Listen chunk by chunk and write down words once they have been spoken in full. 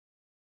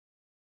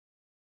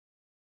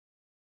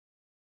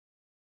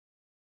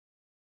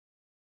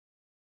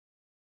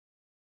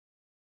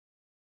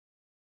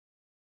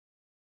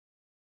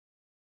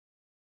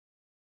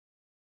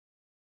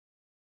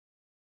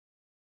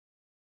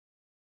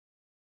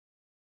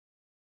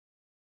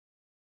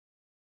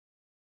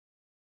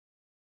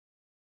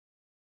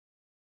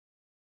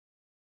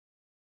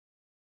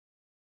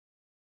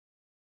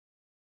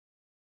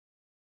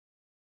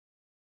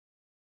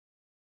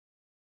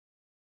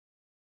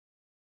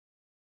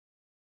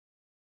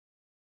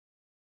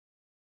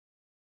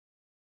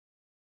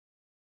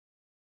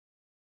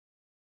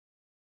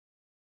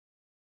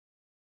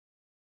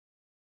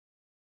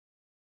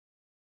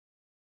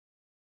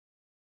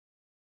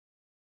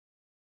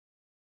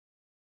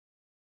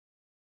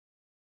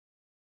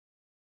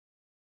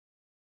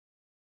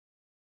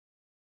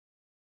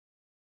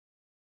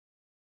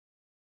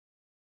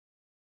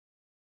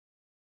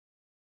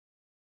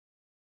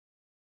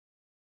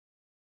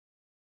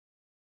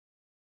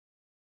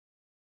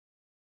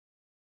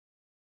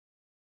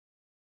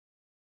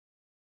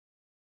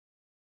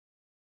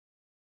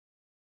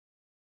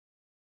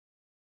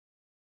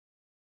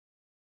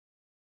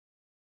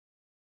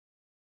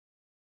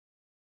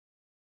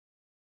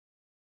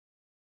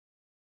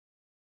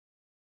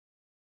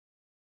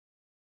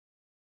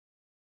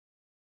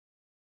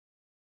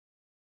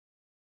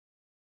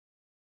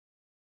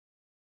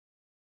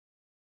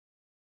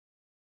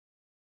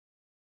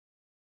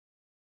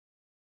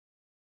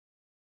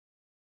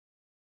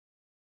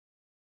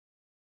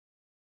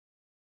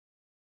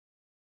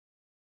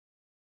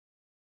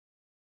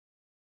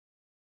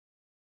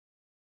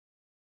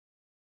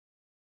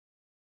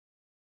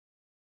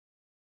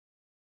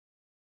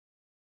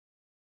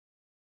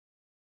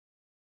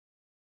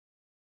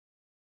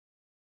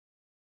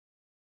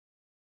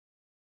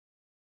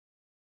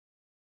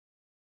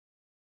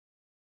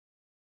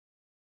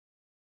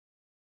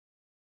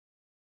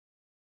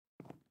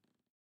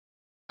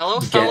Hello,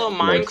 fellow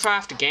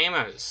Minecraft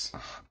gamers.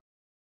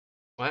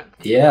 What?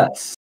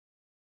 Yes.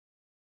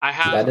 I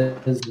have.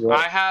 That is what.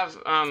 I have.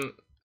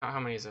 How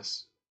many is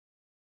this?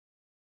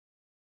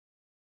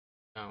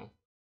 No.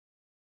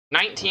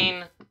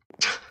 19.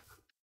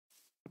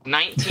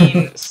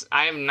 19.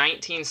 I have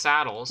 19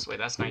 saddles. Wait,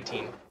 that's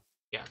 19.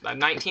 Yeah,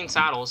 19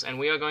 saddles, and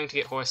we are going to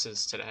get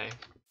horses today.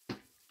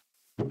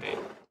 Wait.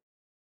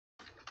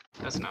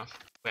 That's enough.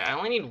 Wait, I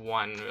only need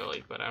one,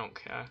 really, but I don't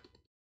care.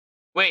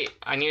 Wait,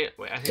 I think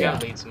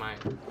that leads my...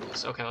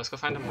 Okay, let's go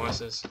find some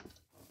horses.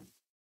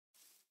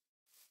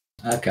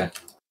 Okay.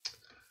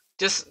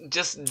 Just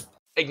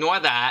ignore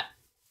that.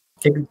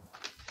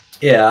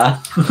 Yeah.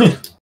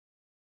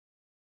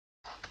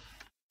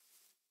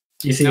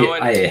 You see,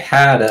 I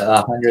had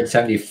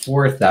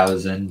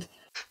 174,000.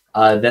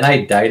 Then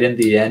I died in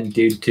the end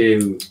due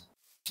to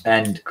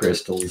end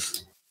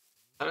crystals.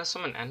 I thought I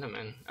saw an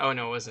enderman. Oh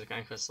no, it was a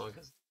kind of crystal.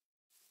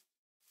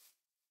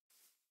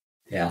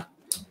 Yeah.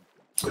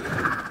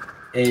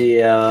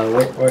 Hey,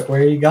 where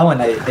are you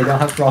going? I don't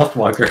have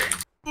Frostwalker.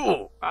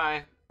 Ooh,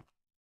 bye.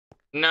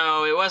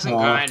 No, it wasn't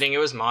grinding, it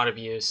was mod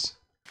abuse.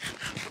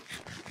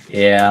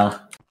 Yeah.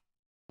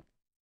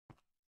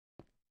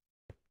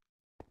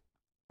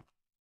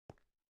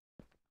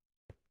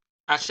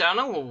 Actually, I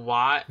don't know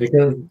why.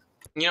 Because...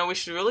 You know, we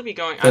should really be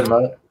going... I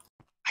don't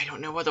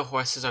know where the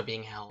horses are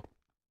being held.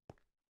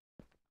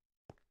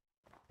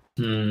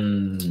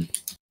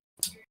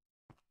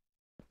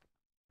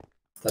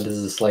 That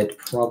is a slight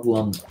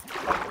problem.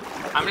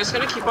 I'm just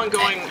gonna keep on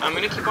going... I'm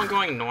gonna keep on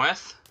going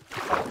north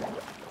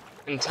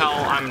until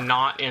I'm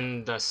not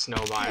in the snow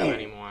biome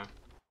anymore.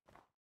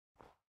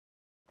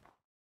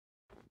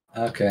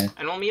 Okay.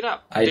 And we'll meet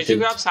up. Did you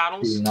grab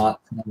saddles?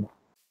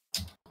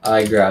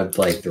 I grabbed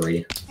like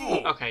 3.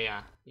 Okay,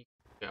 yeah. You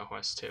can go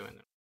horse too, and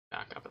then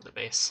back up at the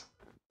base.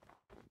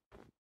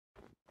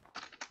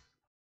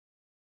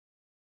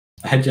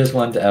 I just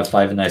went to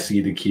F5 and I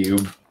see the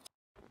cube.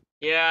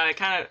 Yeah, it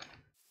kind of...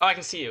 Oh, I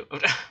can see you.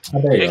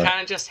 There you it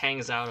kind of just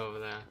hangs out over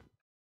there.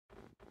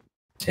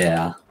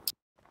 Yeah.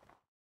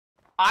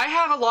 I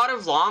have a lot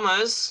of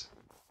llamas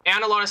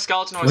and a lot of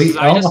skeleton horses.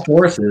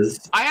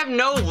 Horses. I have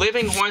no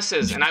living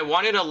horses, and I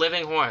wanted a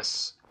living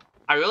horse.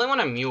 I really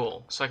want a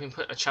mule, so I can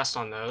put a chest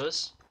on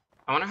those.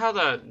 I wonder how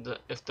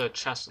if the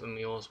chest of the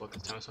mules will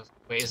contain.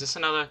 Wait, is this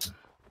another?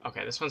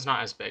 Okay, this one's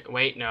not as big.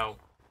 Wait, no.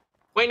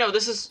 Wait, no,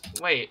 this is...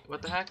 Wait,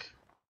 what the heck?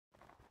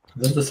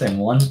 Is this the same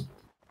one?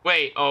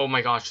 Wait, oh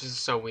my gosh, this is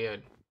so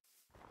weird.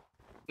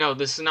 No,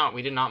 this is not.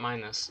 We did not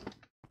mine this.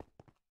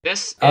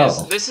 This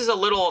is a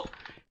little...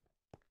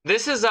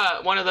 This is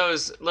one of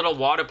those little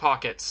water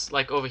pockets,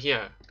 like over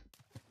here.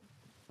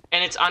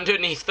 And it's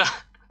underneath the...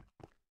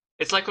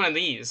 It's like one of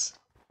these.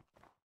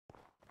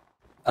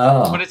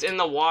 Oh. But it's in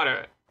the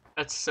water.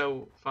 That's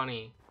so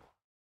funny.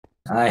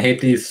 I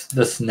hate the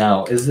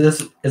snow. Is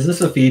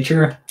this a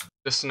feature?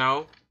 The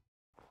snow?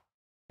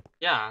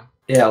 Yeah.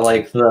 Yeah,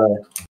 like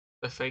the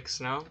fake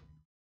snow?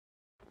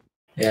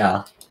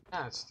 Yeah.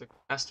 Yeah, it's the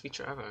best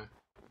feature ever.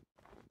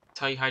 It's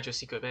how you hide your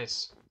secret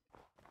base.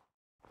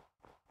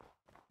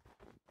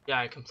 Yeah,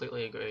 I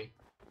completely agree.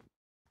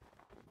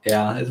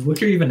 Yeah, is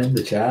Witcher even in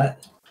the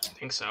chat? I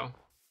think so.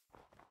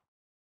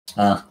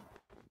 Right.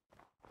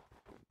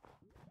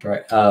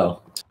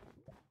 Oh.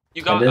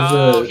 You got...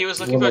 Oh, he was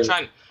looking for a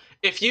trident.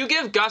 If you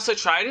give Gus a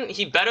trident,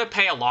 he better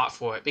pay a lot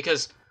for it,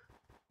 because...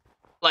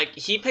 Like,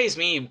 he pays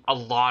me a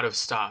lot of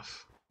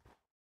stuff.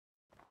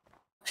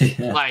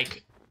 Yeah.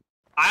 Like,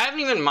 I haven't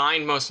even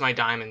mined most of my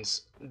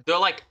diamonds. They're,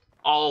 like,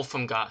 all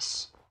from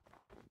Gus.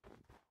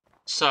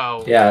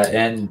 So... Yeah,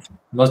 and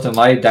most of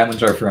my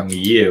diamonds are from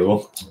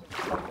you.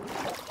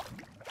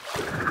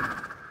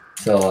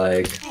 So,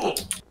 like...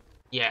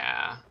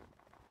 Yeah.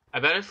 I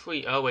bet if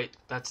we... Oh, wait,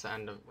 that's the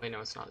end of... Wait, no,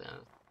 it's not the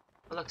end.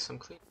 Oh, look, some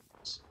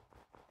creepers.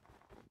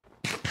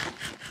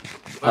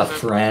 A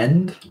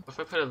friend? What if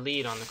I put a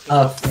lead on the creeper?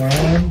 A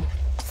friend?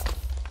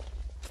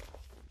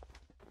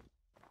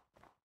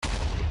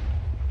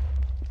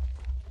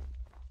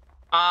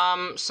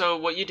 So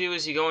what you do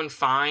is you go and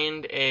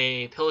find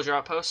a pillager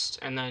outpost,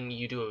 and then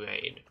you do a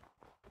raid.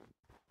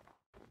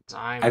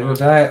 Either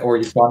that, or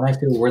you spawn next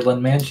to the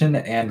Woodland Mansion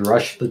and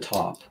rush the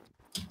top.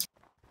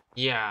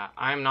 Yeah,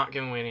 I'm not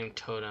giving away any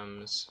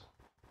totems.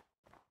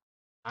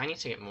 I need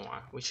to get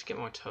more. We should get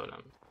more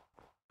totems.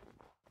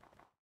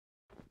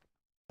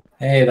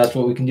 Hey, that's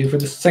what we can do for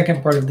the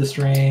second part of the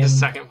stream. The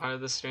second part of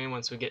the stream,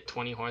 once we get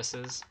 20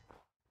 horses.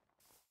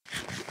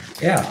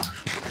 Yeah.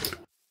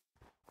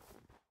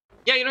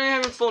 Yeah, you don't even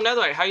have a full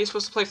netherite. How are you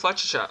supposed to play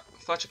Fletcher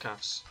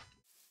Cuffs?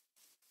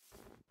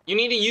 You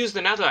need to use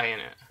the netherite in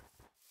it.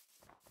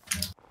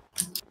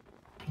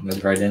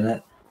 Netherite in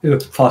it? Ooh,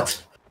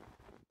 fox.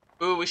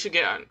 Ooh, we should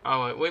get...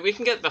 Oh, wait, we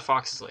can get the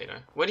foxes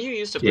later. What do you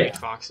use to breed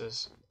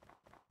foxes?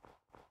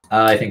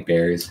 I think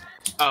berries.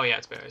 Oh, yeah,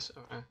 it's berries.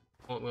 Okay.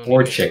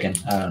 Or chicken.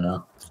 I don't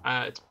know.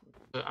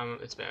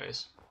 It's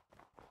berries.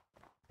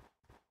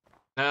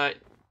 What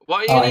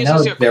are you I gonna use know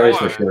as your berries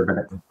core? for sure,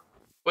 but...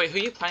 Wait, who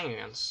are you playing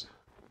against?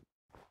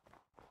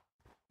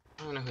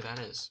 I don't know who that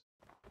is.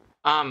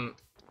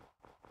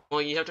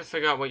 Well, you have to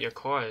figure out what your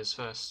core is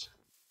first.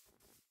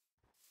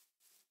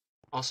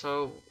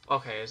 Also,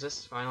 okay, is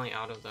this finally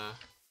out of the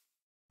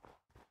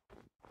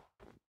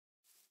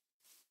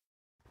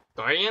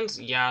Guardians?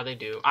 Yeah, they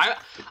do.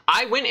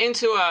 I went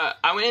into a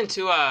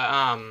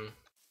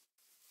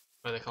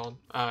what are they called?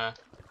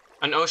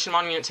 An ocean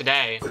monument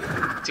today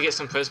to get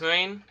some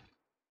prismarine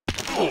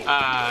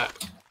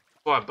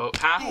for a boat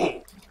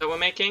path that we're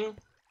making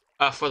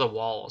for the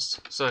walls,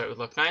 so it would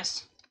look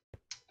nice.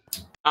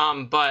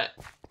 But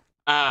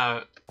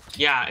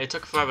yeah, it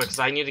took forever because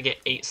I need to get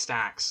 8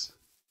 stacks.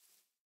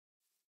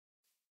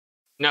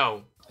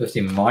 No.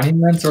 50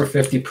 monuments or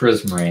 50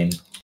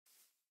 prismarine?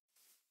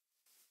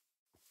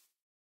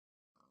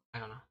 I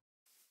don't know.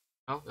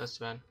 Oh, that's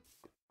bad.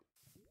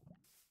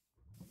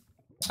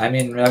 I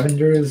mean,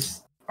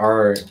 Revengers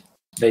are...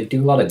 They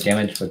do a lot of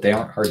damage, but they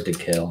aren't hard to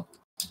kill.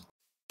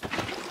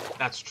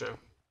 That's true.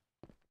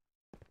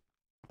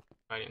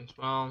 Guardians.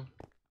 Well...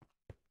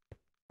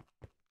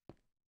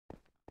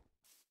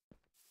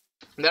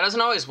 That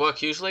doesn't always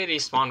work. Usually they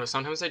despawn, but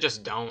sometimes they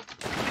just don't.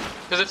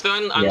 Because if they're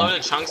in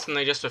unloaded chunks, then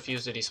they just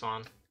refuse to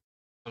despawn.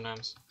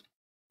 Sometimes.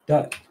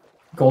 That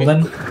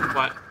golden?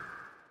 What?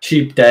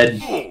 Sheep dead.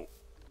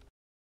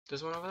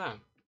 There's one over there.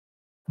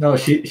 No,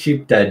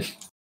 sheep dead.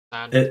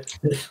 Sad.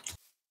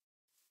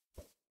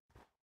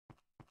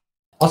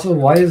 Also,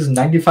 why is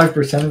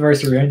 95% of our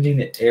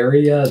surrounding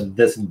area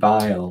this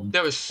biome?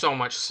 There was so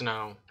much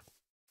snow.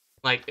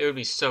 Like, it would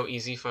be so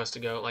easy for us to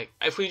go. Like,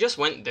 if we just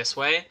went this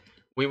way,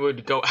 we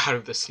would go out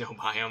of the snow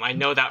biome. I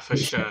know that for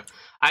sure.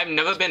 I've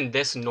never been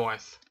this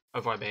north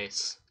of our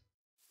base.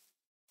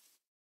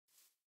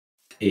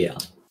 Yeah.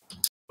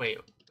 Wait,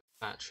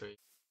 that tree.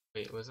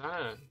 Wait, was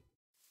that a...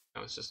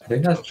 No, it's just... I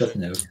think that's just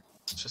an oak.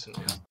 It's just an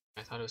oak.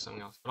 I thought it was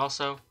something else. But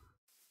also,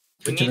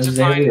 we It's need an to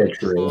find azalea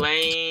tree.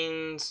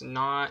 plains,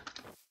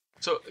 not...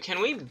 So, can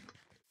we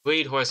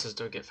breed horses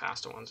to get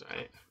faster ones,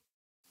 right?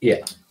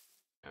 Yeah.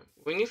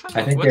 We need to I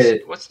find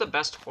think what's the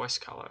best horse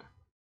color?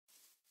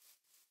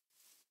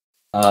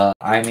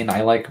 I mean, I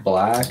like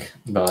black,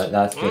 but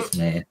that's just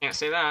me. Can't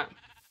say that.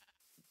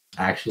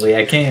 Actually,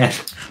 I can.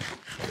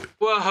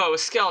 Whoa,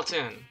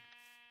 skeleton!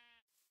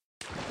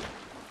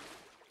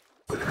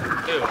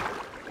 Ew.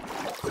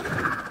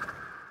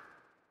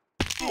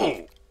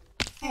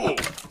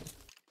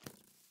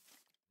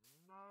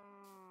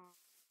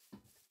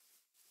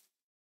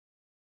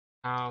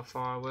 How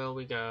far will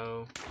we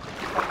go?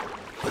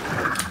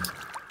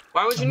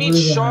 Why would you need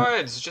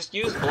shards? Just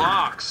use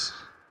blocks.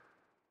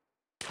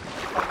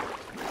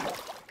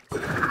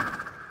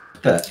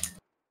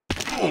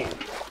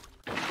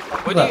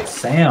 What What do that you...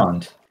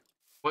 sound?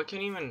 What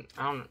can even...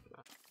 I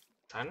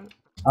don't...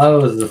 Oh,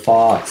 it was the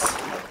fox.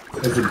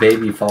 It was a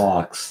baby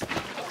fox.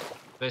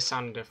 They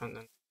sound different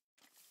than...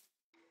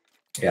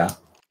 Yeah.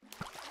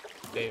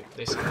 They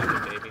sound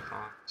like a baby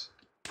fox.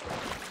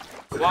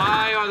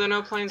 Why are there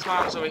no plains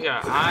biomes over here?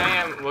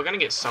 We're gonna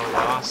get so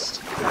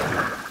lost.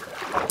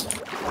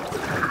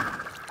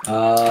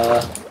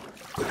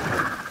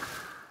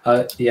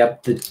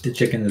 Yep, the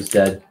chicken is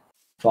dead.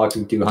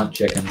 Foxes do hunt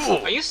chickens.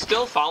 Are you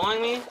still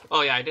following me?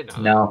 Oh yeah, I did know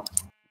that. No.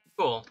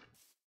 Cool.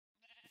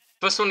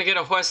 First one to get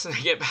a horse and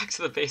get back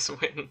to the base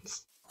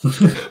wins.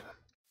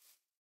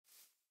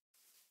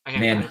 I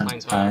can't find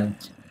plains biome.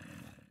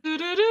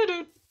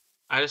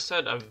 I just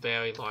said a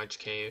very large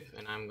cave,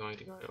 and I'm going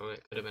to go to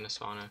it. Could have been a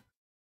spawner.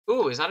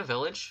 Ooh, is that a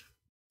village?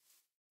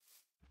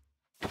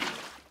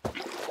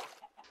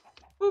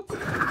 Boop.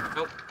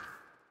 Nope.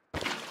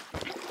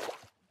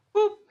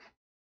 Boop.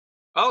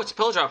 Oh, it's a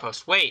pillager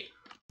outpost. Wait,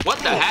 what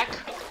the heck?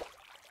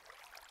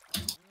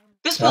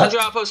 This pillager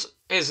outpost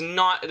is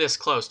not this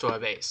close to our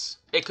base.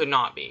 It could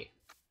not be.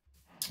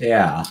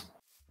 Yeah.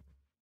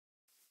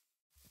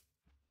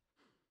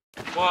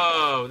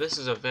 Whoa, this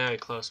is a very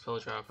close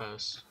pillager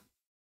outpost.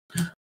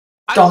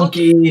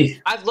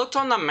 Donkey! I've looked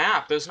on the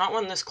map. There's not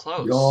one this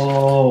close.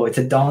 Yo, it's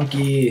a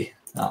donkey.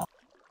 Oh.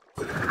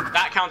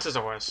 That counts as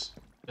a horse.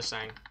 Just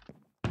saying.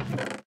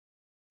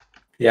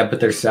 Yeah, but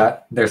their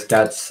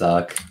stats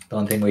suck. The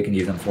only thing we can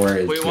use them for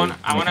is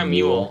I want a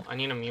mule. I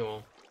need a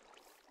mule.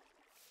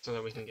 So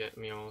that we can get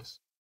mules.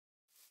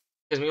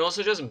 Because mules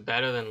are just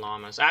better than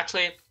llamas.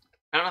 Actually, I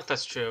don't know if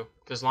that's true.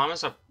 Because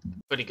llamas are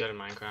pretty good in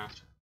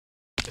Minecraft.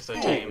 If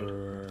they're tamed.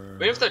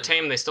 Even if they're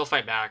tamed, they still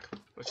fight back.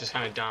 Which is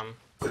kind of dumb.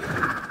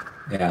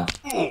 Yeah.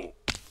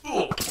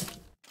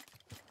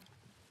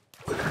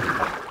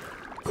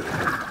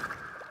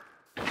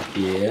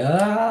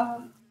 Yeah.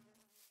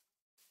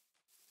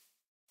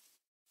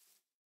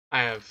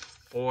 I have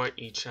 4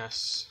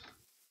 chests.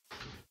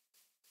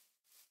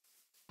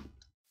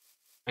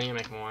 I need to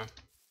make more.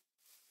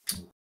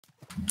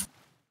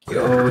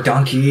 Yo,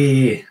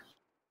 donkey.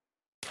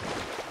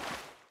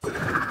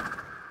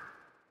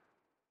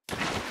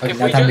 Okay,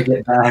 now time to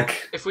get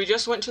back. If we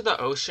just went to the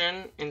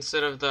ocean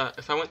instead of the...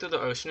 If I went through the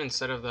ocean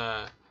instead of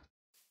the...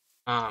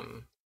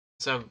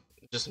 Instead of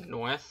just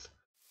north,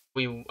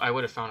 I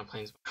would have found a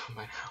plains biome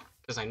by now.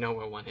 Because I know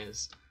where one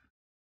is.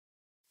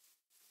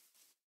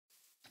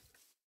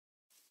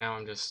 Now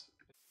I'm just...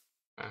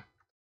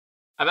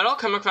 I bet I'll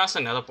come across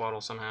another portal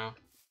somehow.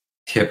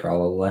 Yeah,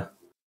 probably. I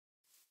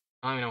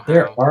don't even know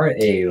There how. are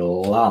a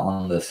lot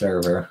on the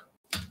server.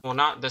 Well,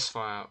 not this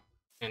far out,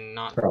 and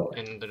not Probably.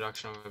 in the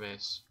direction of our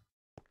base.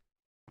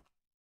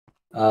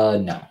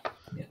 No.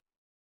 Yeah.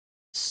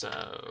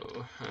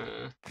 So,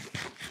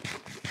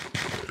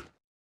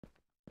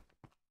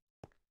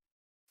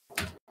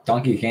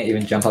 Donkey can't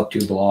even jump up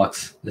 2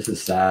 blocks. This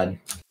is sad.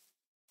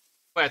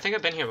 wait, I think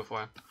I've been here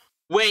before.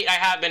 Wait, I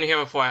have been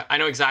here before. I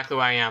know exactly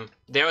where I am.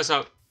 There was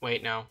a...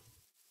 Wait, no.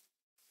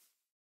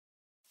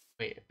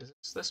 Wait, is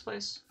this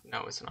place?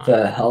 No, it's not.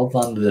 The health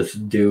on this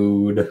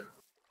dude.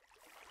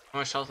 How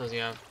much health does he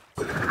have?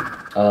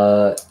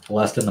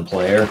 Less than the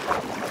player.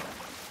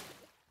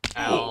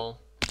 L.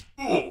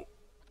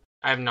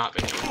 I have not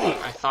been here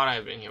before. I thought I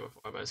had been here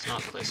before, but it's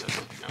not the place I was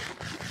looking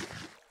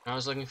of. I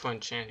was looking for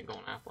enchanted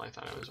golden apple. I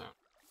thought it was out.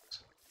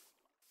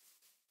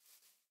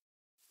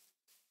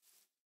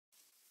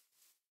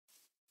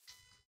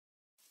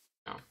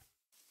 No.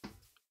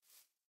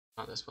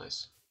 Not this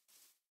place.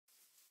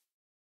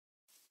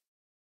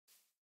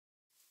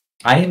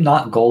 I am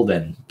not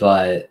golden,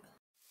 but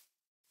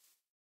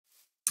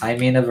I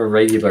mean of a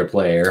regular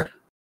player.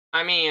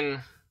 I mean,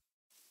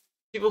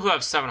 people who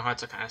have 7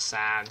 hearts are kind of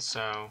sad,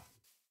 so...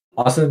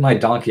 Also, my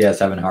donkey has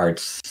 7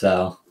 hearts,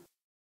 so...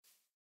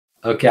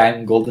 Okay,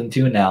 I'm golden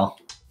 2 now.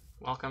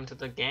 Welcome to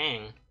the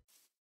gang.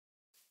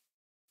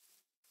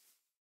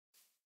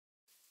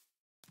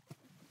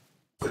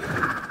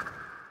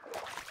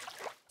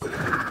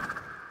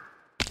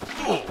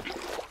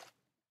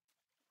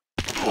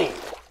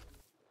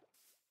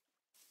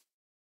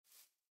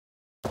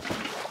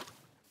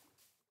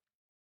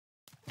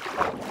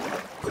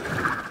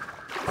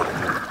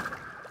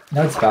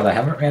 No, it's bad. I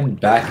haven't ran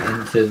back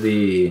into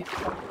the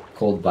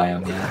cold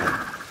biome yet.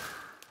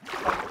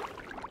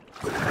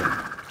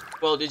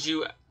 Well, did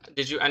you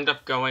end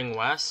up going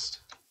west?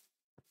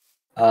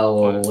 A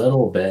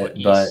little bit,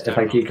 east, but if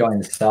I I don't keep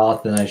going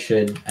south, then I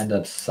should end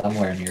up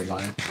somewhere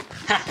nearby.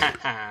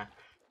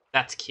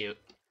 That's cute.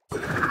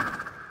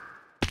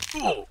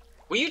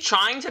 Were you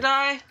trying to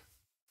die?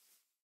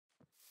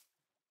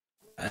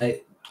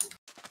 I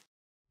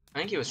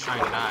think he was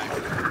trying to die.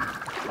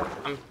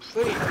 I'm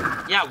pretty...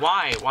 Yeah,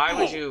 why? Why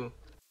would you...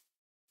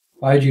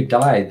 Why'd you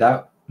die?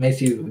 That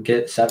makes you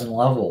get 7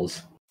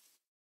 levels.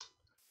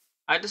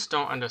 I just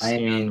don't understand. I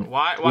mean,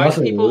 why you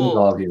also do people... lose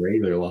all of your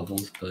regular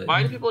levels, but...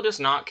 Why do people just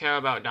not care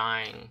about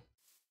dying?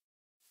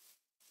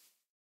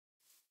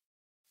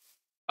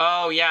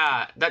 Oh,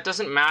 yeah. That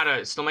doesn't matter.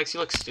 It still makes you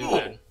look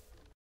stupid.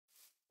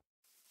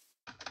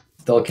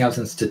 Still counts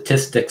in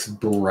statistics,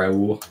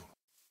 bro.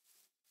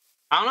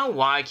 I don't know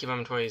why Keep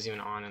Inventory is even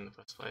on in the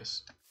first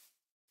place.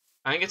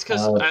 I think it's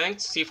because I think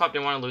CFOP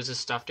didn't want to lose his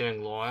stuff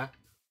doing lore,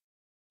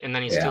 and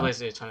then he's too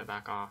lazy to turn it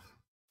back off.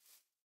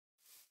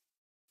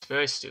 It's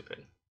very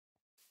stupid.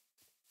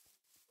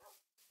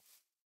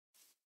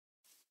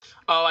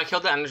 Oh, I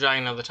killed the Ender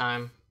Dragon another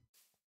time.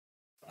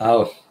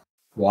 Oh,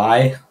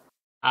 why?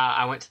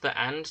 I went to the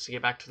end to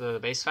get back to the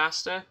base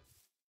faster,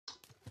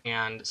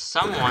 and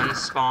someone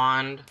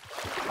spawned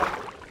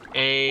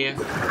a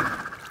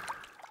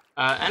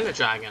Ender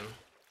Dragon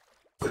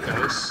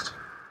ghost.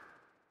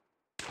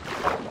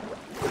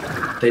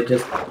 They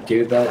just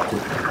do that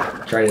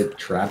to try to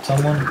trap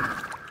someone?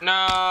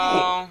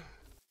 No.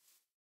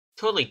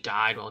 Totally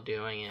died while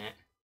doing it.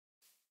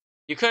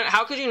 You couldn't.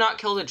 How could you not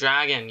kill the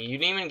dragon? You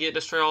didn't even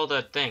destroy all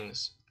the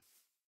things.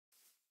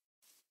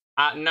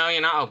 No,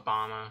 you're not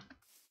Obama.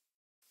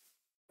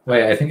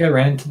 Wait, I think I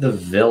ran into the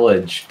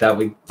village that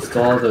we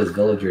stole all those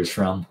villagers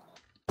from.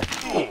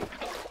 That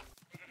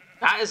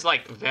is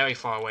like very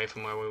far away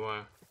from where we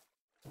were.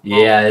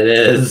 Yeah, it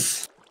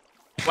is.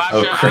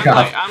 Well, actually,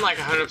 I'm like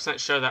 100%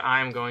 sure that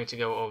I'm going to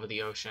go over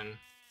the ocean.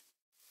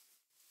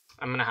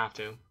 I'm gonna have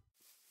to.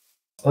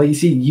 Well, you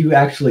see, you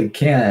actually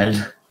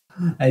can.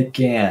 I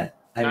can't.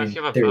 I mean, if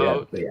you have a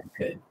theoretically I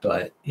could,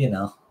 but, you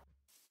know.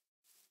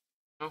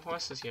 No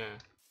horses here.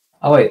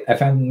 Oh, wait, I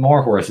found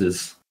more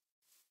horses.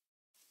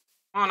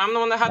 Come on, I'm the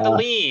one that had the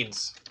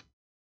leads.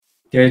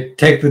 Here,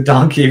 take the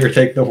donkey or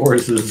take the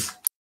horses.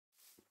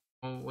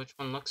 Well, which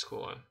one looks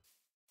cooler?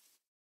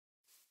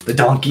 The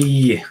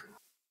donkey!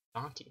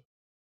 Donkey.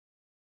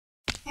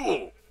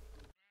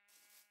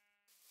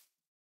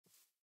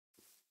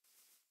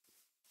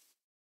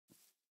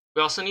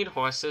 We also need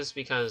horses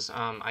because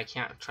I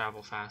can't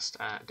travel fast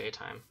at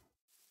daytime.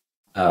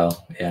 Oh,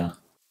 yeah.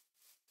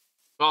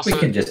 Also, we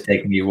can just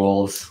take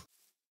mules.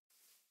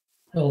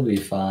 It'll be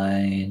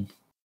fine.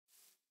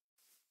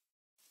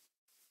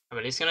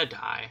 But he's gonna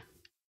die.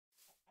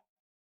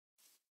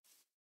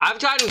 I've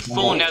tried in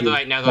full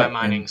netherite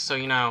mining, so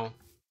you know.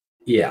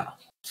 Yeah,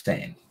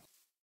 same.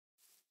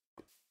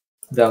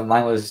 Though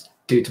mine was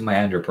due to my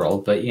ender pearl,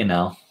 but you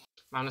know.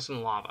 Mine is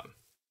some lava.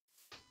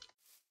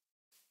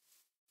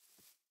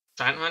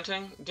 Trident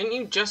hunting? Didn't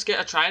you just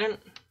get a trident?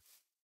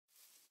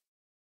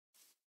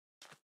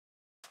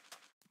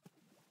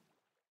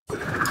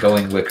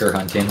 Going wicker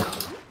hunting.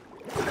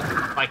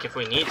 Like if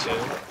we need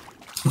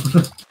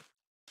to.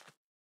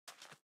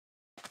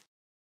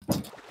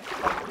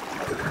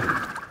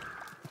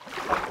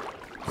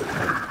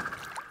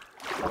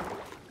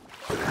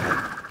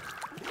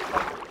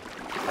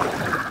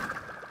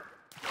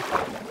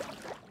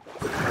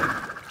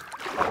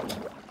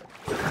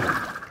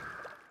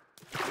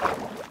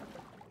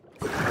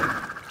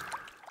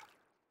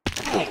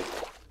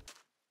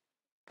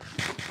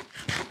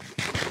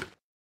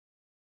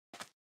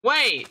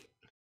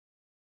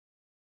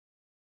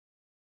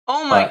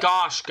 Oh my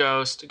gosh,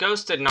 Ghost.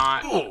 Ghost did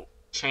not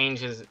change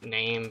his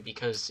name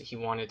because he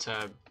wanted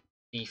to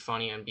be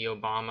funny and be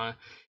Obama.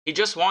 He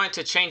just wanted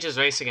to change his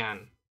race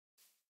again.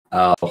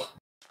 Oh.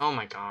 Oh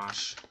my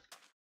gosh.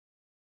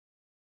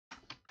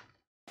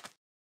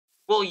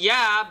 Well,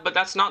 yeah, but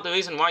that's not the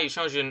reason why you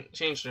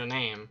changed your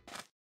name.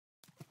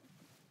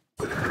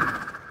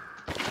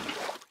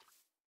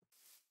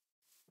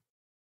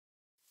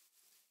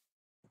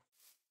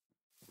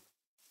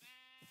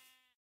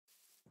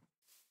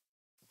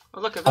 Oh,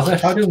 look at Also,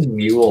 how do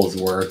mules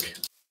work?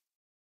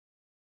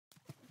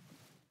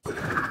 Do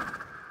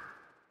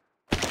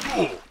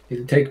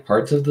you take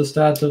parts of the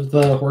stats of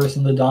the horse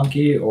and the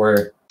donkey,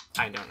 or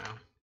I don't know.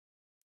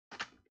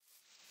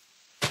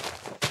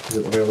 is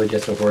it literally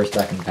just a horse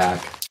that can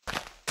pack?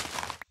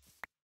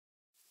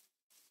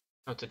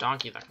 Oh, it's a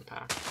donkey that can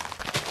pack.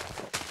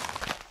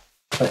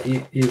 But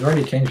you've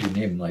already changed your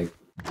name, like,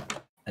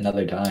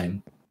 another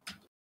time.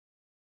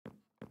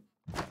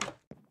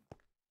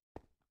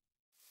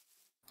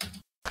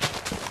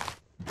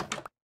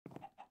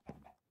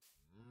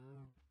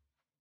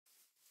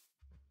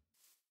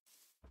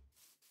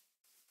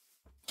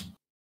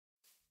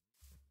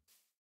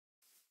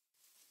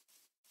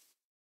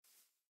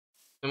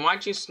 Then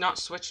why'd you not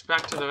switch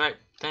back to the right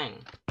thing?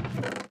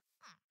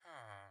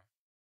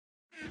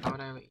 How would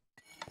I...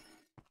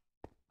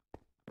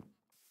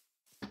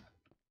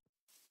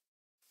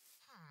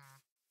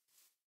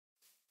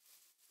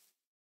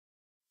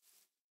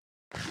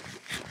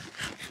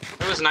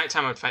 If it was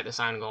nighttime, I'd fight this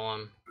iron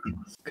golem.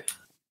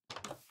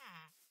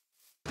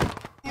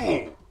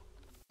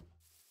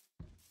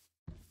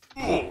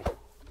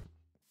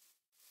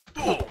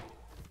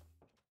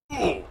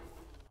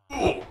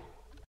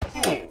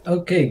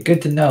 Okay,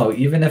 good to know.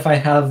 Even if I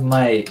have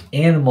my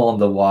animal in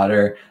the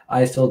water,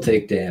 I still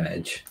take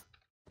damage.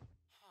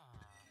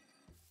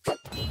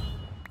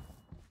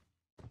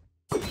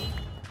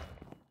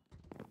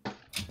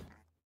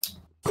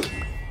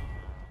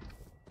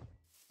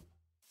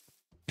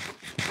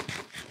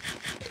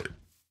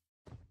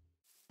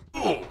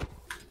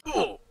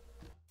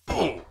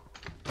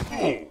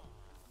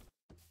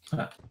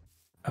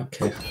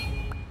 Okay.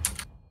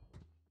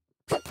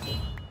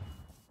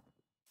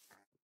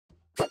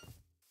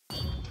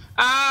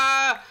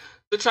 Ah!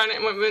 The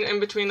trident went in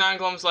between the iron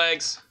golem's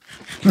legs.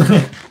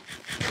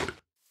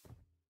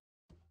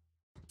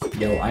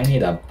 Yo, I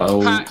need a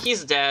bow. Ha!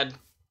 He's dead.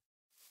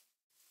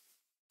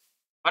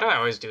 Why do I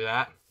always do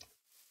that?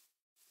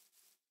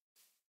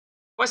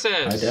 What's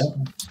this? I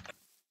don't.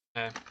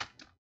 Okay.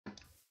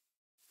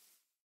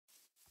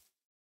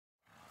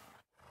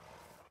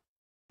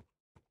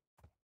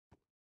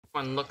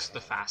 One looks the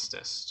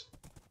fastest.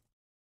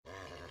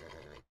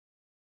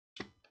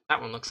 That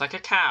one looks like a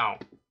cow.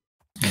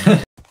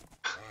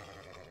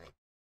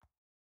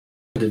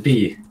 Could it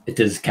be? It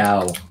is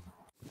cow.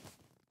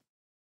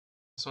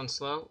 This one's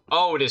slow?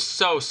 Oh, it is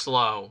so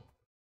slow.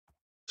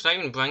 Should I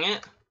even bring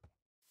it?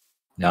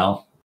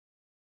 No.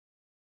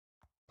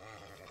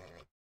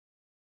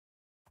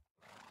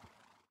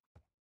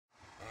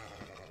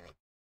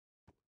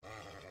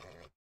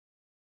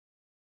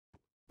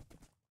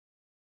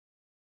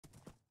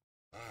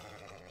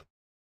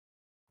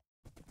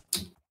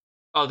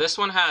 Oh, this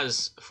one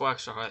has 4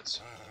 extra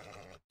hearts.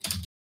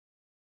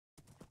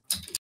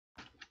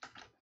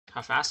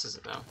 How fast is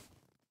it though?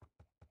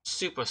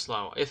 Super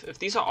slow. If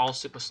these are all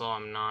super slow,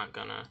 I'm not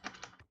gonna.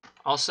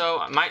 Also,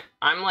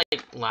 I'm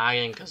like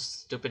lagging because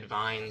stupid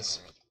vines.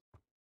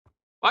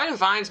 Why do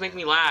vines make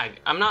me lag?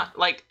 I'm not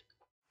like.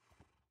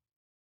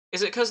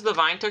 Is it because of the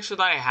vine texture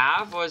that I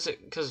have, or is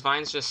it because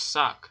vines just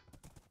suck?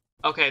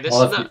 Okay, this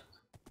is the.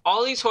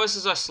 All these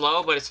horses are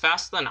slow, but it's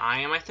faster than I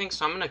am, I think.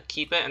 So I'm gonna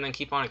keep it and then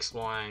keep on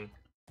exploring.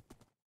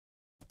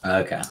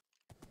 Okay.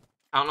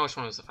 I don't know which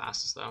one was the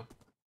fastest though.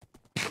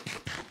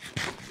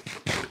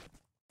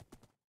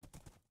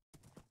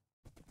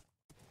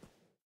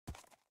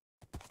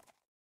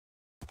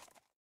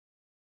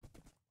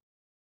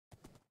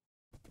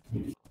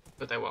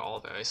 But they were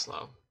all very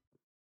slow.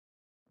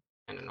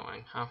 And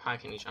annoying. How high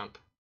can you jump?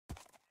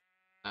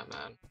 That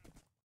bad.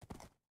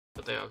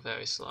 But they are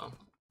very slow.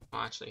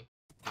 Well, actually,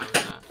 how is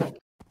that?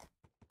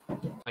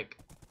 Like...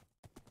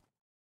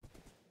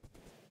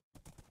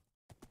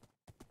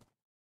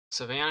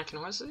 Savannah, can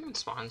horses even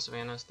spawn in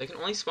savannas? They can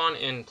only spawn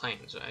in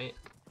plains, right?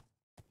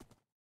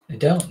 I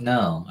don't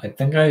know. I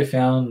think I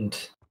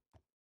found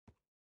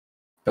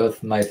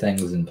both my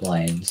things in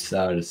plains,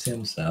 so I would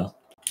assume so.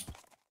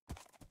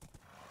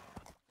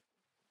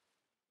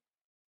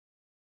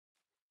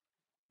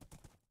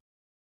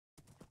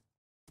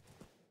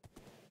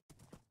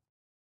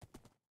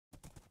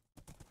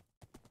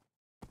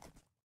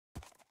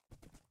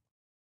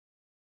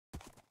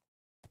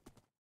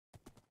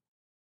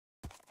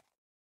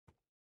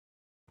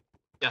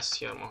 Yes,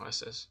 here are more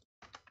horses.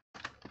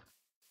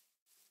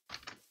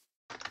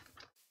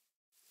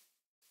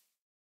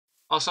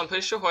 Also, I'm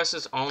pretty sure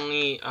horses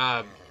only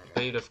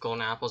breed with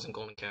golden apples and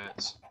golden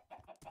carrots.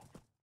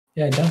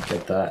 Yeah, I don't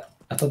get that.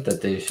 I thought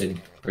that they should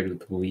breed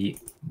with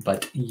wheat,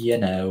 but you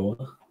know.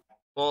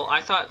 Well,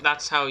 I thought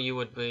that's how you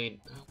would breed.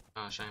 Oh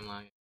gosh, I'm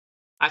lagging.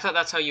 I thought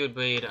that's how you would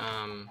breed.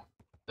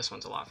 This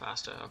one's a lot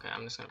faster. Okay,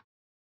 I'm just gonna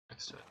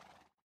next to it.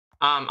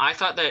 I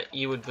thought that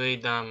you would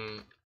breed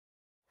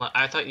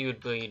I thought you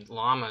would breed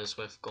llamas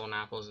with golden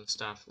apples and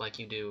stuff like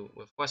you do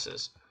with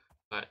horses,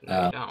 but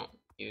no, you don't.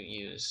 You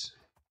use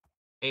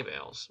hay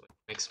bales, which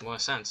makes more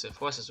sense if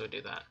horses would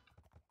do that.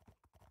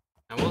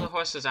 And will the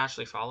horses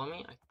actually follow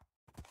me?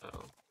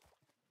 Oh.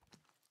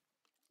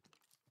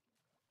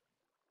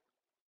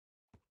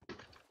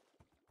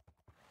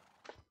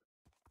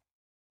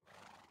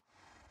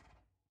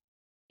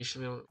 You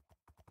should be able.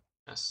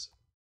 Yes.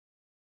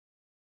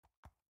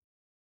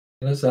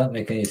 Does that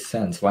make any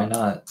sense? Why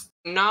not?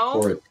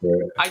 No,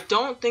 I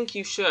don't think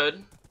you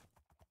should.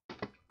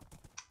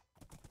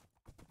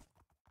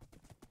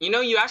 You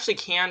know, you actually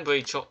can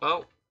breed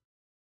Oh.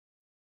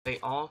 They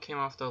all came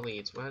off their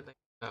leads. Where did they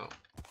go?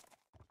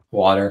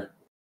 Water.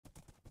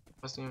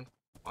 Wasn't even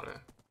water.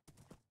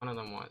 One of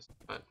them was,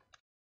 but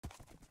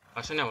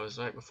actually no, it was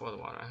right before the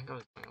water. I think I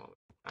was going a little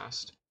bit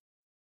fast.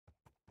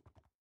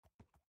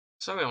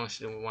 So we only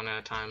should do one at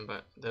a time,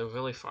 but they're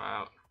really far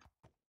out.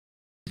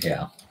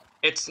 Yeah.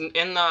 It's in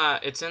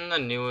the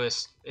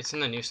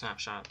new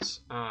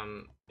snapshots.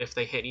 If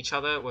they hit each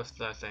other with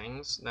the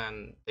things,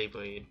 then they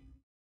bleed.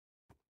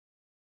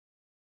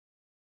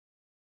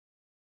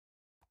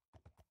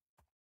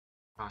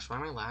 Gosh, why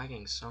am I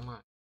lagging so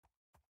much?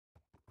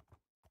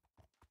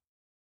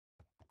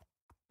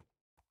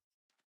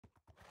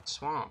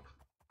 Swamp.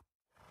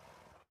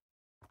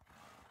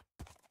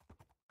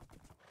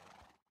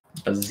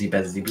 Buzzy,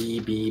 buzzy, bee,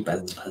 bee,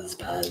 buzz, buzz,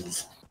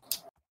 buzz.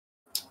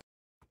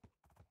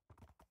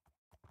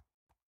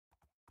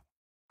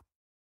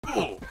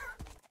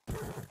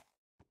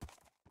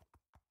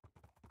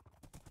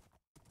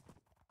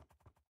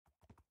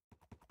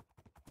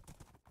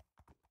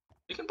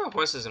 You can put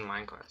horses in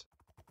Minecraft.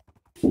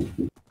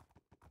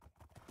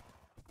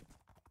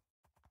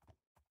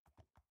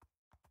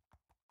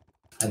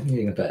 I think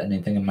you can put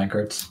anything in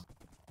minecarts.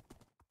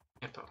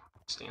 Can't put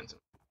stands in.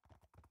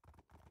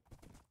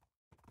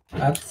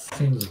 That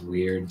seems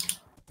weird.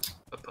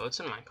 Put boats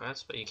in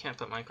minecarts, but you can't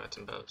put minecarts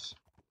in boats.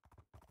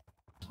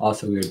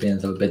 Also weird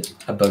being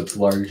a boat's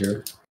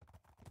larger.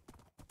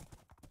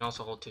 You can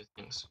also hold two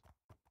things.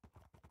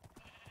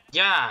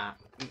 Yeah.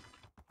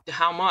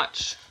 How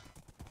much?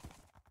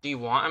 Do you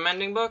want a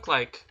mending book?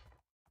 Like,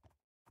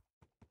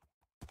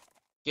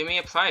 give me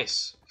a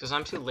price, because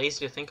I'm too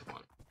lazy to think of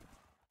one.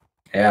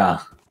 Yeah.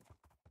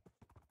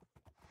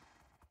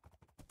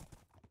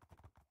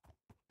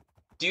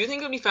 Do you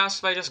think it would be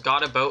faster if I just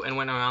got a boat and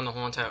went around the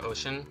whole entire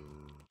ocean?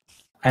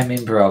 I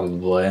mean,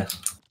 probably.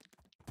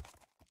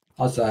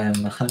 Also, I'm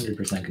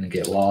 100% gonna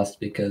get lost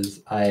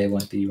because I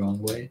went the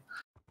wrong way.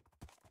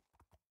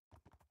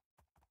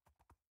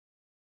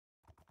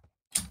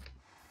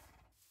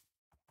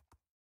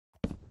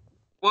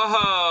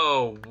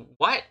 Whoa!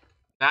 What?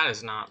 That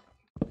is not...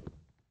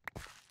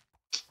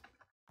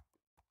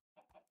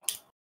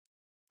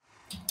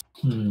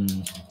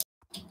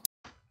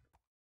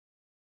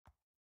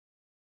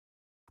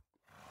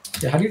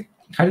 Yeah,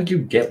 how did you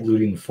get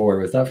looting 4?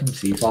 Was that from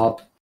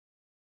CFOP?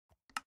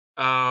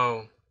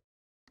 Oh.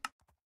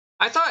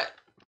 I thought...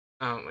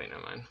 Oh, wait,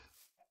 never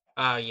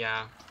mind.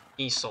 Yeah.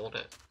 He sold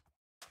it.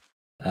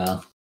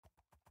 Oh.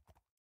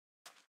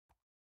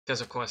 Because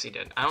of course he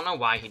did. I don't know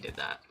why he did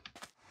that.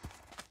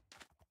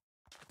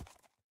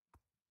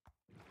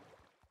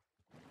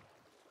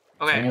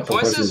 Okay,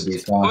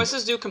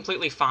 horses do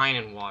completely fine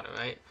in water,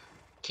 right?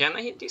 Can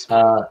they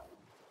despawn?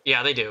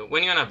 Yeah, they do.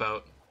 When you're on a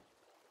boat.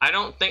 I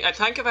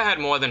think if I had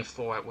more than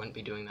 4, it wouldn't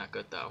be doing that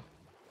good, though.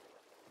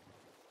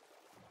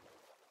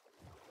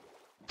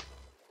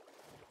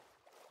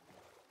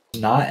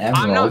 Not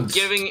emeralds.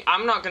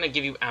 I'm not gonna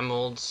give you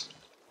emeralds.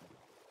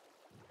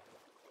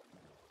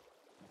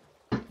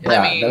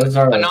 Yeah, I mean, those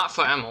are... not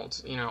for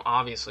emeralds, you know,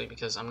 obviously,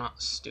 because I'm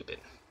not stupid.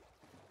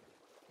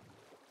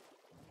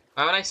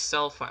 Why would I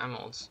sell for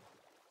emeralds?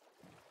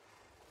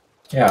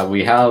 Yeah,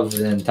 we have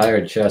an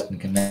entire chest and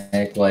can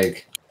make,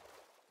 like,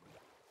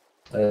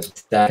 a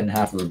stack and a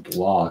half of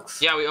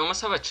blocks. Yeah, we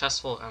almost have a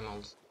chest full of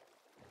emeralds.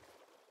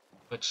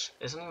 Which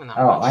isn't even that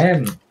much. Oh, I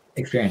am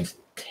experienced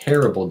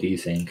terrible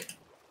desync.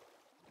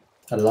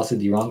 That is also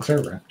the wrong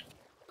server.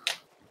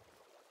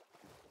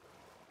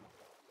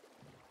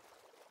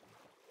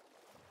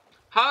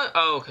 How?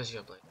 Oh, because you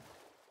have blade.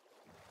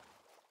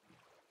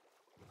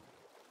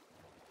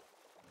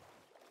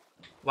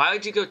 Why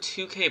would you go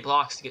 2k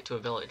blocks to get to a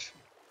village?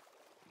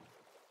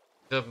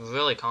 They're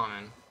really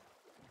common.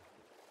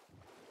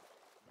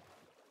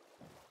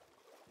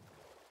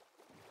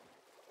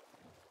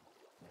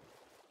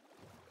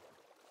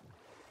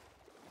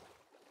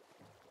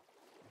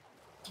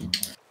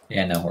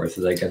 Yeah, no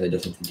horses. I guess I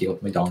just have to deal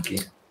with my donkey.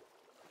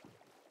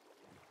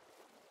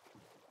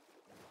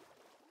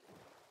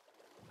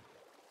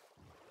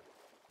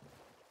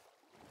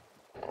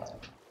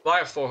 Well, I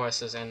have 4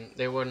 horses, and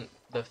they weren't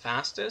the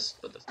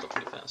fastest, but they're still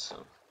pretty fast,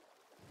 so...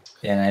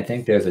 Yeah, and I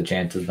think there's a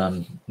chance of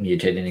them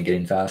mutating and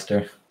getting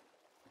faster.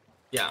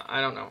 Yeah, I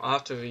don't know. I'll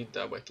have to read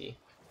the wiki.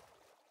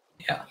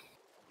 Yeah.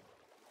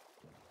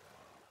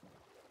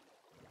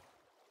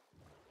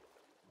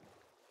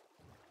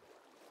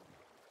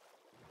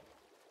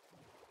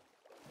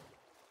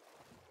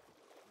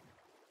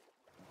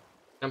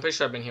 I'm pretty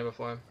sure I've been here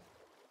before.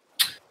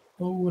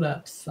 Oh,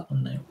 that's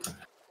something new.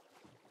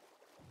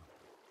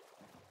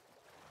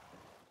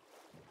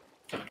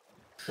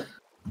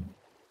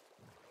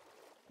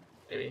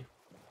 Maybe.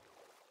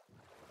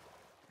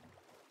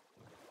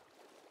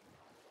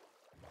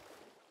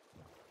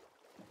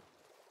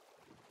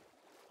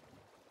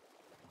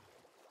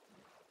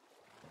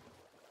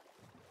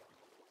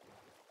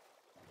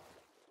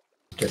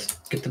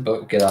 Just get the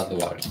boat, get out of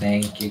the water.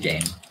 Thank you,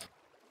 game.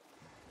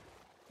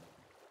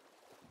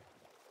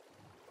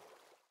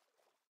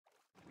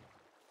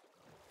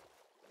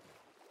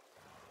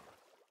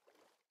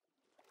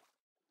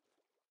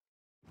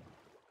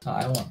 Oh,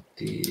 I want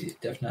the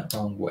definite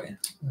wrong way.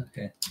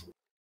 Okay.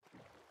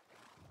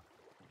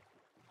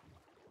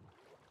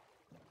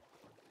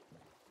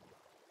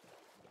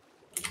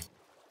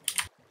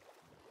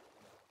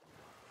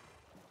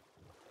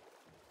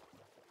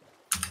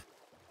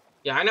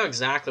 Yeah, I know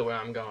exactly where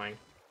I'm going.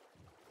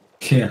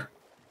 Yeah.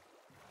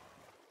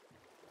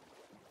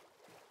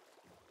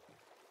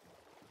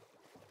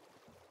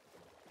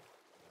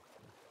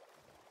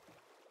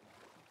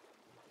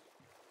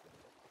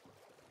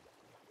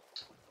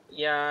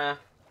 Yeah,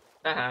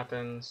 that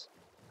happens.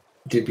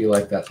 Do be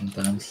like that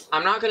sometimes.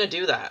 I'm not gonna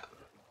do that.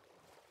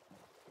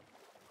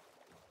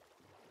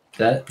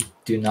 That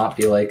do not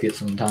be like it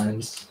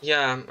sometimes.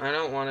 Yeah, I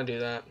don't want to do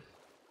that.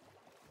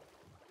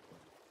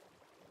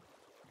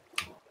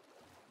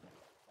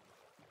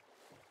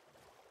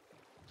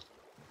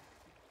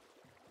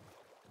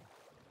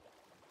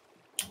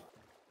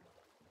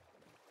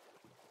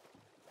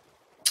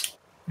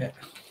 Yeah.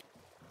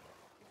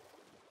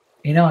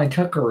 You know, I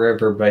took a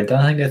river, but I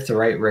don't think it's the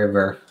right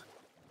river.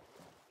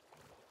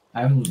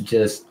 I'm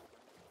just.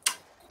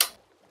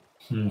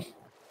 How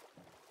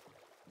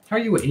are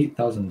you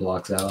 8,000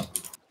 blocks out?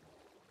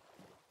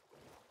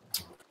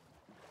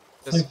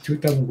 It's Just like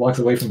 2,000 blocks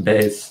away from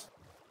base.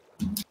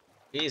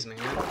 jeez, man.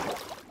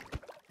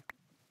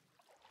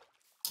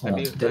 Hold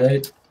on,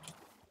 did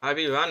I'd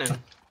be running.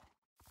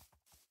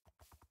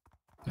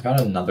 I found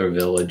another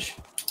village.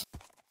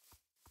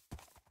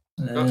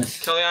 Go,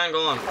 kill the iron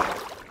golem.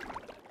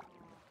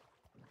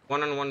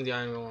 One-on-one with the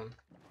iron golem.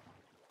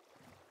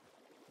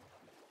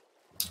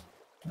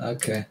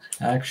 Okay,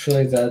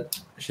 actually that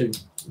should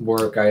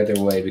work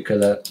either way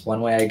because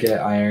one way I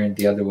get iron,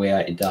 the other way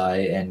I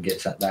die and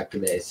get sent back to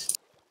base.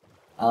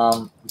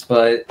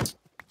 But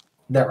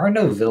there are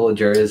no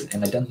villagers,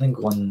 and I don't think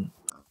one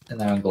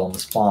in Iron Golem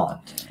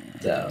spawned.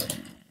 So,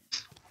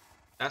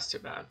 That's too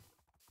bad.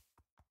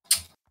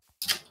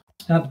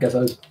 I guess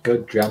I'll go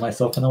drown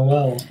myself in a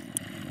well.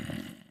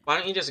 Why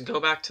don't you just go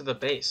back to the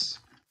base?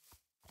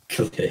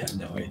 Because they have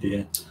no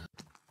idea.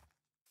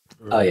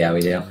 Oh yeah,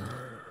 we do.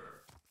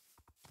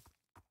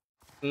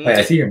 Wait,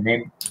 I see your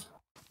name.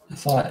 I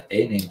saw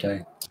a name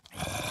tag.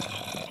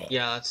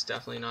 Yeah, that's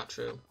definitely not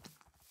true.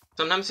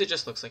 Sometimes it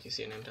just looks like you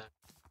see a name tag.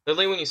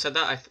 Literally, when you said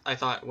that, I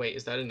thought, wait,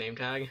 is that a name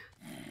tag?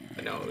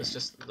 But no, it was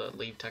just the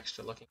leaf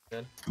texture looking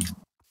good.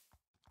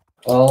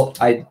 Well,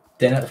 I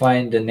didn't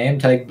find a name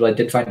tag, but I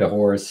did find a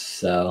horse,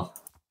 so.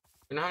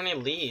 We don't have any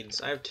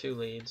leads. I have 2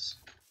 leads.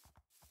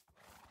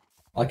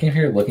 I came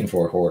here looking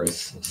for a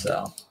horse,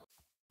 so.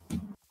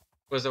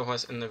 Was there a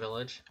horse in the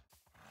village?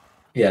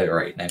 Yeah,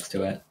 right next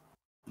to it.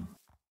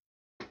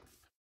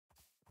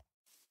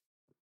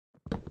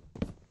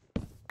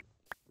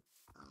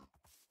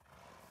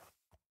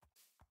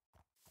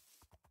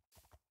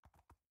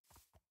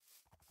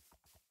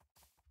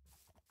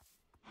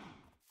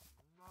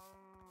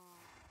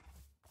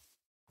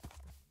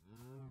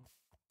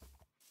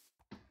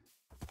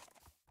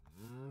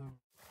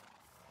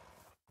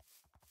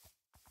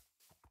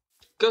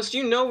 Ghost,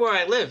 you know where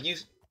I live. You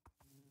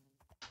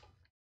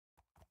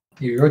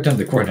wrote down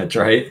the coordinates,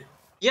 right?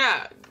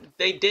 Yeah,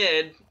 they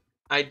did.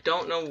 I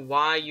don't know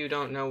why you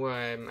don't know where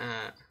I'm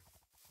at.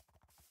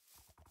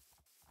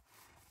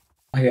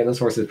 Okay, this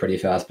horse is pretty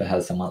fast, but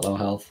has somewhat low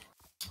health.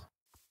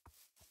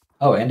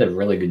 Oh, and a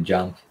really good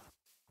jump.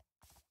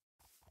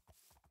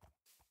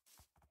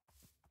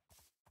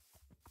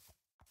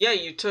 Yeah,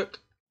 you took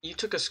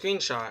a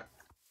screenshot.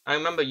 I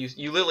remember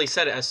you literally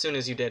said it as soon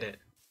as you did it.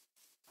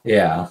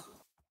 Yeah.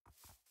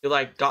 You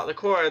like got the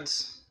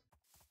chords,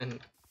 and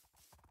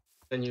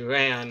then you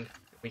ran.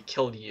 We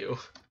killed you.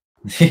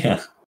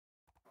 Yeah.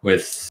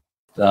 With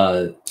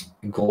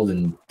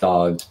golden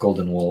dog,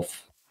 golden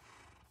wolf.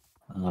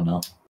 I don't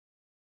know.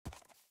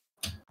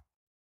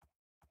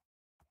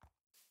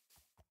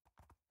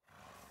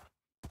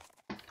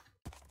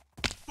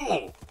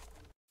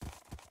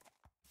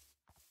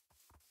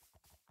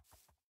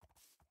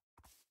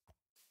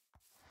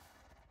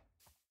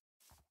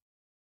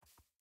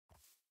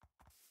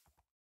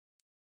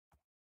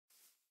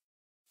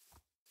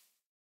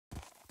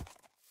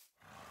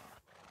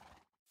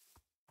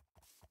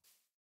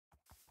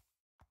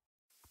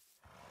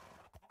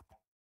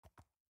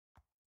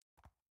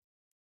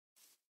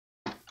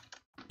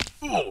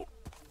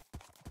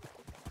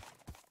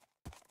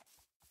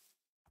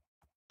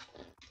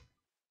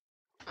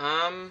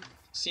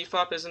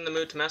 CFOP is in the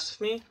mood to mess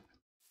with me?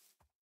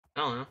 I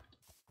don't know.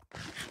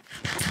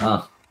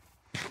 Huh.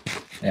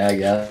 Yeah, I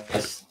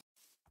guess.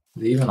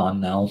 Is it even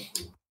on now?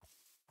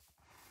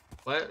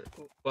 What?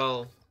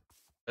 Well,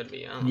 could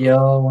be, I don't know.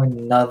 Yo,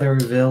 another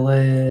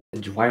village.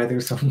 Why are there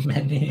so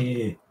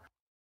many?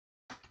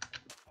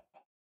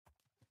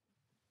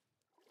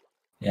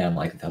 Yeah, I'm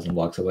like 1,000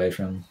 blocks away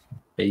from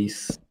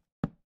base.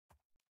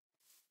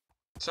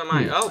 So am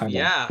I. Ooh, Oh, I'm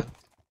yeah.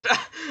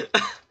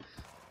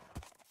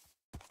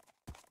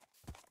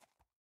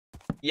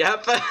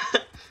 Yep.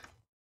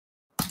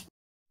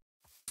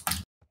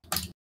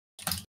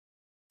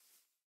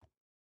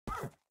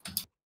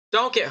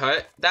 Don't get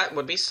hurt. That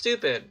would be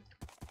stupid.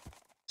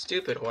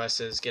 Stupid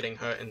horses getting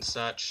hurt and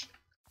such.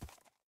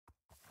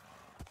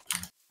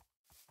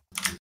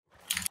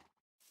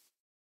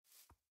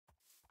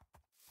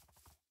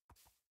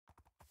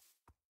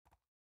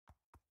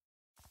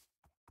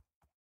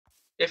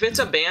 If it's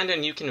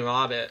abandoned, you can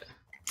rob it.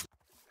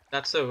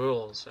 That's the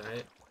rules,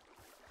 right?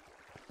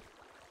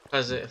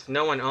 Because if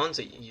no one owns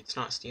it, it's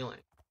not stealing.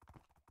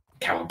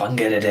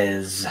 Cowabunga it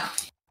is.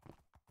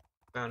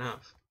 Fair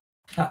enough.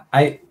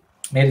 I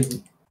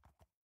made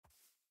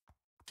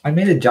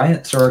a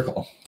giant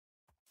circle.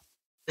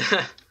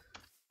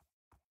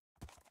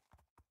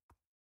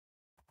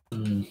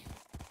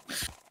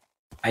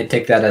 I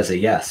take that as a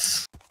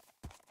yes.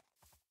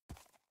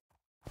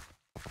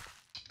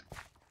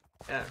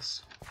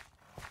 Yes.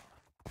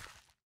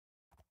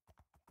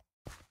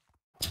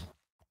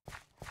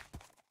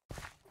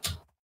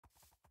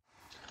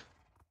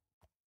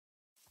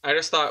 I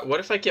just thought,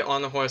 what if I get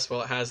on the horse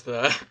while it has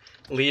the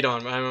lead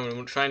on? I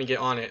remember trying to get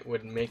on it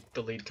would make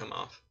the lead come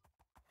off.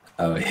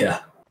 Oh, yeah.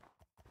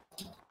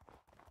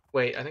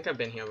 Wait, I think I've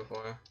been here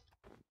before.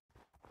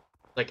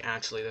 Like,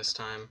 actually this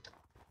time.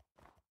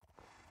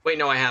 Wait,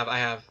 no, I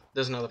have.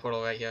 There's another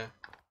portal right here.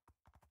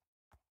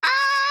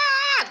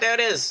 Ah! There it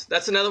is!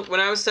 That's another, when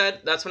I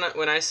said, that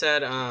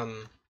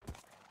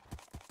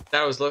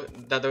there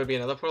would be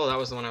another portal, that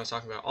was the one I was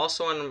talking about.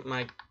 Also, one of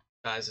my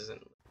guys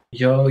isn't.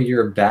 Yo,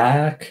 you're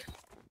back?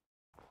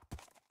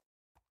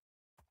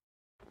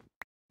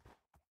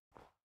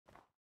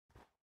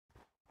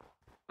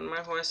 One of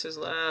my horses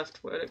left.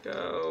 Where'd it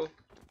go?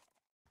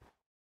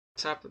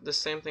 The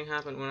same thing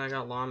happened when I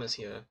got llamas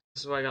here.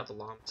 This is where I got the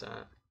llamas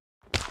at.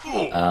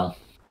 Oh.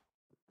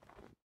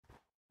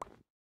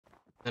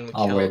 Then we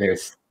Oh, where killed.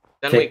 there's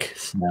thick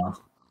snow.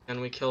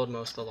 Then we killed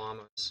most of the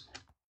llamas.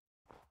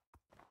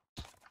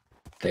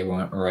 They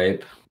weren't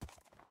ripe.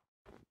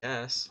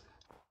 Yes.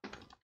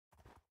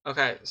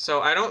 Okay,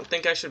 so I don't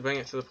think I should bring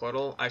it through the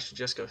portal. I should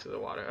just go through the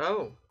water.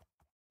 Oh.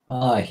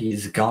 Ah,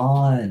 he's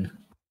gone.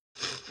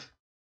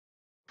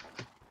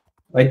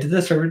 Wait, did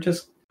the server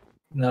just...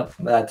 Nope,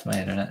 that's my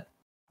internet.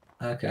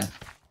 Okay.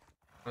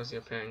 How's your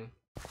ping?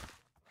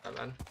 Not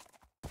bad.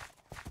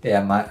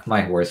 Yeah,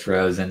 my horse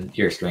froze and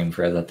your stream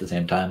froze at the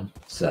same time,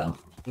 so...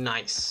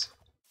 Nice.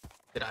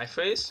 Did I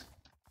freeze?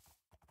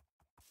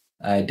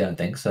 I don't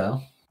think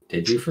so.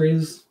 Did you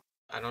freeze?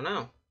 I don't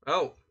know.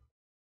 Oh.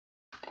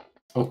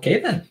 Okay,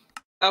 then.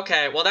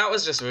 Okay, well that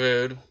was just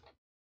rude.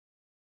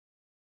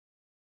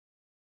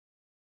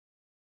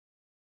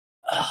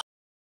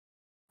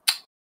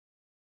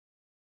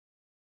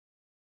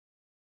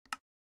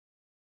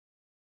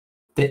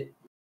 Did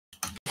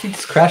he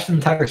just crash the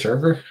entire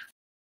server?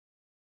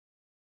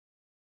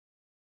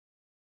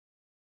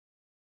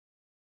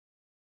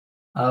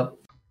 I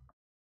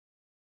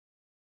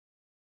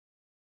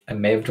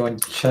may have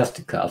joined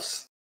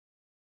Chesticuffs.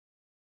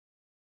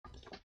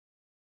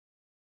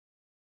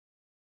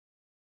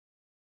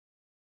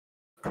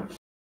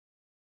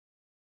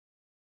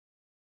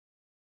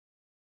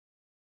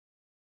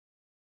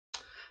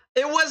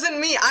 It wasn't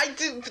me. I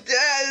did.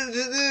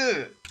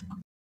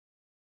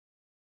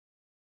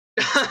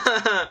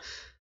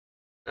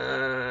 How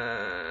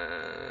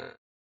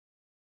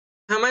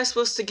am I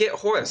supposed to get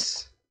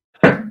horse?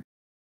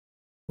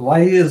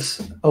 Why is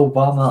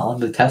Obama on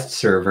the test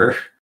server?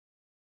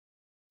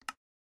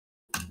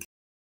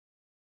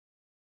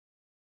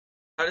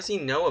 How does he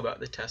know about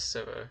the test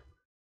server?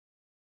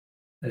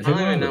 I don't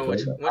even know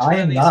which one am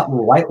of these... not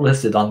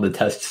whitelisted on the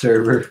test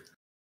server.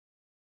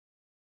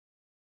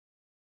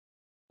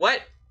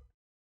 What?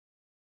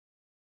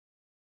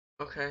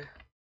 Okay.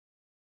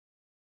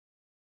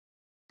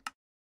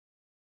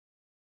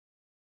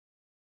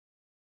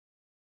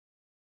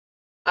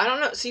 I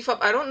don't know, CFOP,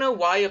 I don't know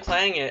why you're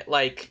playing it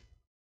like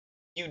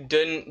you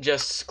didn't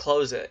just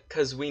close it,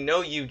 because we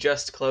know you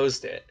just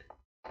closed it.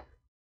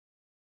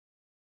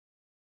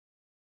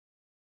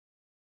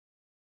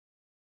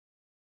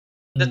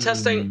 The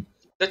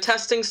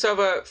testing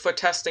server for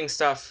testing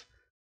stuff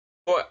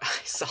for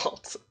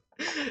salt.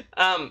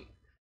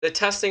 The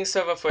testing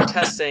server for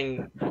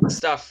testing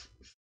stuff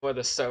for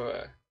the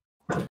server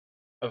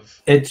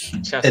of it's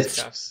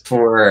Chesticuffs.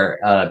 for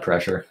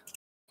pressure,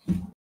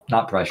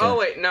 not pressure. Oh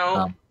wait,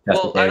 no.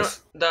 Well, I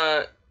don't.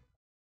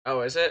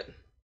 Oh, is it?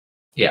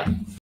 Yeah.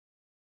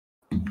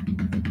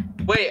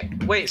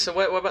 Wait. So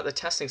what about the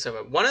testing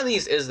server? One of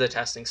these is the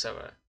testing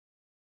server.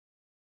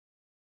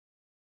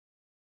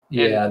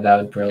 Yeah, that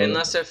would probably.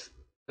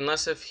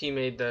 Unless if he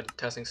made the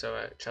testing so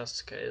at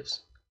chest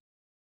caves.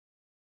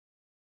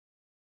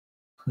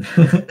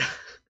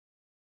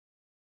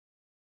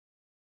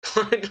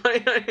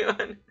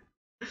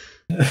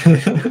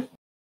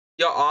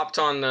 You'll opt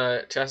on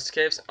the chest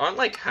caves? Aren't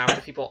like half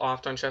the people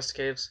opt on chest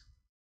caves?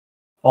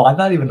 Well, I'm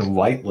not even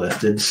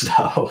whitelisted,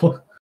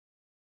 so.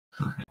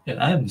 And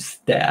I'm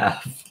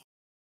staff.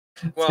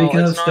 Well,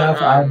 Speaking it's of not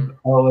staff, I'm.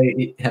 Oh,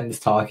 wait, him's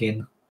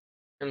talking.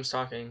 him's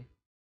talking.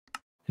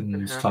 What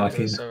Him's happened to the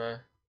talking.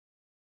 server?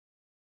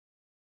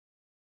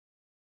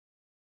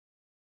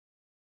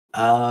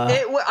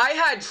 I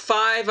had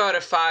 5 out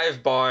of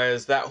 5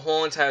 bars that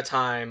whole entire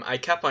time. I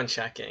kept on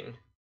checking.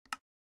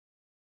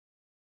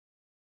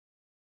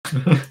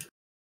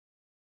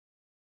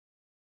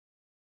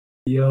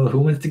 Yo, who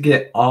wants to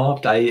get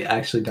opt? I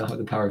actually don't have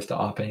the powers to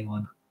opt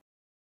anyone.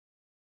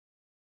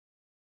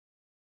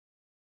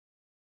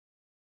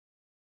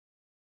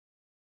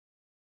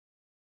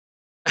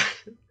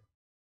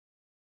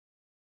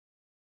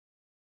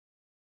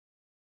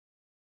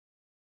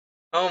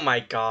 Oh my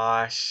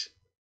gosh.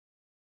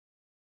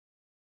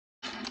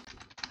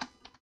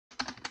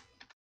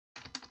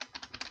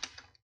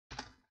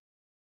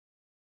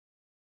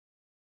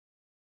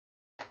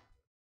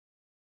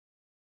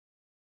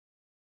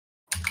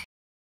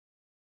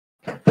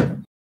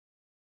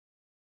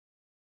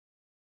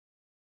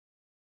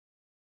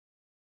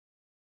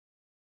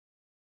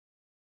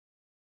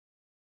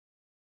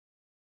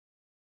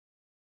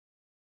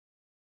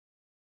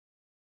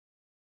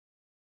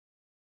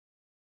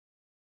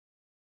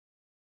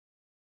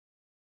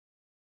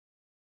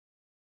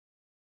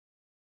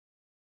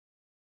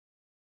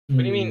 What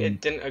do you mean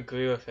it didn't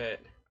agree with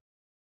it?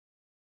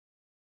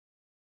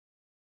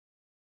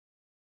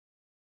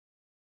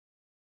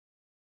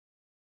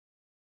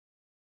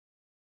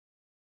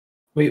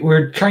 Wait,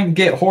 we're trying to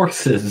get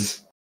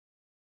horses.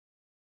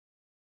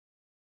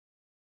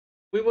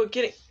 We were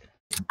getting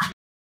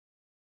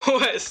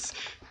horse.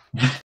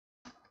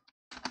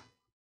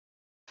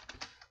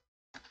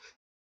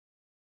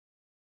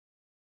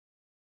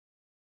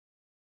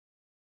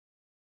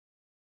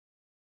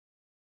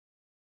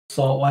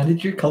 Salt, why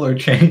did your color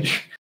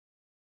change?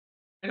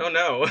 I don't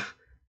know.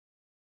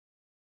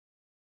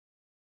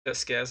 That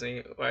scares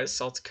me. Why is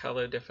Salt's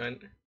color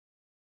different?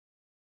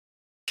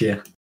 Yeah.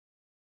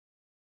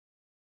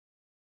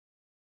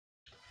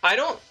 I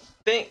don't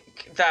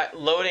think that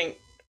loading.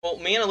 Well,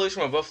 me and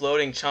Illusion were both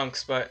loading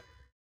chunks, but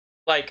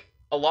like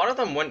a lot of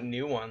them weren't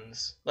new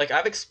ones. Like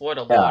I've explored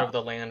a lot of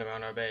the land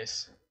around our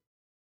base.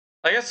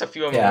 I guess a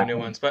few of them were new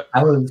ones, but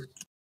I was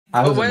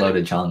in when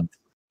loaded chunks.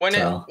 when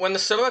So. when the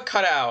server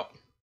cut out,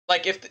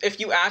 like if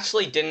you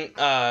actually didn't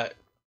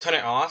turn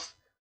it off,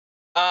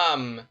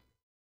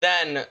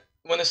 then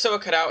when the server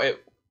cut out,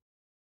 it.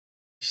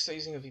 You're still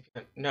using a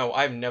VPN? No,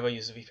 I've never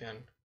used a VPN.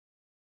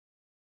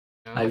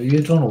 No? I've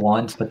used one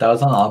once, but that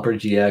was on Opera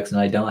GX, and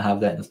I don't have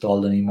that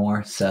installed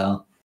anymore.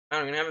 So I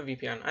don't even have a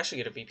VPN. I should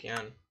get a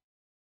VPN.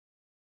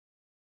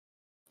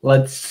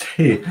 let's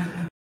see.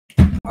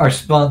 Our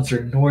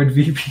sponsor,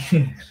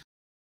 NordVPN.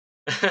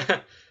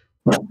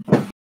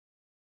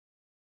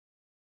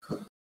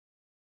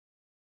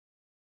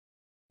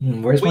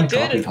 Where's my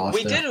coffee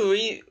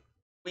pasta?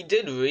 We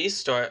did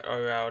restart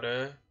our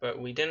router, but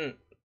we didn't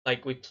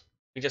like we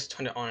just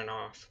turned it on and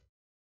off.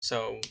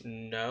 So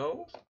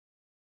no.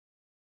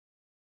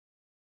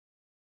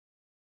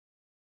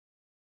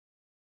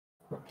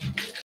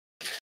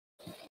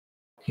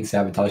 He's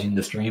sabotaging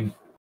the stream.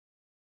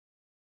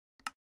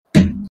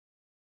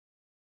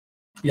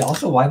 Yeah,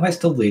 also, why am I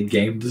still lead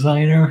game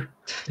designer?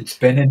 It's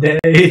been a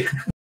day.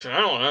 I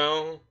don't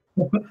know.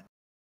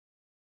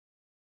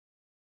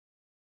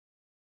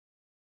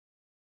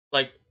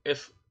 Like,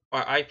 if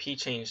our IP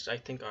changed, I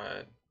think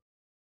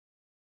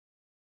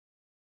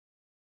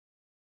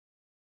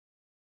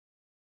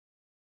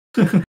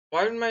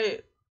why did my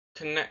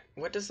connect...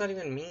 What does that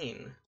even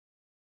mean?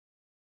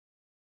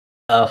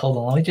 Hold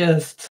on, let me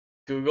just...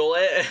 Google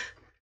it?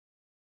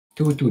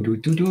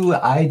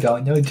 I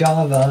don't know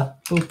Java.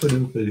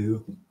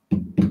 Boop-a-doop-a-doo.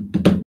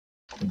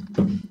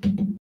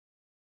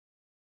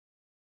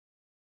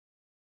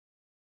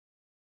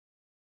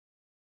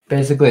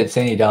 Basically, it's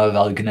saying you don't have a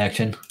valid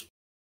connection.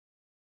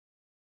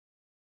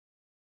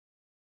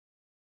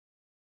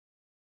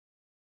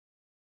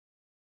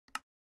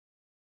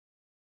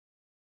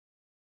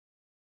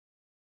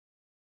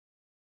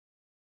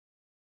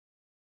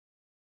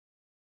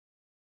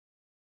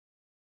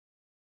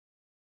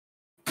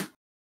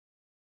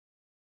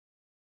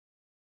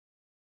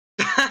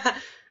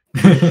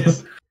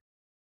 Yes.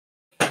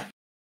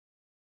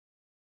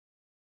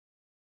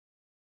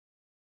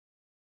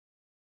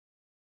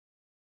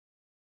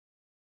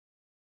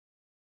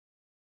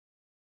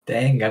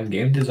 Dang, I'm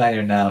game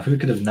designer now. Who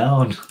could have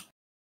known?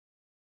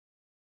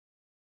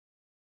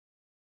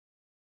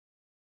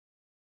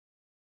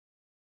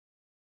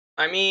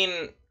 I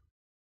mean...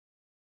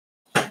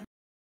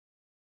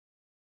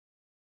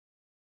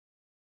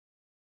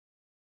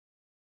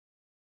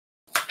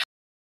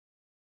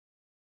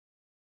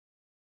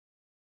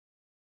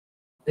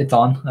 It's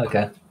on.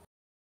 Okay.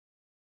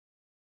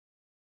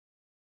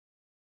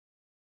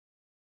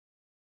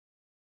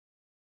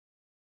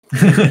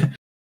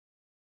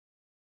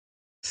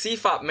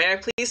 CFOP, may I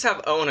please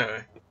have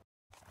owner?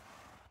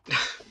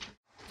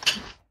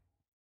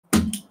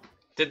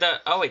 Did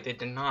that? Oh wait, they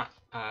did not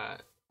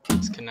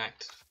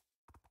disconnect.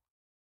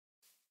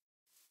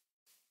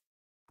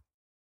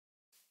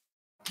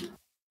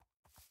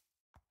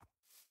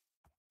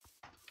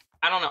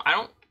 I don't know. I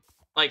don't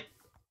like.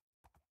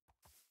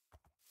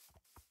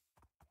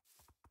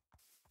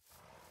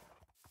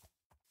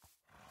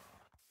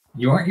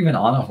 You weren't even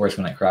on a horse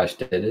when it crashed,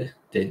 did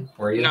it?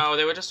 Were you? No,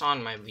 they were just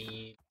on my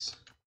leads.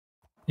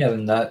 Yeah,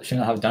 then that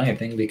shouldn't have done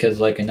anything because,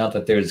 like, I know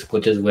that there's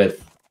glitches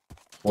with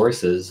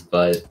horses,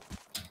 but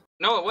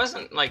No, it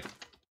wasn't like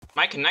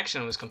my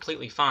connection was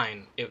completely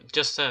fine. It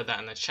just said that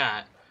in the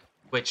chat,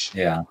 which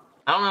yeah.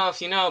 I don't know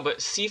if you know, but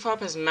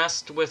CFOP has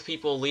messed with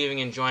people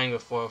leaving and joining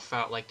before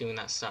without like doing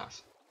that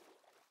stuff.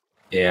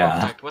 Core Yeah.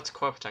 Protect. What's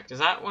Core Protect? Is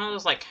that one of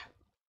those like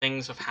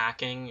things of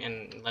hacking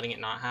and letting it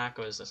not hack,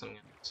 or is that something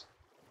else?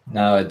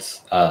 No,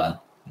 it's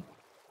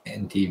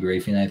in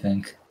debriefing, I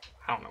think.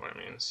 I don't know what it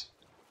means.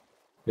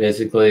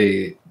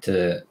 Basically,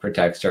 to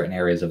protect certain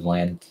areas of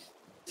land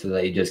so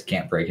that you just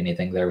can't break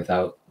anything there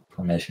without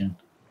permission.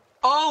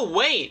 Oh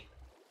wait,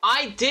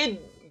 I did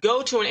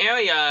go to an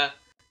area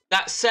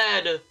that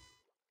said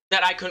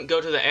that I couldn't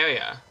go to the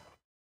area.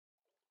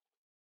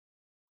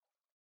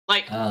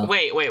 Like,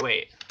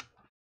 wait.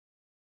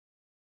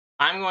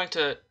 I'm going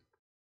to.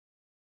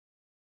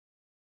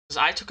 Cause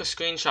I took a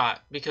screenshot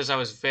because I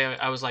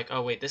was like,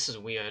 oh wait, this is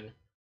weird.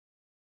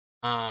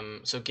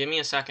 So give me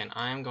a second.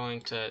 I'm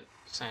going to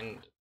send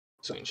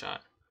a screenshot.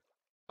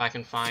 If I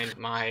can find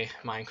my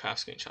Minecraft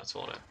screenshots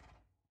folder.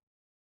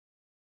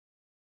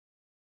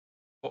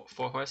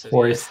 Four horses.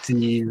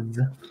 Horses.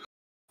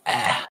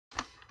 Ah.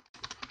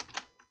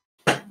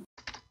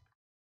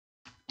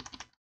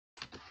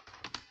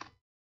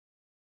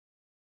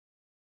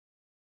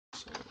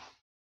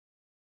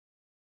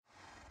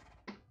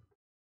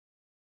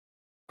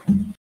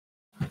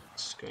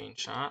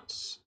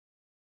 Screenshots.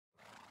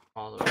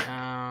 All the way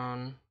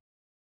down.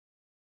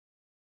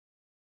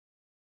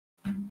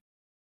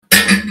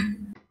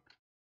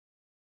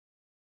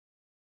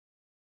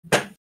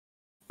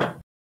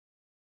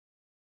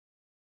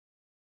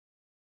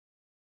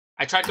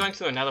 I tried going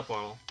through another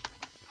portal.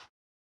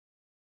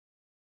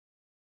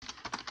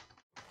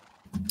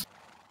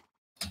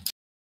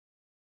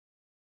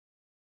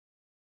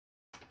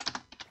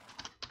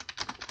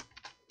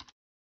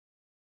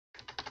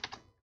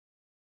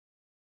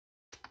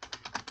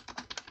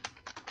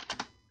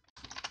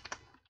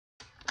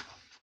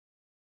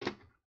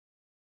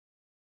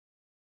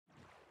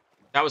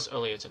 That was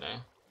earlier today.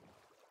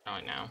 Not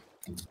right now.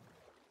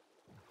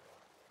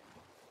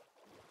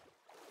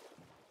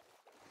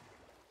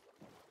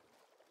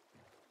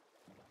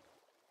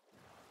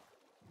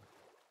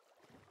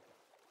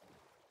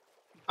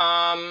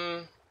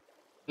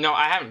 No,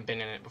 I haven't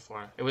been in it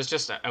before. It was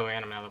just a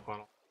random another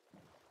portal.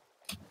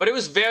 But it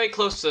was very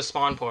close to the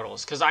spawn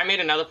portals, because I made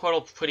another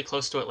portal pretty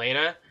close to it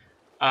later.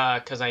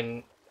 Yeah,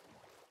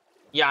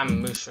 I'm a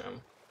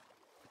mushroom.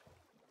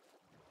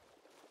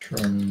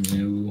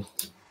 New.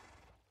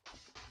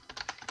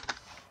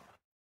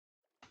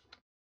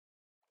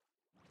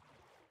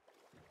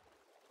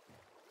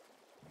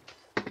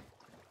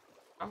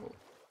 Oh.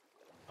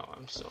 Oh,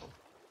 I'm so...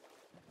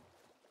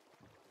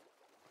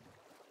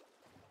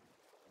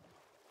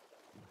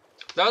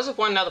 That was with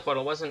one nether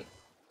portal, wasn't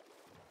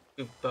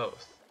do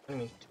both. What do you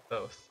mean do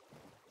both?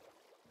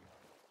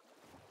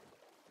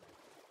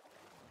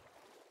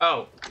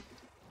 Oh.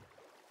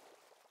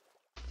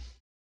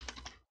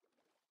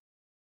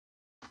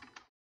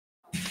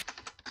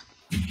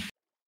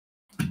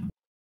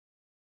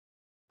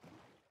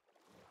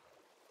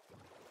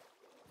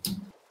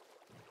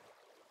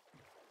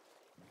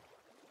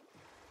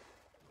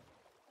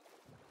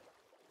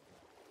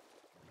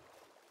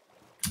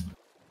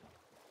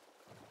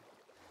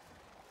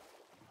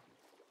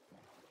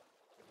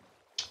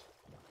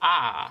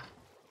 Ah.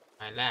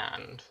 My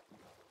land.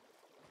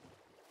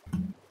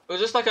 It was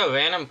just like a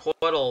random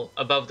portal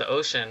above the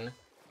ocean,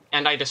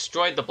 and I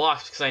destroyed the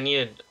blocks because I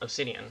needed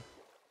obsidian.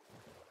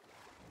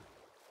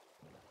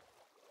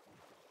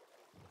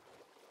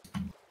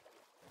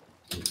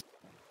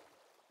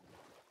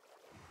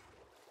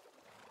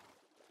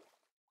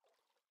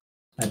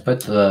 I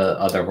put the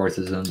other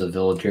horses in the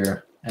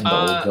villager and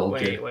the old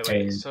villager.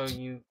 Wait. So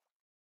you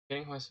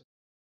getting horses?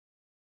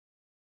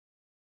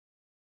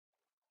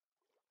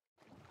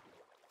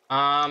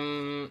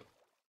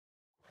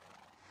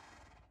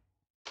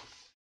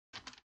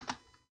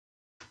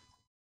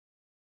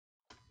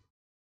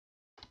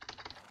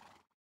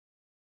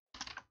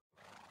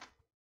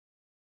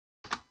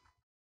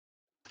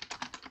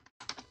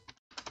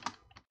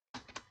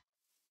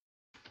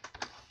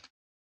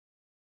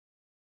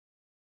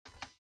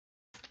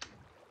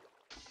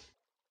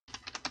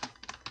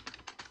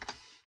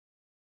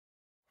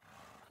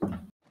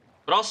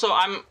 But also,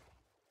 I'm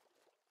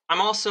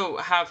also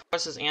have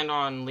horses and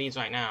on leads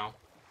right now.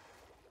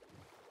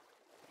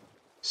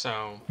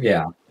 So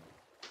Yeah.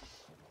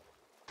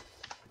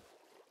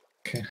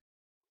 Okay.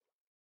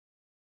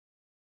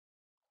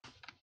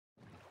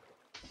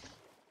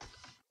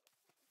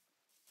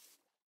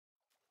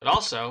 but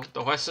also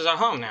the horses are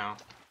home now.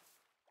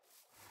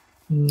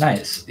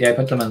 Nice. Yeah, I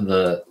put them in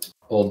the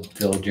old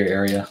villager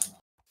area.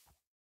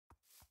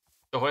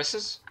 The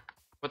horses?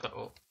 What the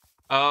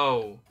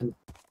oh.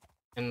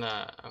 In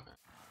the okay.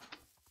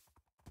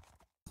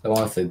 The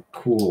one with the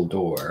cool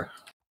door.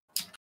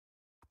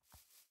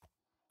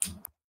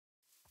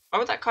 Why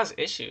would that cause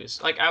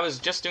issues? Like, I was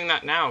just doing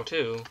that now,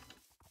 too.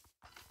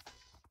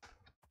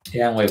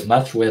 Yeah, and we've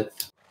much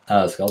with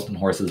skeleton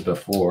horses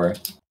before.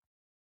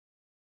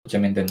 Which, I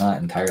mean, they're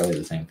not entirely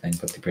the same thing,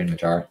 but they pretty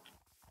much are.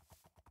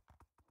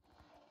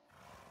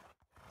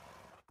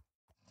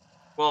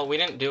 Well, we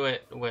didn't do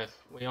it with...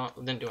 We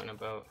didn't do it in a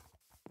boat.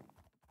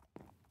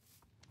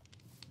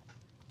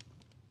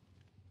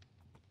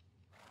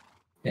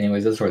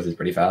 Anyways, this horse is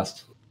pretty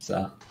fast,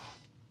 so...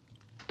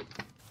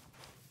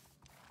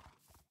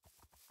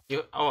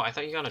 Oh, I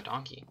thought you got a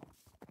donkey.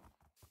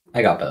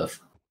 I got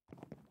both.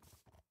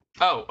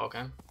 Oh,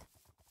 okay.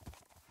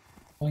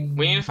 Boing.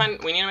 We need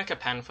to make a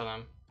pen for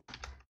them.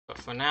 But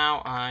for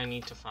now, I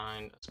need to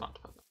find a spot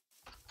to put them.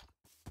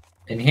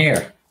 In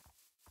here.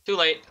 Too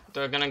late.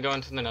 They're gonna go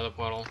into the nether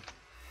portal.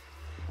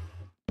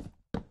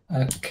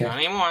 Okay. Not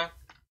anymore.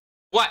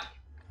 What?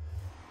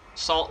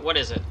 Salt, what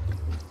is it?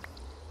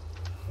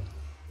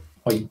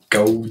 Oh,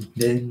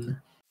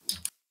 golden.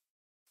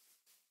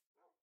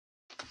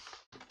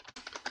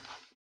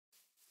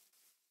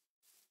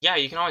 Yeah,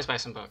 you can always buy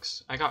some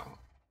books.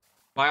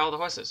 Buy all the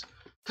horses.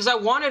 Because I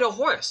wanted a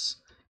horse!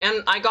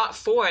 And I got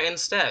 4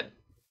 instead.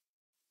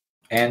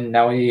 And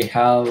now we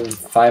have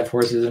 5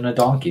 horses and a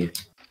donkey.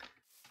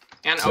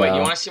 And, oh wait, you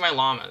want to see my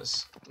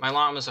llamas? My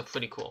llamas are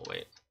pretty cool,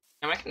 wait.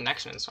 Yeah, my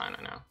connection is fine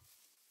right now.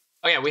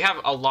 Oh yeah, we have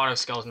a lot of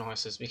skeleton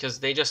horses because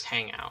they just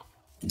hang out.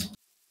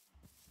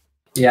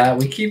 Yeah,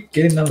 we keep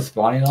getting them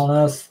spawning on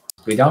us.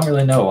 We don't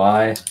really know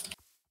why,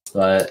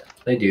 but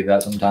they do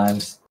that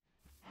sometimes.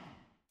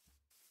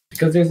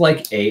 Because there's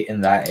like 8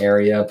 in that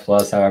area,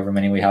 plus however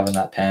many we have in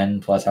that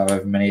pen, plus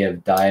however many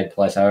have died,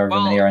 plus however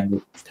many are in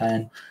this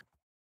pen.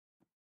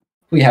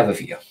 We have a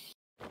few.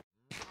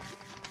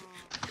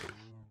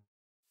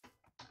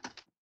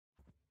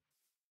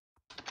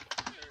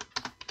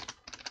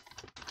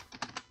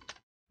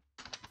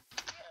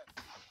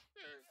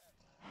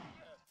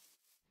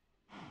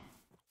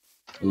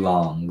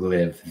 Long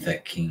live the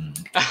king.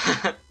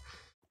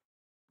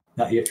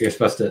 No, you're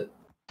supposed to...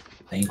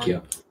 Thank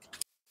you.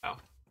 Oh.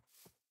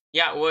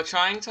 Yeah, we're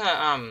trying to,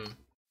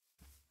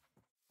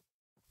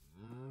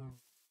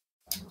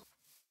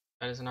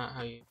 That is not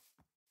how you...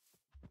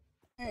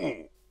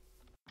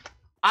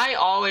 I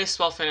always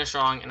spell finish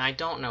wrong, and I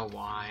don't know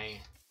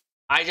why.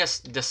 I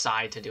just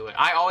decide to do it.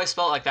 I always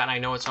spell it like that, and I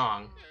know it's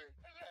wrong.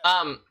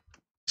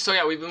 So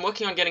yeah, we've been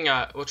working on getting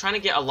we're trying to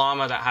get a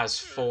llama that has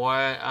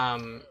 4,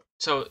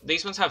 so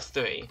these ones have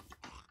 3.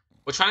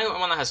 We're trying to get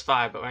one that has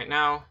 5, but right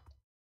now...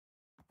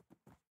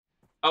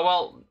 Oh,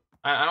 well,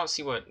 I don't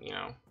see what, you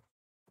know...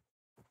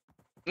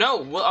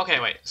 No, well, okay,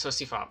 wait, so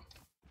C-Fob.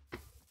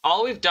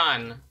 All we've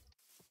done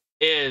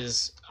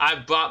is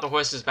I've brought the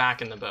horses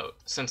back in the boat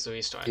since the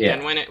restart. Yeah.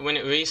 And when it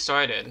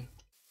restarted,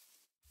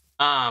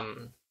 yeah.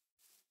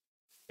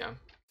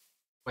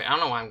 Wait, I don't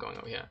know why I'm going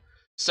over here.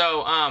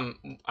 So,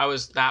 I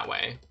was that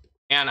way,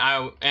 and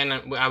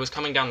I was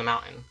coming down the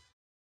mountain,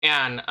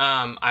 and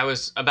I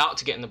was about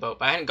to get in the boat,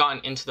 but I hadn't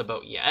gotten into the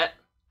boat yet.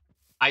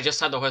 I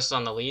just had the horses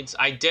on the leads.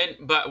 I did,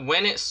 but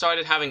when it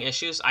started having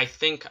issues, I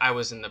think I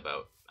was in the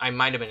boat. I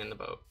might have been in the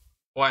boat,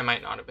 or I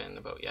might not have been in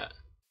the boat yet.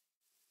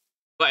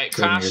 But it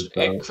crashed.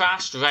 It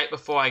crashed right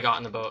before I got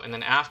in the boat, and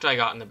then after I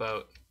got in the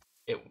boat,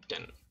 it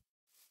didn't.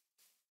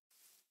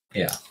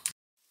 Yeah.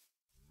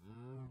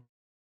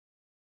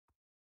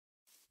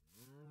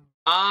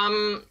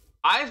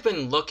 I've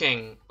been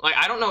looking. Like,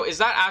 I don't know. Is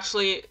that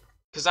actually?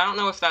 Because I don't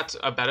know if that's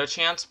a better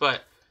chance,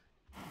 but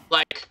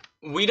like,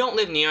 we don't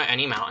live near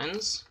any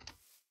mountains,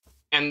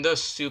 and they're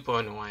super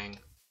annoying.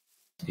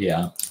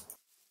 Yeah.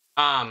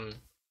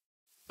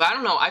 But I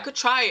don't know. I could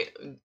try.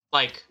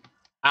 Like,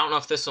 I don't know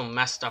if this will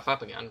mess stuff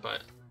up again,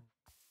 but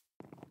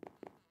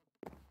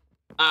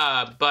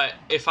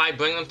if I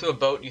bring them to a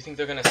boat, do you think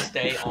they're gonna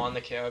stay on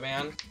the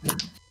caravan?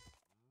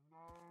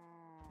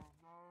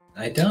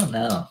 I don't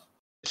know.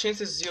 The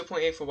chance is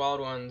 0.8 for wild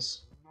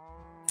ones.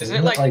 Isn't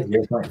it like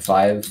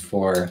 0.5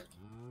 for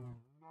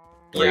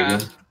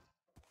breeding?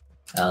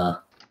 Yeah.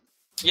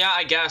 Yeah,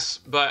 I guess,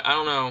 but I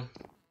don't know.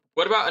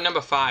 What about a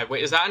number 5?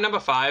 Wait, is that a number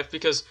 5?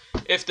 Because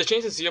if the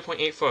chance is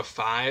 0.8 for a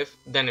 5,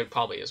 then it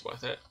probably is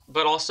worth it.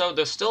 But also,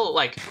 there's still,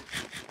 like,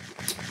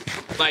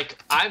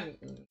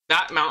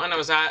 that mountain I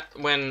was at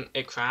when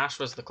it crashed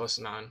was the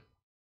closest mountain.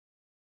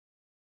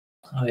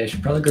 Oh yeah, I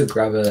should probably go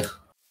grab a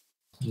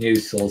new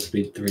Soul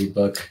Speed 3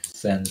 book,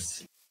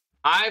 since...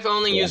 I've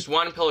only used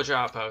 1 pillager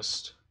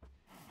outpost.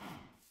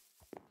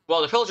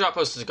 Well, the pillager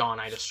outpost is gone,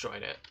 I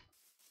destroyed it.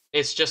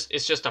 It's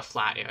just a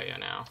flat area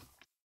now.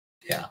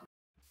 Yeah.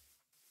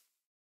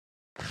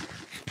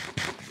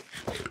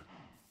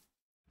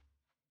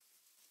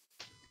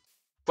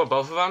 For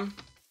both of them?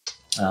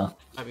 Oh.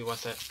 That'd be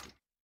worth it.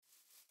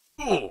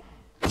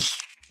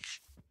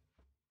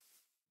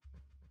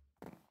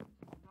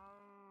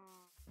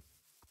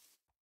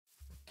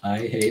 I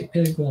hate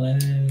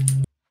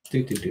piglins.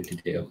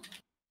 Do.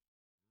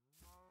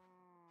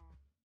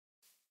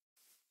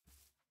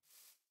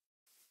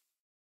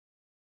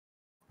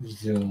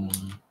 Zoom.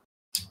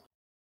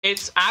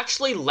 It's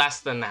actually less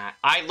than that.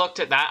 I looked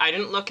at that. I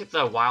didn't look at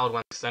the wild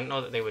ones because I didn't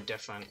know that they were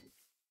different.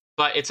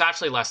 But it's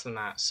actually less than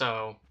that,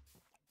 so...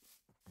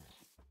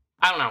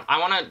 I don't know. I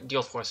want to deal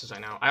with horses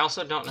right now. I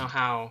also don't know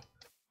how...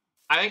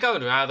 I think I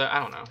would rather... I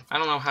don't know. I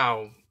don't know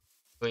how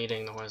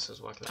breeding the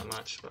horses work that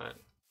much, but...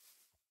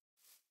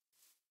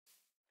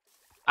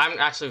 I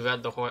haven't actually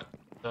read the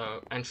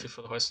entry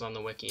for the horses on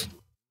the wiki.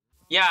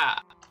 Yeah.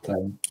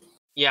 Okay.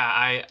 Yeah,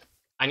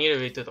 I need to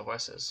read through the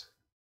horses.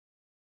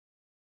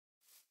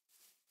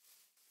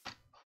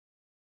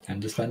 Time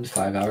to spend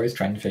 5 hours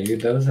trying to figure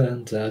those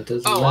out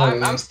as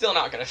well. I'm still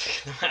not gonna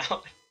figure them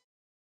out.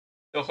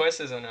 The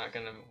horses are not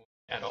gonna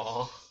at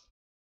all.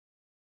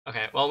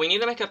 Okay, well we need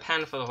to make a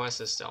pen for the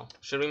horses still.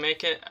 Should we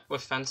make it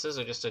with fences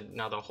or just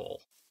another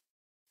hole?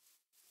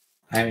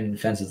 I mean,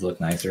 fences look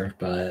nicer,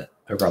 but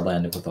I'd probably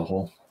end up with a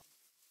hole.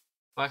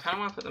 Well, I kind of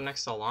want to put them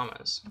next to the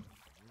llamas.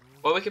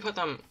 Well, we could put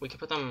them.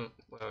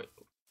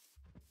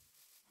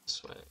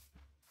 This way.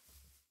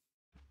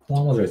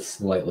 Llamas are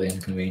slightly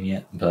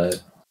inconvenient,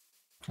 but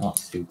not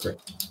super.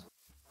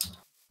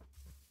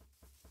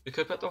 We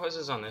could put the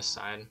horses on this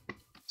side,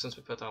 since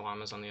we put the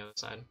llamas on the other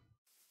side.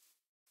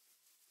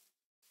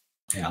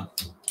 Yeah.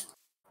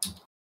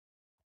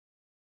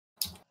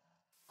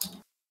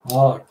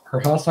 Oh, her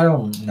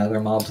hostile nether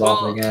mobs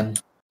off again.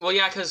 Well,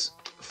 yeah, because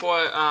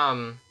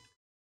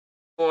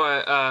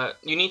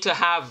you need to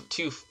have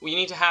you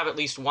need to have at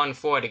least 1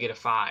 4 to get a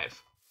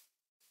 5.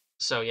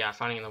 So yeah,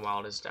 finding in the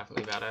wild is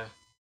definitely better.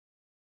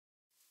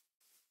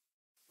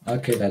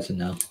 Okay, that's a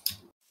no.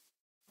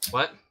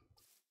 What?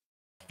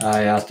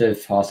 I asked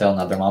if hostile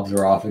nether mobs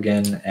were off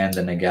again, and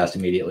then a ghast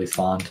immediately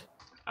spawned.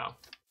 Oh.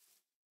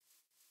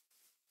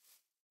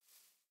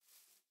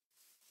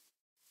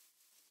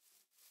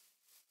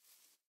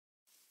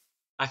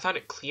 I thought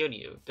it cleared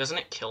you. Doesn't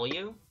it kill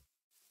you?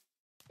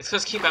 It's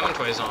because keep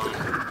inventory is on.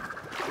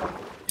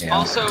 Yeah.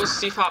 Also,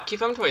 CFOP,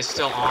 keep inventory is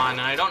still on,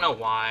 and I don't know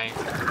why.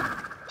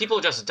 People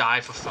just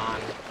die for fun.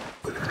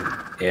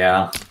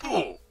 Yeah.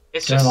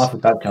 It's turn just off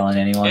without telling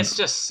anyone. It's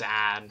just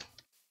sad.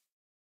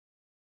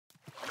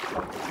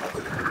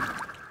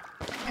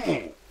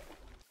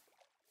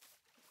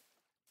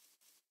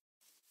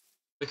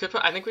 We could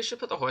put. I think we should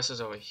put the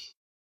horses over here.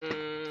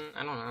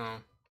 I don't know.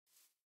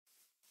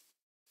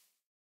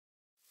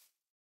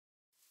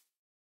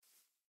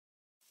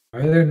 Why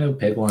are there no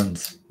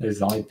piglins?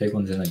 There's only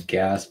piglins in the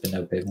gas, but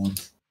no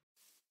piglins.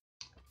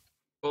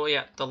 Well,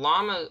 yeah, the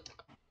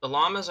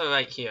llamas are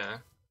right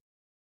here.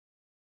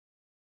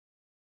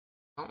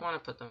 I don't want to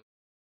put them.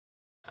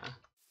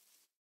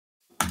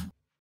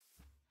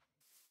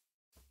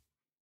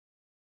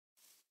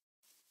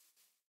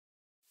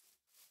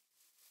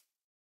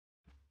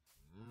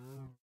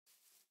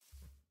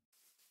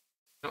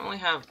 I don't only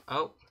have.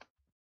 Oh,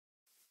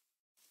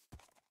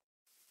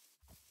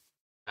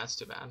 that's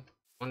too bad.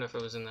 Wonder if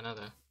it was in the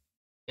nether.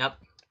 Yep.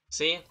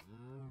 See?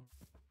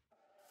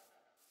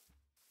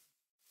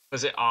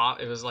 Was it off?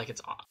 It was like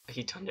it's off.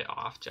 He turned it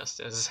off just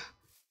as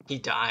he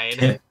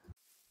died.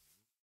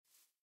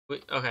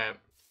 Okay.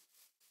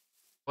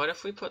 What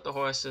if we put the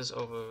horses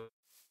over?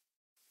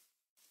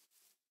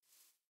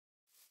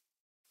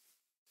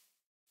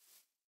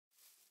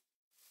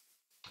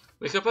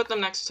 We could put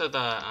them next to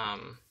the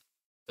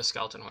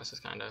skeleton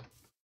horses, kind of.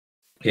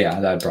 Yeah,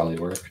 that'd probably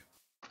work.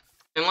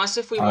 Unless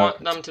if we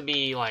want them to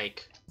be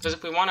like, because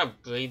if we want to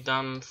breed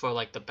them for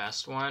like the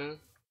best one,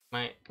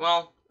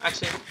 well,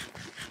 actually,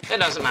 it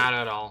doesn't matter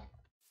at all.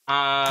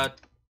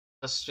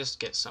 Let's just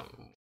get some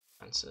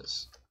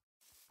fences.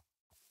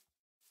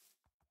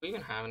 Do we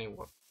even have any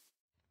wood?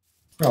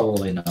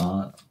 Probably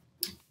not.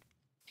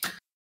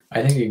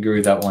 I think you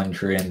grew that one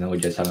tree and then we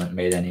just haven't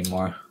made any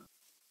more.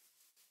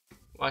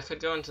 Well, I could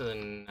go into the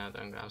nether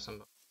and grab some,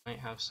 but I might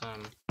have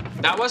some.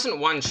 That wasn't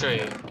one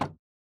tree.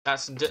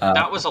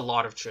 That was a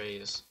lot of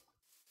trees.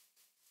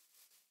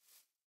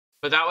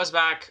 But that was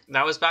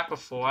back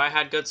before I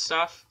had good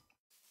stuff.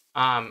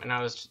 And that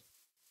was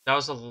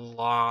a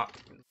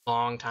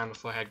long time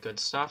before I had good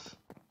stuff.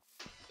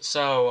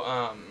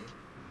 So,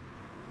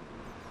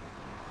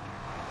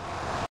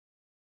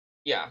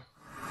 yeah.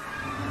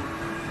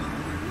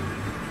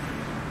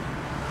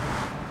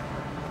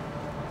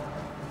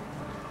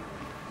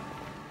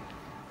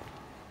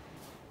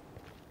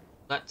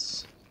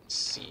 Let's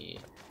see.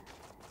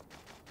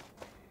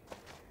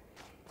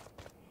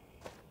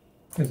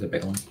 There's a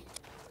big one.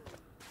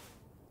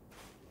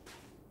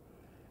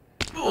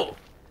 Oh.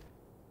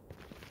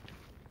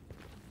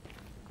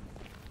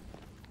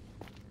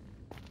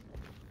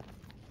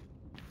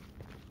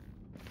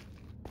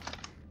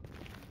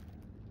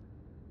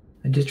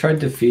 I just tried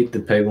to feed the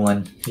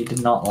piglin. He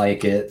did not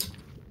like it.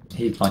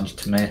 He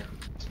punched me.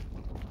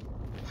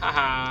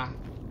 Haha.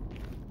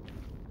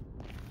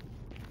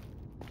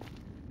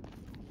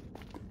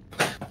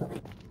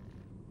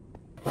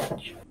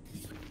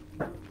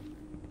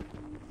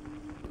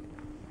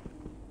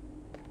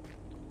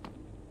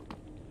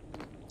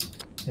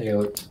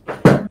 So,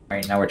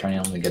 right now we're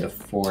trying to only get a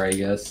 4, I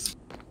guess.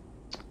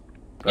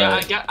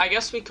 But Yeah, I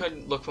guess we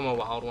could look for more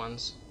wild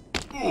ones.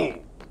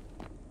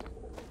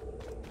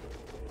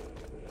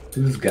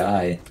 who's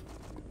Guy?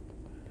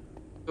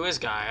 Who is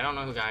Guy? I don't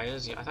know who Guy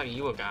is. I thought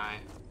you were Guy.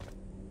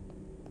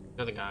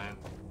 You're the guy.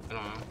 I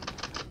don't know.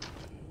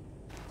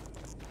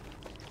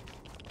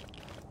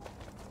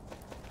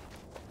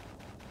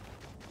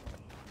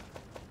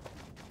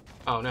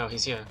 Oh no,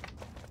 he's here.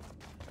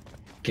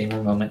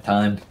 Gamer moment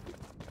time.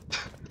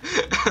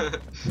 I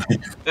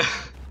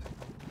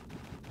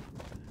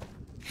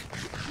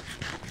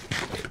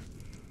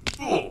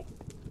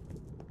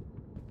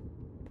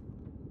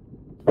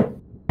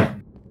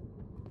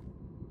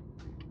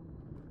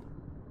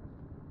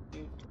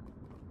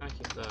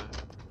keep the...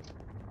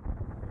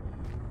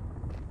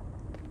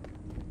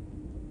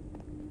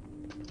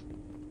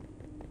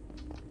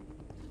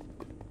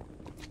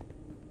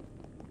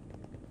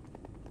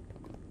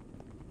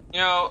 You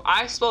know,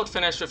 I spelled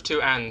finish with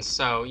 2 N's,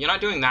 so you're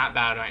not doing that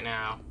bad right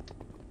now.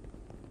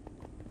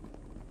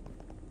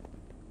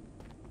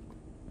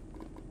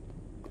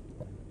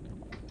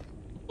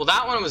 Well,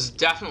 that one was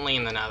definitely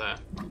in the nether.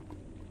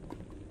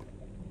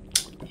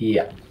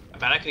 Yeah. I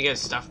bet I could get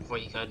stuff before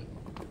you could.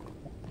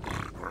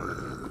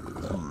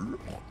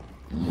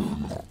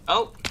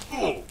 Oh!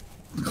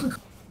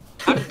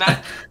 How did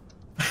that...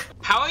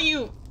 How are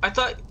you... I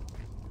thought...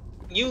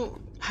 You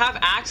have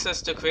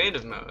access to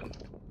creative mode.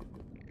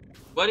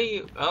 What are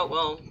you... Oh,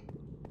 well...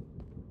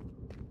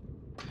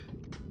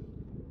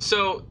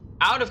 So,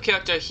 out of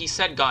character, he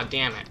said God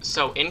damn it.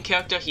 So, in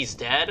character, he's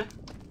dead?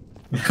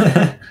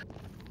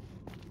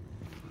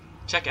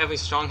 Check every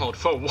stronghold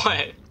for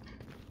what?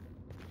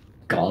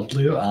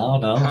 Godly? I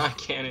don't know.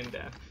 Canon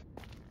death.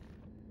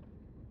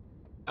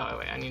 Oh,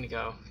 wait, I need to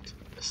go to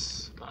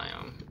this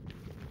biome.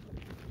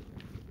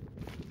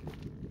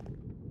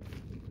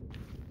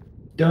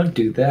 Don't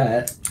do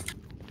that.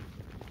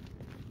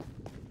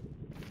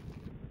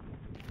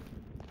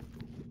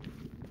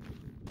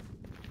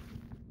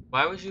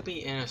 Why would you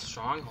be in a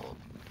stronghold?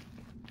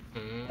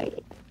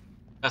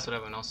 That's what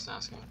everyone else is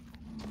asking.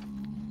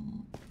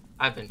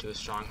 I've been to a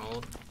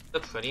stronghold. They're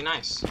pretty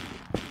nice.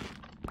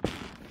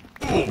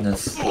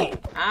 Goodness.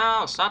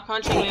 Ow, stop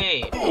punching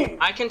me!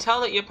 I can tell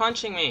that you're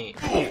punching me!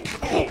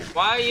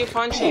 Why are you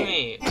punching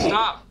me?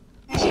 Stop!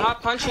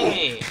 Stop punching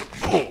me!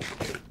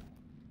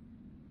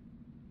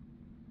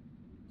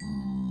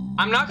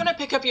 I'm not gonna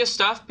pick up your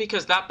stuff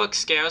because that book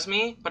scares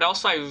me, but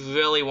also I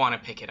really want to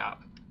pick it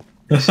up.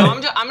 So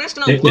I'm just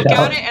gonna look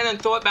at it and then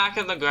throw it back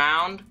in the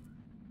ground.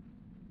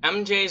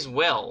 MJ's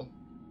will.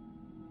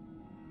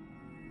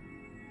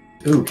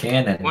 Ooh,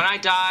 cannon. When I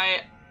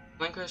die,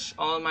 relinquish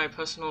all of my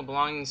personal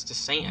belongings to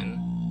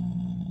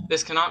Satan.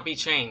 This cannot be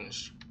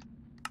changed.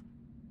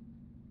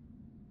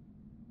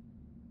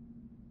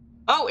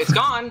 Oh, it's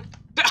gone.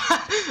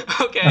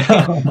 Okay.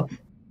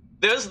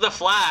 There's the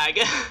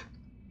flag.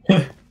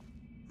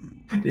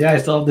 Yeah, I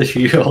still have the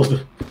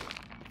shield.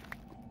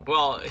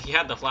 Well, he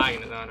had the flag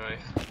in his own way.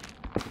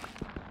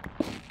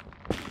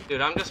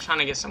 Dude, I'm just trying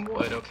to get some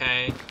wood,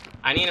 okay?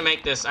 I need to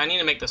make this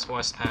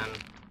horse pen.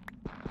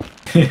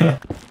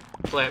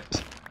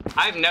 Clipped.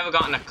 I've never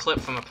gotten a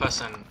clip from a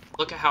person.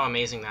 Look at how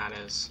amazing that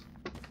is.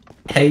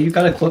 Hey, you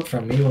got a clip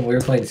from me when we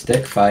were playing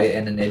stick fight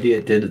and an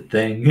idiot did a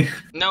thing.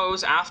 No, it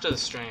was after the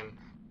stream.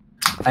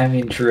 I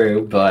mean,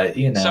 true, but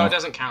you know. So it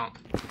doesn't count.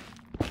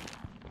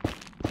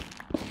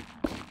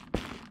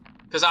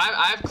 Because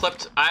I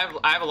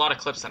have a lot of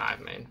clips that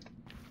I've made.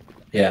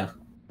 Yeah.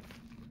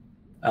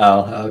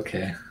 Oh,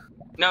 okay.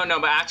 No,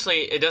 but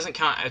actually, it doesn't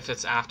count if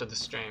it's after the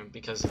stream,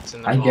 because it's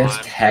in the I VOD. guess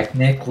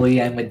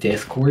technically I'm a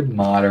Discord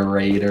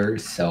moderator,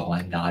 so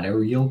I'm not a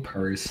real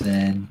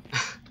person.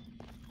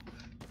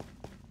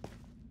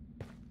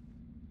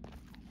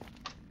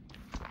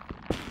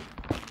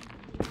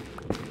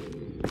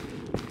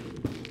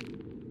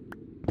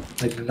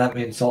 Like, then that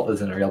means Salt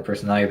isn't a real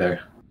person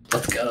either.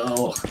 Let's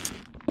go!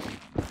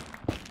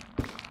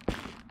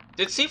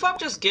 Did C-Flop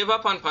just give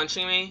up on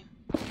punching me?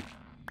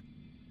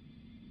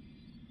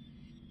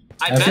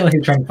 I feel like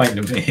he's trying to find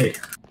me.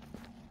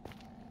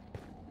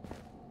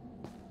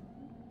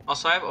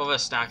 Also, I have over a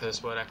stack of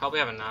this wood. I probably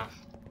have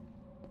enough.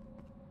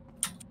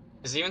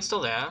 Is it even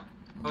still there?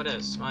 Oh, it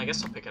is. Well, I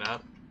guess I'll pick it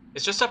up.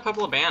 It's just a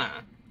purple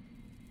banner.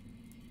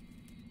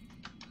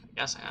 I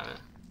guess I have it.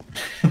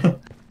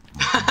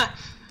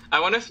 I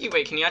wonder if you...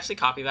 Wait, can you actually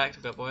copy that to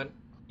clipboard?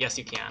 Yes,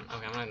 you can.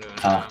 Okay, I'm gonna do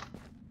it now.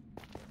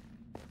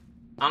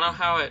 I don't know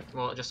how it...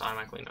 Well, it just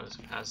automatically knows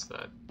if it has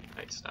the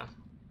right stuff.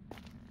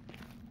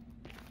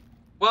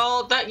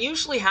 Well, that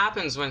usually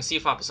happens when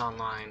CFOP is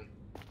online.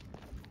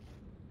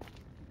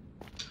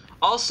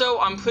 Also,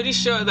 I'm pretty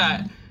sure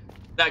that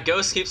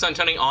Ghost keeps on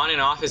turning on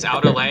and off his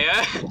outer layer.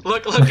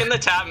 Look in the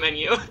tab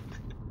menu.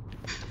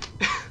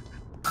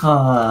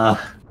 But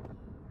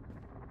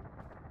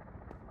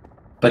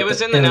it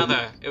was in the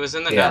nether. It was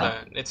in the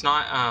nether. It's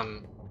not,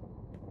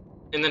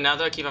 in the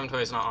nether, keep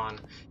inventory is not on.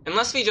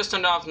 Unless we just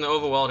turned it off in the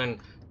overworld and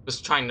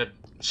was trying to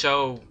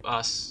show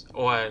us,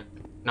 or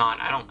not,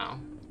 I don't know.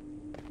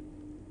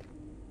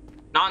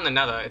 Not in the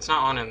nether. It's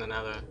not on in the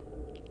nether.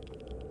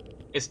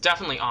 It's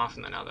definitely off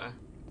in the nether.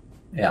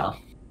 Yeah.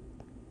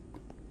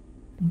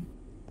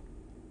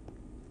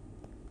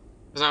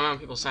 Because I remember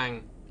people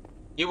saying,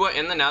 you were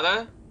in the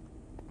nether?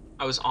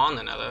 I was on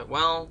the nether.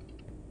 Well,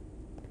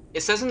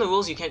 it says in the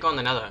rules you can't go on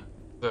the nether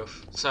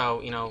roof.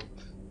 So, you know,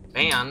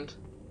 banned.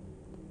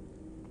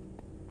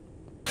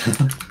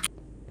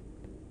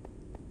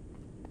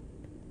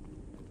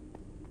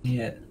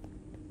 Yeah.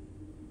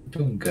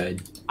 Doing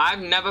good.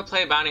 I've never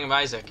played Binding of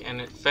Isaac, and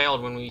it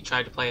failed when we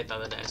tried to play it the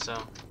other day, so.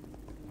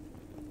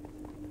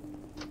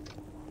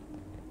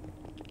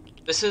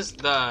 This is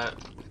the...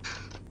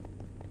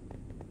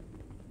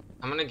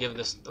 I'm gonna give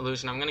this...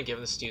 Illusion, I'm gonna give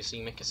this to you so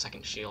you make a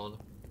second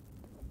shield.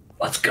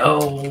 Let's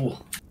go!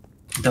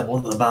 Double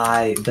the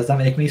buy. Does that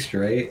make me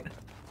straight?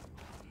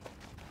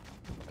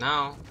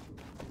 No.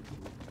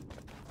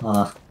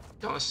 Huh.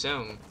 Don't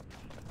assume.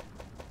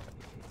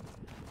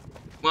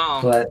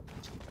 Well... But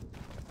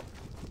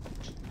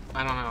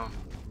I don't know.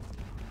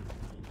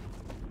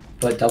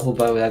 But double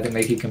bow would either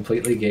make you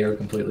completely gay or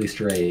completely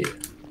straight.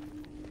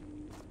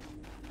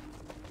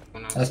 Who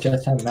knows? That's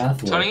just how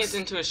math works. Turning it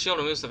into a shield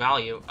removes the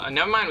value.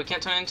 Never mind, we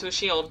can't turn it into a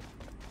shield.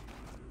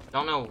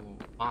 Don't know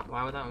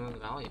why would that remove the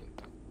value.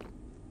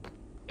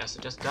 Guess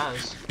it just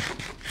does.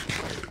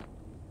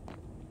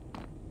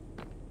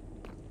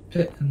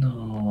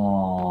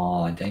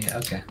 No, dang it.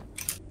 Okay.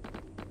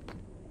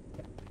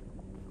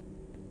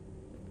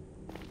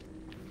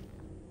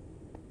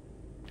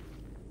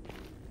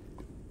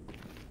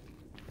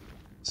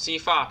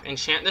 CFOP,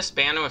 enchant this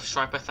banner with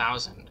Sharp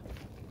 1000.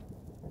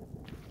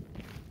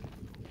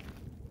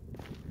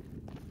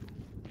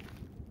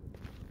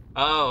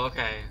 Oh,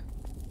 okay.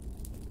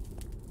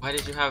 Why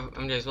did you have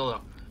MJ's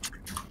willow?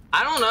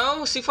 I don't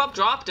know. CFOP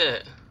dropped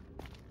it.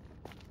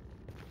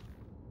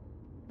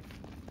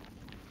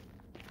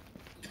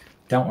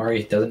 Don't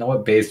worry, he doesn't know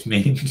what base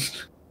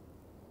means.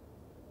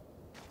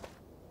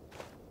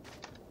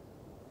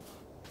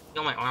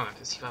 Kill my armor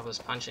because CFOP was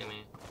punching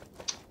me.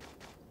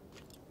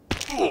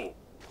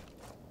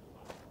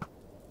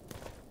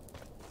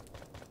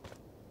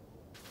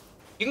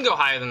 You can go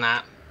higher than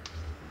that.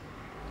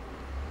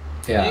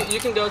 Yeah. You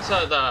can go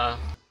to the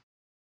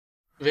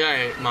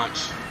very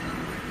much.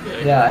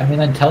 Good. Yeah, I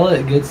mean, until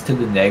it gets to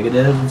the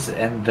negatives,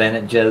 and then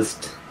it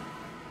just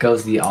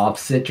goes the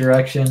opposite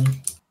direction.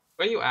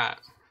 Where are you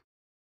at?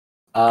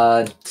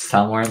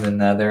 Somewhere in the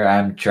nether.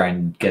 I'm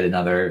trying to get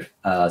another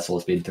soul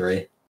speed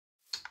 3.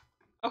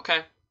 Okay.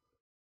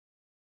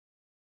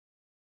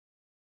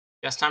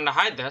 Guess time to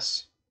hide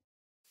this.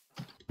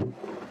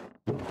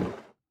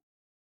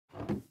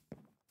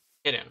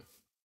 Hidden.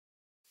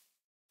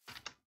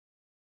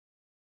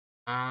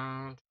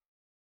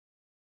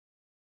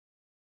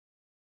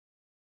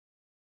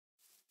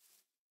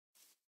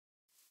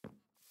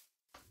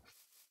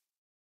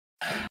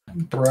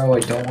 Bro, I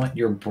don't want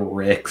your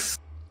bricks.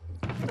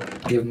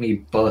 Give me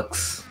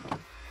books.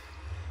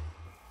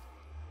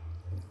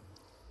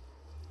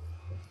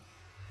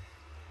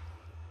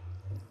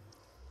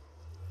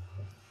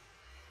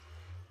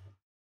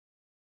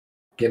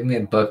 Give me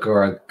a book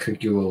or I'll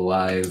cook you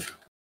alive.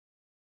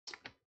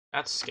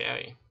 That's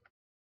scary.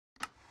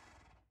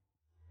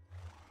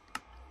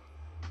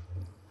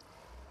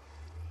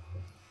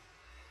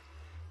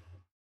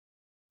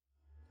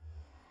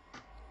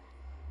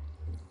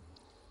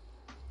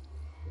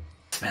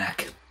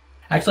 Smack.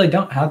 Actually, I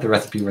don't have the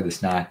recipe for the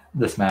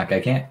smack. I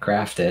can't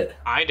craft it.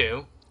 I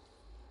do.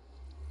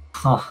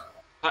 Huh. I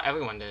thought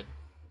everyone did.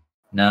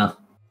 No.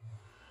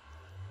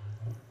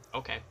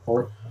 Okay.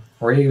 Or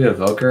you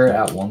evoker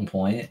at one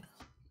point.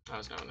 I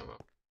was going to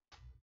vote.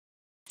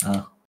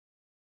 Oh.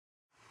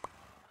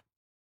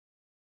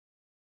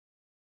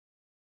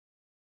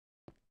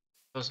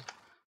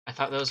 I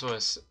thought those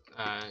was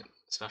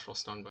special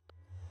stone bricks.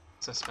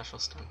 It's a special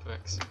stone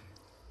bricks.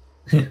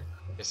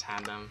 Just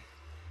had them.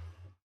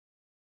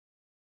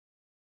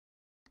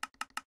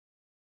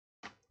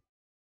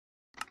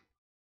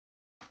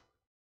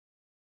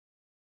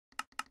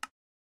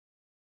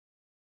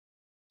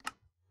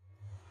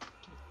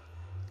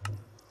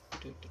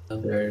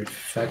 They're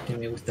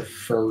infecting me with the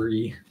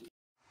furry.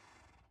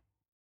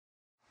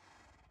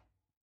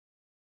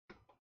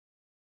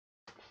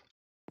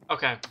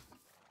 Okay.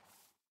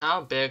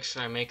 How big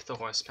should I make the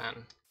horse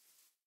pen?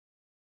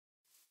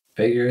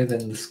 Bigger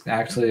than this,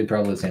 actually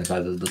probably the same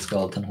size as the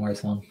skeleton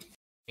horse one.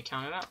 I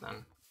count it out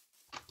then.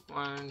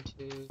 1,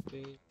 2,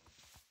 3,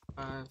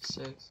 5,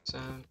 6,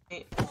 7,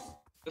 8.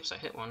 Oops, I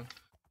hit one.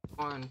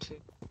 1, 2,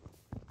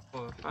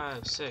 4,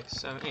 5, 6,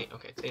 7, 8.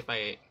 Okay, it's 8 by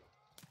 8.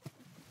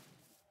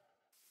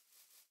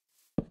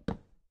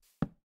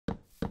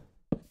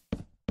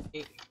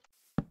 Eight.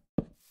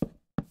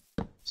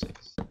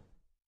 6.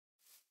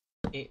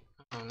 8.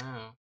 Oh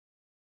no.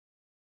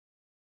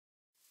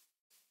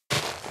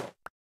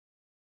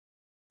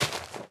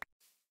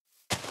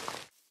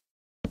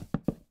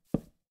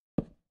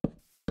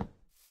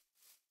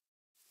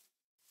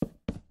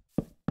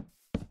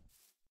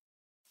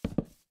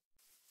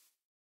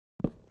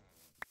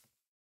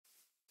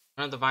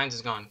 One of the vines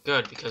is gone.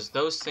 Good, because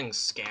those things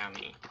scare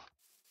me.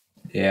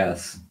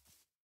 Yes.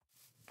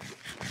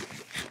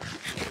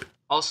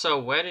 Also,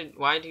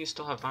 why do you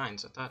still have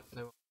vines? I thought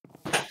they were...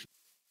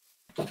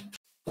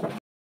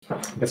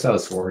 I guess that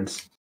was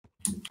swords.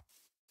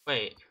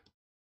 Wait.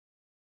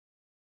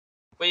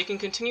 Well, you can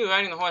continue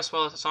riding the horse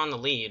while it's on the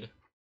lead.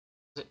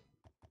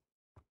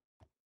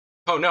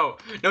 Oh no!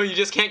 No, you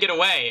just can't get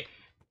away!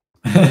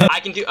 I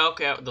can do...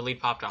 Okay, the lead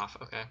popped off.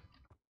 Okay.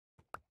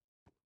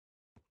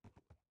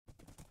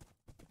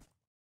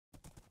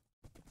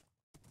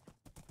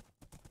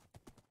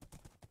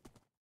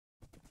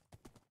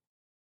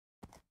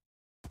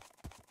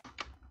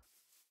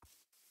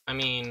 I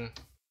mean...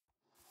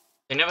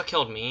 They never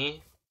killed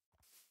me.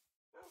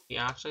 Did he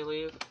actually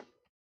leave?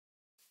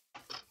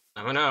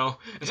 Never know.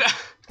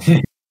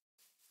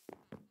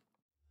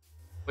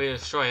 Way to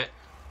destroy it.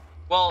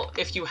 Well,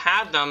 if you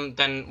had them,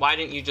 then why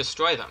didn't you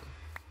destroy them?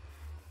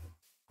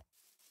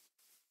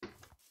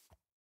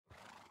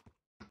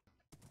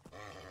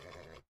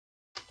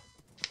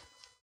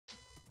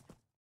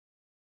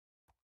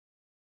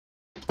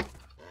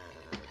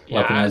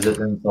 Weaponize it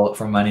and sell it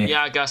for money.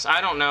 Yeah, Gus,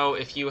 I don't know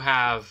if you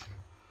have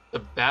the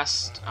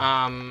best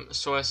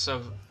source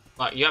of...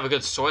 you have a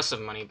good source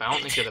of money, but I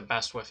don't think you're the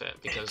best with it,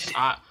 because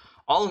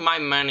all of my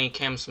money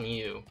comes from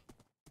you.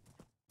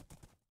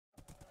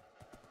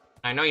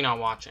 I know you're not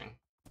watching,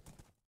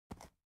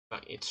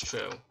 but it's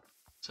true.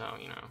 So,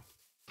 you know.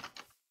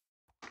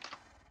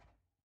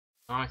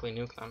 Economically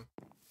nuke them.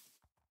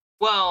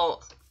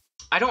 Well,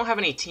 I don't have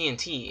any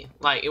TNT.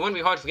 Like, it wouldn't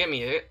be hard to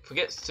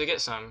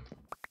get some.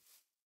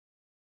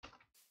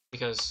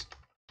 Because,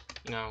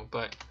 you know,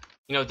 but,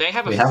 you know, they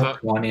have we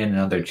have 20 in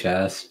another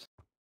chest.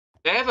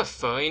 They have a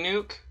furry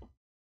nuke,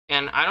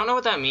 and I don't know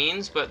what that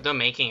means, but they're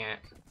making it.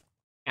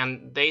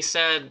 And they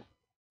said,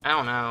 I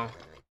don't know.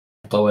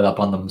 Blow it up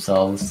on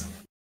themselves.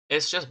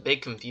 It's just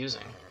big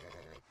confusing.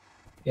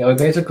 Yeah, we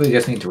basically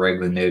just need to rig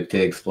the nuke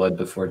to explode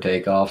before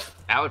takeoff.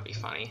 That would be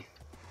funny.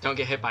 Don't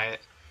get hit by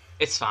it.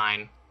 It's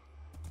fine.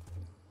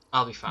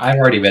 I'll be fine. I've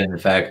already been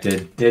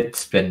infected.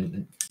 It's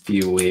been a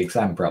few weeks.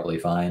 I'm probably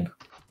fine.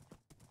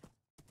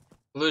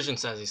 Illusion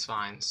says he's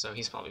fine, so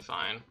he's probably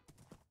fine.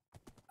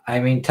 I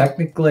mean,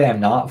 technically I'm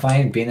not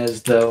fine, being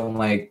as though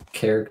my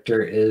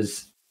character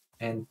is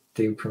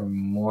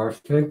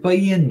anthropomorphic, but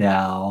you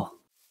know.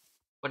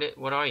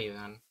 What are you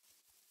then?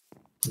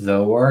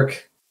 Zoork?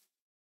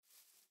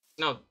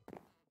 No.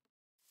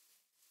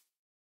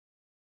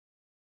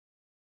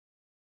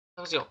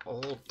 That was your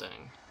old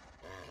thing.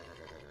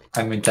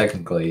 I mean,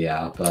 technically,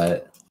 yeah,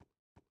 but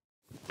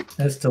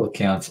that still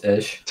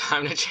counts-ish.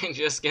 Time to change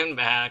your skin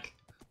back.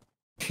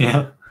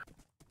 Yeah.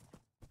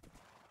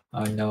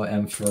 Oh no,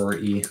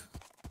 M4E.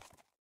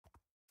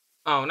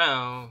 Oh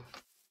no.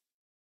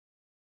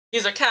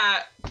 He's a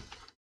cat!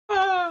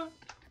 Ah.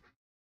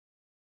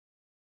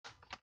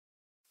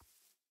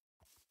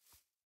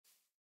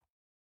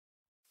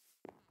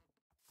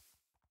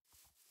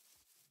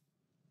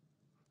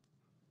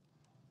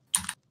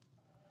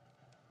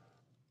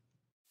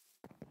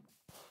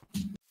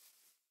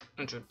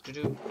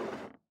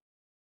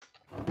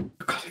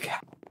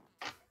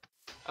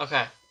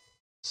 Okay,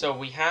 so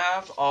we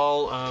have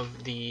all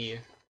of the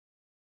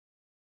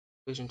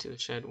vision to the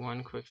shed,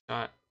 one quick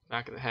shot,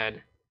 back of the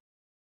head,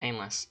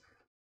 painless.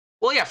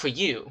 Well, yeah, for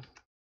you.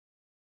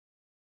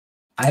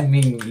 I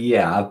mean,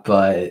 yeah,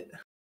 but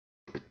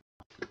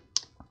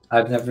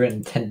I've never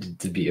intended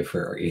to be a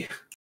furry.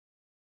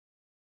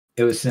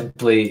 It was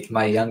simply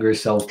my younger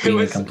self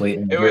being a complete.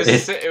 It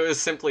was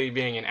simply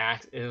being an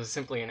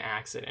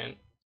accident.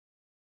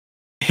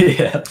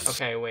 Yes.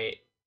 Okay, wait.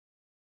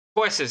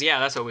 Horses, yeah,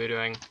 that's what we were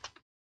doing.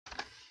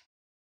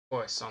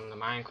 Horse on the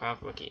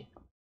Minecraft wiki.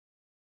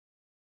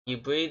 You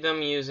breed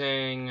them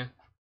using...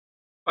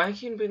 Why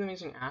can you breed them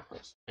using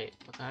apples? Wait,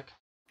 what the heck?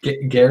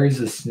 Gary's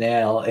a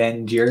snail,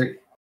 and you're,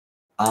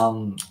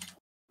 Zuck.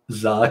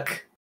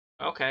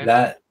 Okay.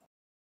 That...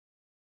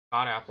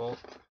 God apple.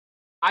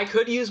 I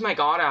could use my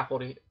God apple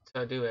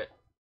to do it.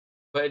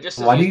 But it just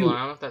says Why do usable. you... I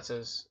don't know if that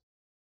says...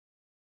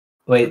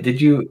 Wait,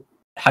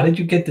 how did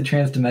you get the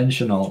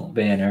transdimensional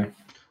banner?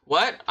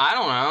 What? I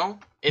don't know.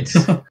 It's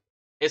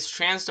it's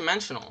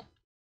transdimensional.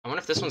 I wonder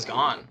if this one's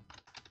gone.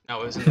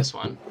 No, it was in this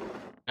one.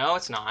 No,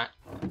 it's not.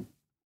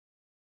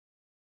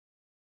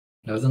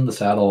 That was in the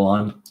saddle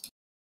one.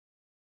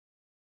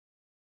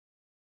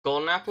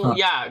 Golden apple? Huh.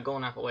 Yeah,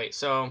 golden apple. Wait,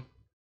 so...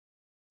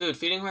 Dude,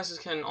 feeding horses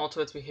can alter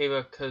its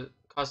behavior,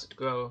 cause it to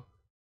grow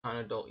not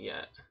an adult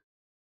yet.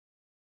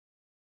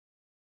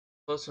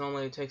 Close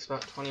normally takes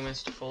about 20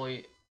 minutes to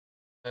fully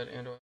fed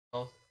and or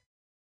health.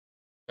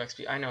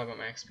 XP. I know about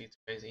my XP, it's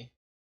crazy.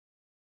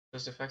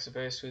 Those effects of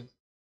various foods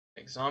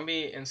like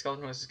zombie and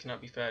skeleton horses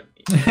cannot be fed,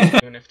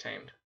 even if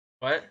tamed.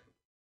 What?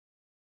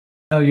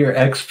 Oh, your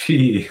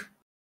XP.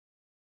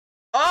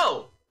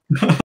 Oh!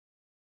 What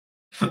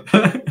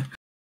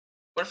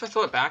if I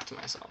throw it back to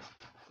myself?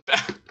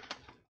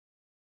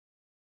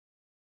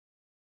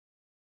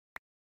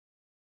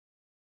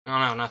 Oh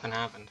no, nothing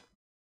happened.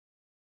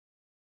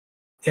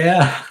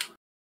 Yeah.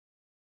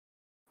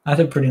 That's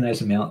a pretty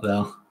nice amount,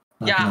 though.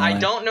 Yeah, I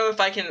don't know if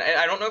I can.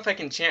 I don't know if I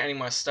can chant any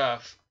more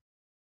stuff.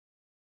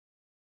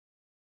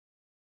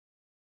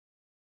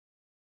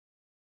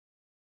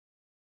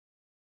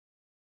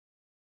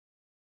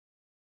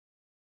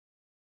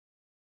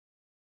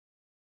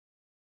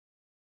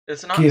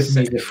 It's not. Give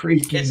me the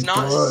freaking It's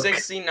not book.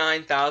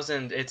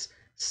 69,000. It's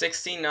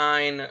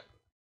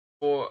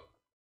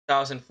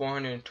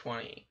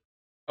 69,420.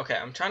 Okay,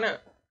 I'm trying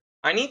to.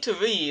 I need to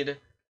read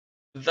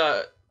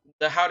the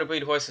how to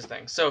breed horses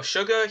thing. So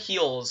sugar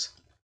heals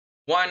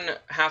 1/2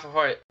 a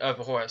heart of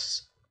a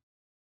horse,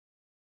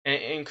 and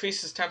it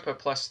increases temper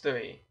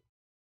 +3,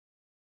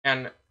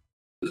 and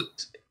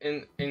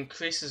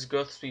increases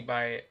growth speed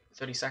by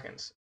 30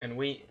 seconds. And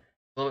wheat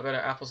a little bit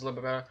better. Apples a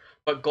little bit better.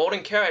 But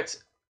golden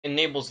carrots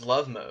enables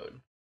love mode.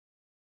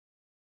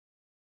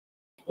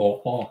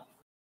 Oh.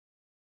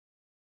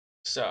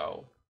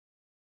 So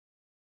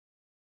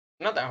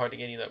not that hard to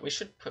get either. We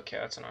should put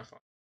carrots on our farm.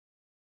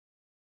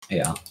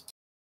 Yeah.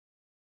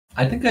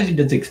 I think I should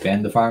just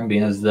expand the farm,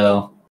 being as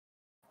though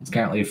it's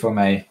currently for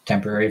my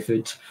temporary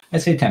foods. I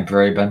say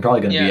temporary, but I'm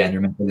probably going to be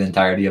Enderman for the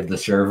entirety of the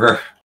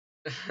server.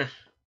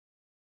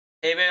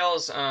 Hay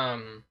bales, I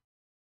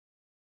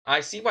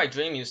see why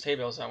Dream used hay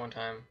bales at one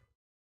time.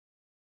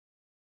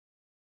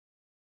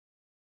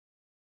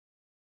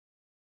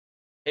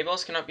 Hay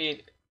bales cannot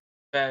be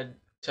fed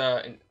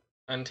to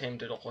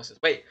untamed adult horses.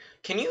 Wait,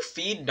 can you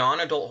feed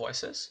non-adult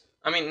horses?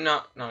 I mean,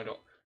 not non-adult.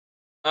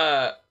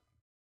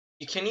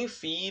 Can you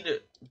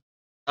feed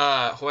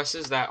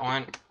horses that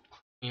aren't,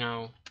 you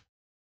know?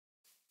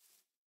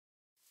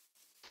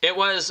 It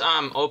was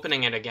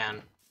opening it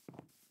again.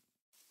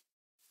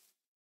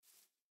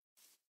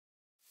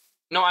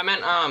 No, I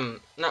meant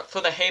not for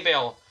the hay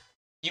bale.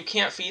 You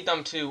can't feed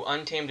them to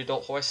untamed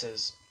adult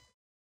horses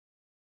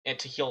and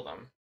to heal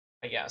them,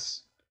 I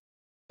guess.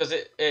 Because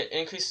it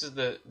increases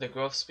the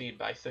growth speed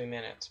by 3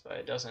 minutes, but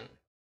it doesn't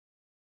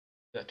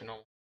do that to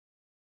normal.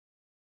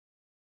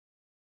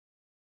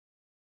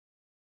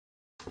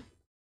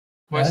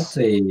 That's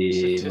a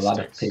lot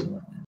of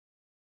pigment.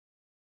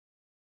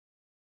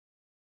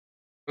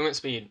 Movement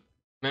speed.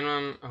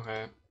 Minimum,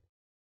 okay.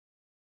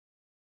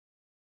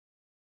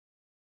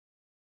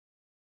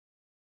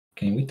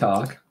 Can we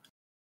talk?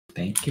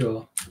 Thank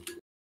you.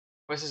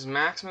 Horse's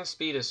maximum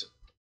speed is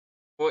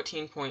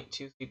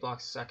 14.23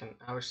 blocks a second.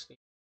 Average speed.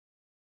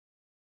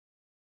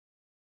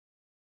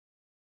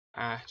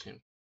 Action.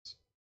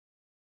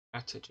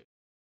 Attitude.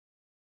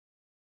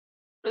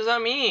 What does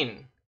that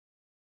mean?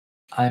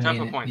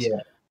 Tempo points. Yeah.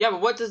 Yeah,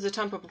 but what does the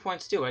tempo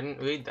points do? I didn't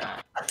read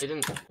that. It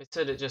didn't. It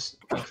said it just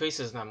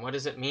increases them. What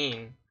does it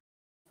mean?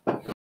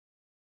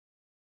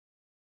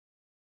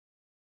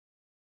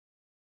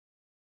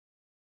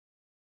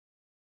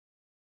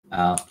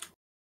 Oh.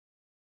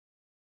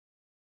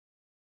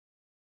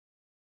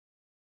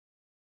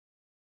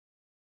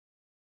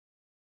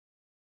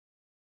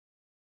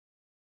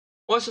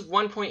 Horse with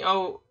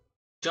 1.0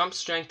 jump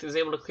strength is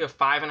able to clear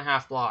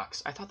 5.5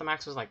 blocks. I thought the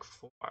max was like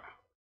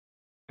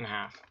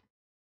 4.5.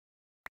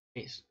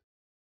 Jeez.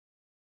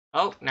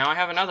 Oh, now I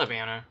have another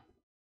banner.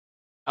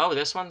 Oh,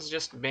 this one's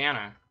just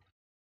banner.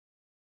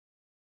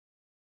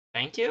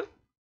 Thank you?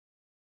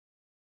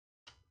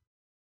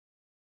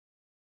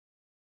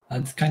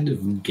 That's kind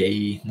of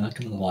gay, not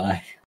gonna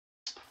lie.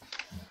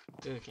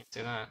 Dude, I can't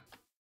say that.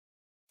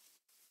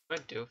 What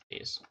do I do with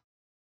these?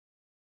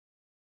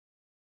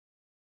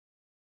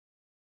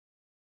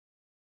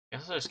 I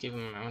guess I'll just keep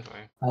them in my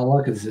inventory. Oh,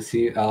 look, is this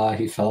he?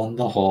 He fell in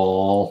the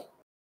hole.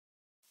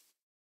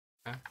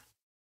 Okay.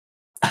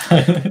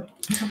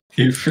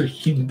 He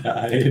freaking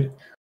died.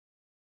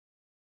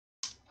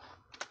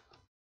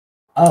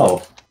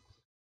 Oh.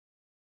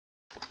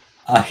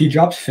 He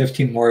dropped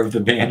 15 more of the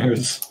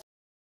banners.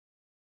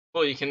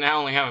 Well, you can now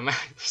only have a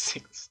max of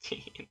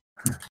 16.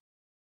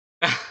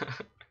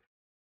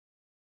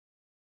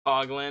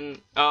 Oglin.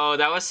 Oh,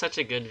 that was such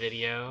a good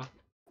video.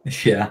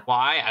 Yeah.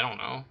 Why? I don't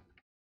know.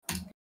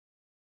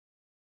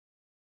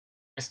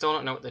 I still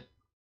don't know what the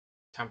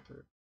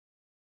temper.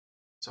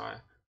 Sorry.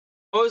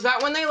 Oh, is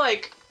that when they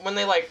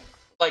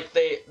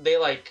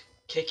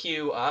kick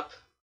you up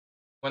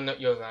when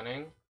you're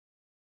running?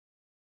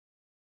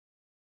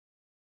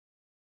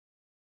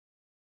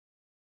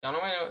 I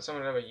don't know if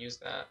someone ever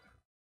used that.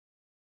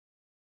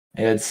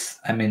 It's,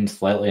 I mean,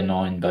 slightly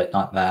annoying, but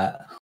not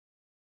that.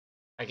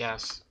 I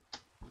guess.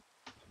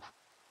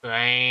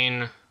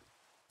 Rain.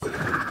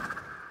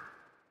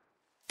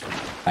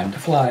 Time to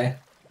fly.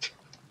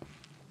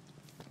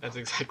 That's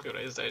exactly what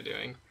I started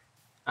doing.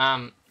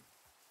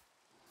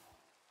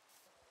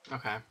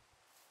 Okay.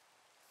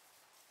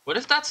 What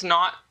if that's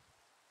not...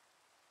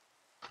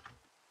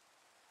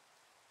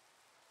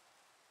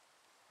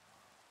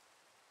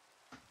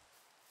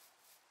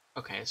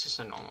 Okay, it's just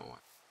a normal one.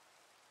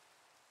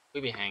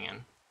 We be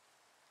hanging.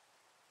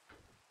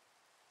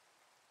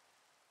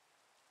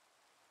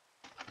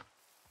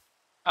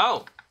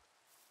 Oh!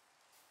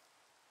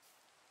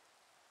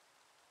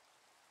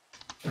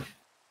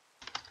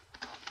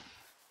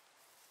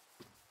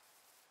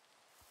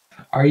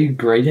 Are you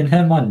grading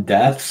him on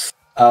deaths?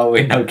 Oh,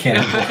 wait, no,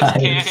 canon lives.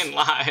 Canon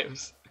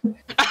lives.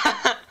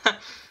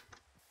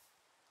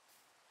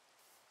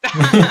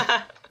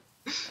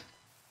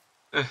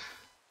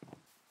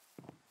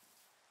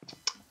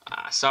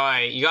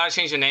 Sorry, you gotta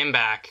change your name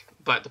back.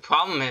 But the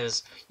problem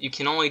is, you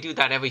can only do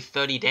that every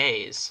 30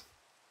 days.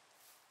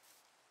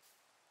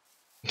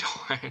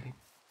 Darn.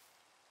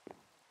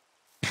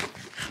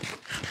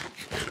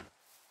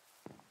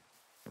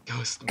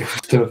 Ghost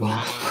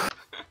Obama.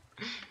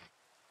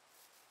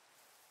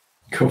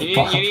 Go you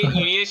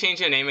need to change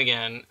your name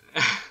again.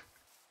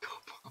 Go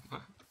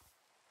Obama.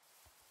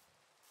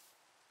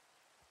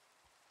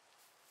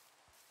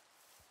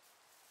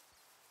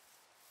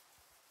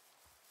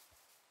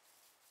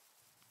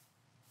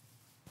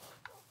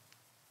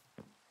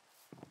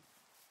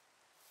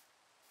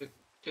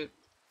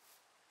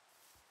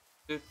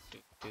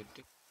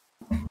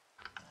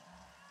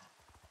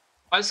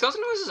 Are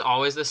skeleton horses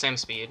always the same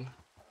speed?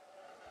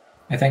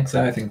 I think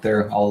so. I think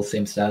they're all the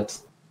same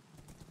stats.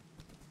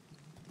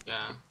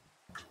 Yeah.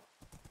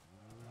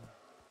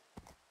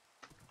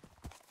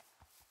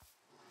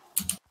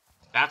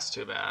 That's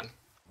too bad.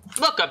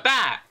 Look, a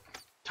bat!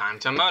 Time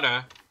to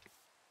murder.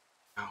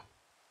 No.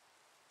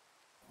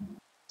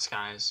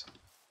 Skies.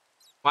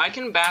 Why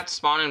can bats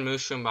spawn in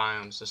mushroom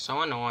biomes? They're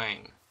so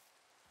annoying.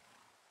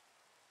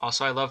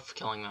 Also, I love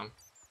killing them.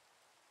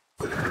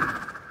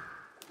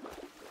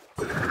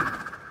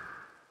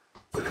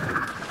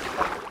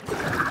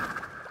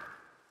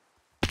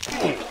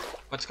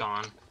 What's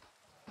gone?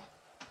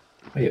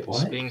 Wait, what?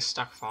 Just being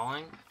stuck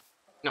falling?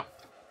 No.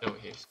 Over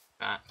here.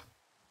 Bat.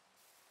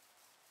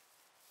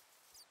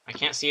 I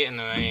can't see it in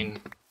the rain.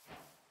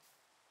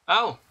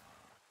 Oh!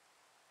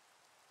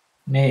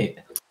 Nate.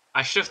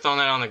 I should have thrown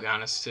that on the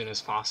ground as soon as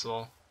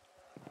possible.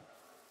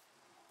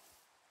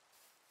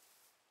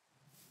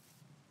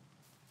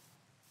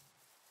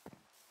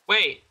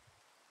 Wait,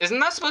 isn't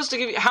that supposed to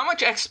give you... How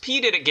much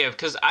XP did it give?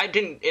 Because that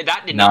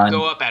did not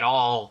go up at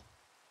all.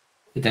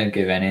 It didn't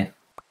give any.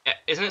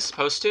 Isn't it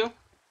supposed to?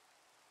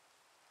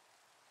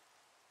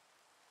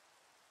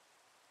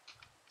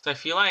 So I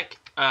feel like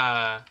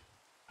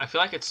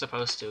it's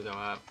supposed to go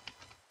up.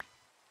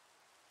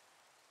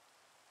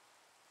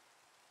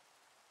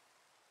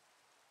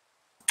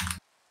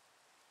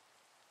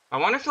 I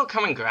wonder if he'll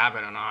come and grab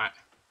it or not.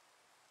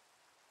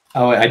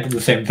 Oh, wait, I did the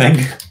same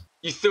thing.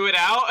 You threw it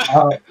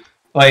out?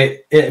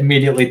 Wait, it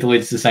immediately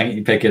deletes the second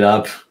you pick it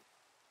up.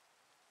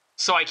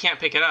 So I can't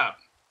pick it up.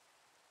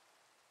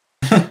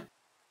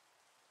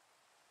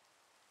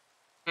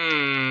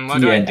 What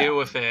do I do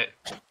with it?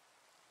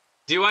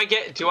 Do I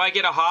get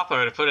a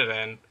hopper to put it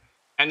in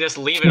and just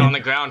leave it on the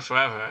ground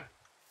forever?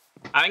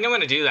 I think I'm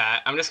gonna do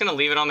that. I'm just gonna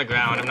leave it on the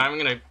ground. I'm not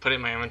even gonna put it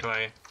in my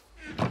inventory.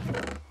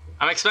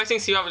 I'm expecting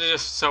Seaweb to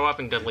just sew up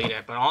and delete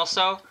it, but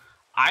also,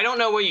 I don't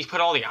know where you put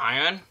all the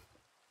iron.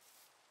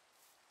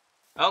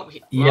 Oh,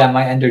 yeah,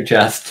 my ender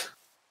chest.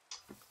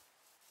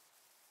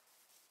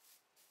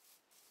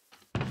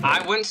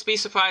 I wouldn't be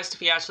surprised if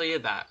he actually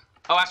did that.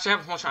 Oh, actually, I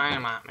have a bunch of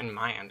iron in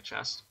my ender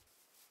chest.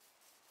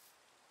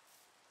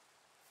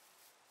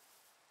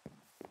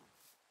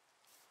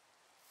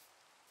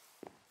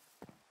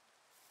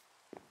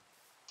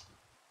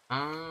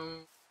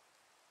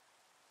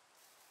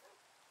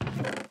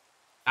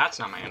 That's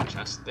not my ender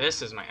chest.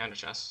 This is my ender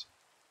chest.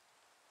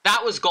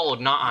 That was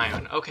gold, not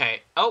iron.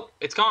 Okay. Oh,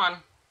 it's gone.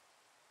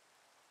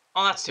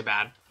 Oh, that's too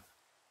bad.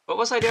 What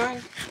was I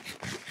doing?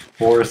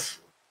 Horse.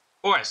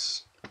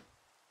 Horse. What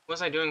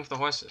was I doing with the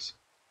horses?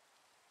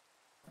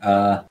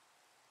 I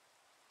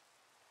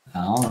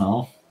don't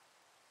know.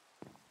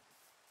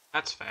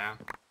 That's fair.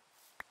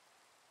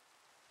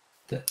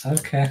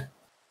 Okay.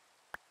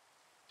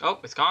 Oh,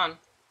 it's gone.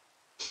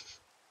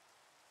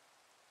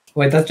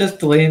 Wait, that's just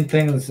deleting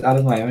things out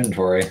of my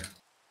inventory.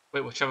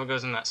 Wait, whichever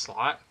goes in that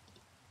slot?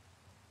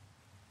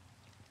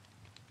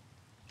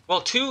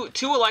 Well, two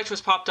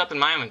elytras popped up in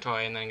my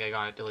inventory and then I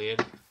got it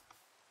deleted.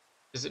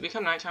 Does it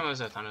become nighttime or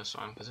is it a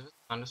thunderstorm? Because if it's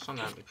a thunderstorm,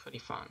 that would be pretty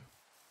fun.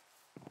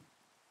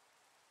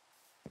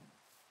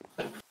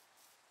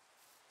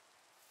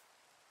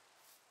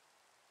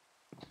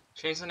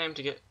 Change the name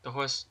to get the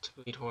horse to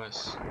bleed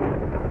horse.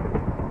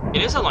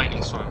 It is a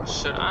lightning storm.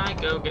 Should I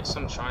go get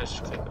some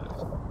charged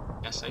clippers?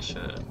 Yes, I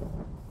should.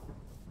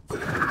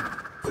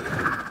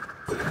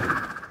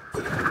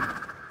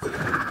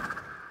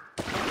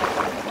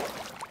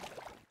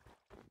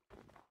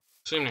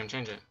 Stream name,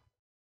 change it.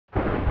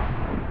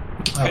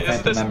 Oh,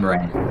 Phantom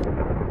Membrane.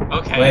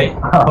 Okay. Wait,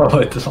 oh,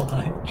 it's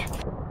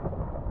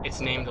Elytra. It's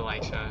named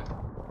Elytra.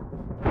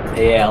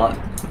 Yeah,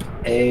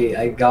 hey,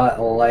 I got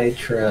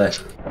Elytra.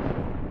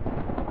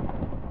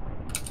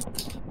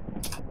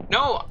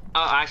 No!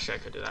 Actually, I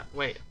could do that.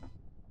 Wait.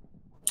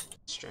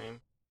 Stream.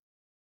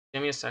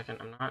 Give me a second.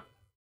 I'm not...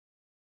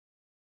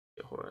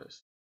 Get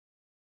horrors.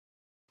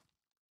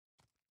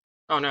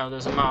 Oh no,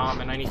 there's a mob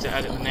and I need to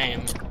edit the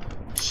name.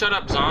 Shut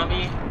up,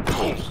 zombie.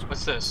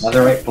 What's this?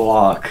 Netherite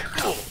block.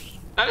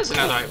 That is a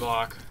netherite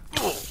block.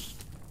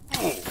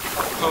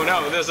 Oh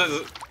no, this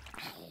is...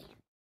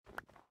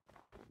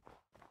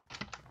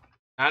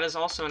 That is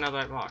also a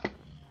netherite block.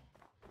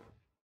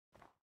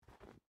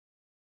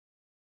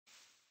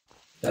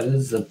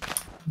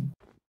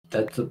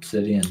 That's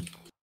obsidian.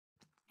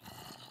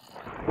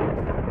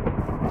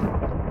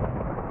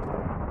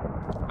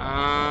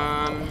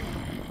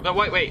 But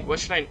wait, what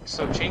should I...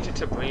 So change it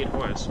to breed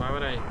horse. Why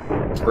would I...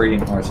 Breeding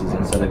horses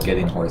instead of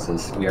getting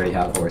horses. We already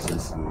have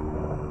horses.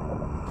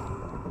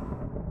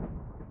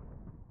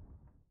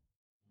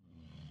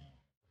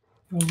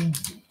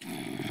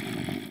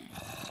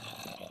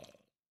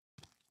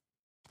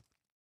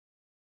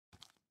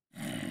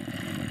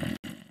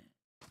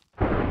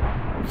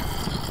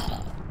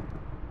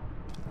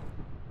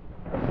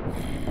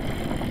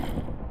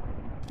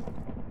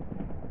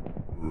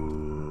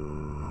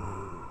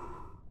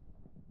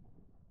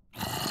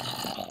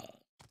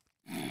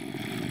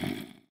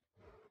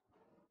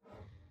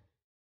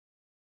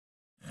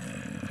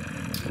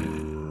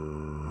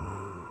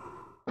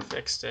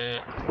 Fixed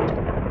it.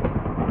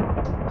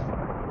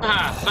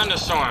 Ah,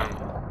 thunderstorm.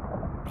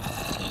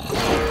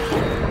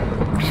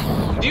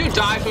 Do you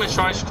die from a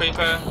charged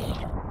creeper?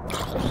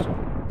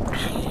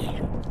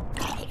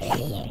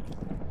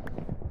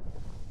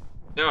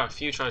 There are a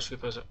few charged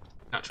creepers.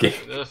 Not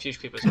charged. There are a few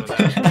creepers over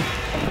there.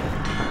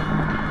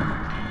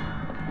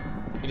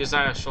 You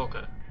desire a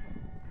shulker.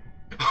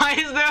 Why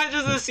is there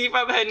just a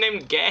C5 head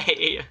named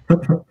Gay?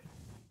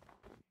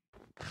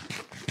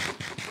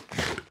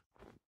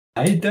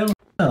 I don't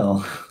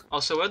know.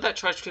 Also, where'd that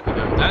charged creeper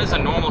go? That is a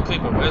normal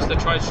creeper. Where's the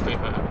charged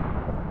creeper?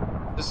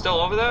 Is it still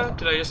over there?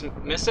 Did I just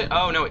miss it?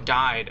 Oh, no, it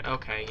died.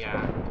 Okay,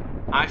 yeah.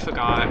 I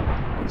forgot.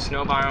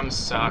 Snow biomes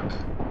suck.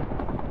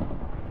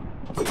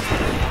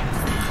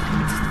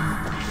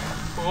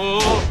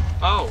 Oh!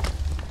 Oh!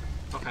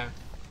 Okay.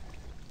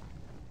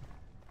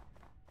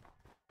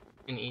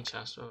 In each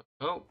chest.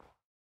 Oh.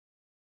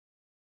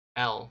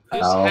 L.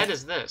 Whose head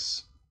is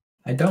this?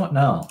 I don't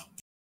know.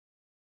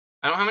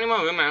 I don't have any more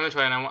room in my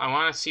inventory, and I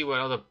want to see what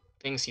other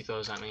things he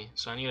throws at me.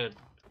 So I need to...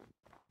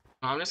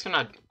 I'm just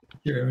gonna...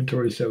 Your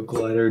inventory's so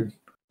cluttered.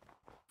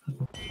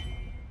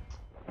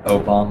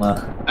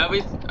 Obama.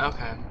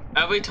 Okay.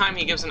 Every time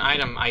he gives an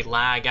item, I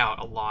lag out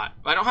a lot.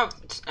 I don't have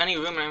any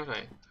room in my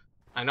inventory.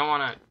 I don't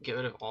want to get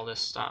rid of all this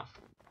stuff.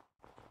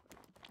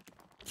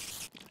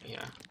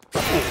 Yeah.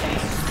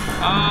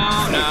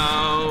 Oh,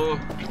 no!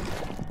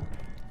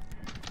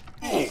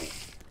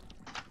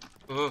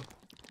 Ooh.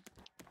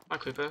 My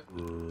creeper.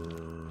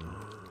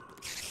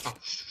 Oh,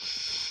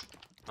 shh.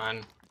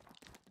 Run.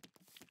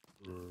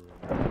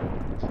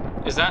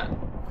 Is that...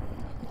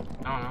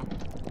 I don't know.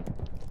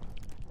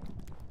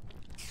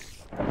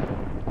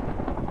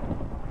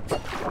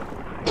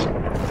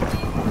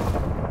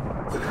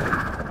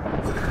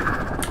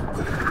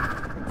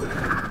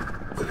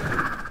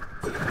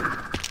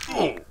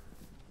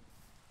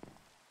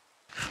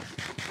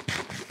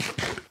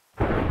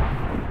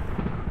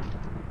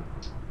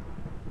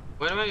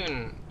 Where do I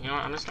even... You know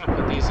what, I'm just gonna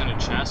put these in a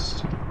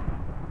chest.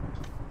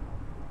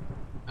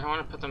 I don't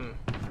want to put them...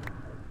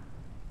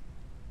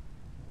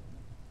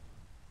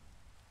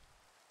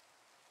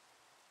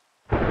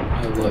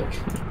 Oh, look.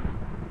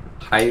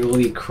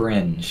 Highly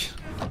cringe.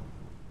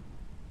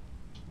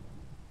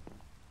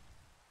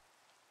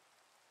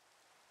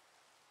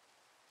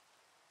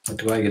 What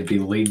do I get to be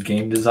lead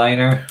game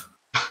designer?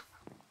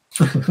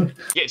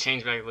 Get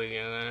changed back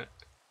later than that.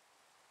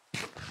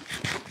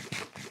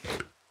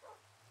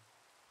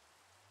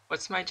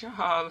 What's my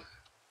job?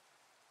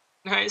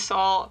 Nice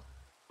all.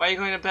 Why are you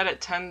going to bed at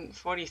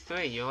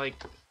 10:43? You're like,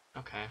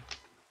 okay.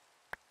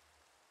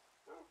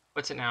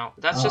 What's it now?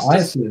 That's just.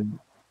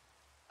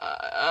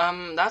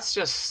 That's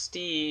just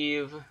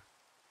Steve.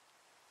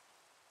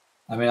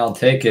 I mean, I'll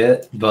take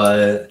it,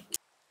 but.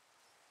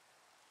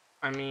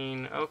 I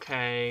mean,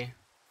 okay.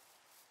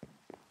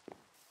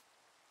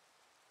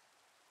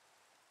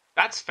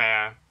 That's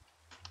fair.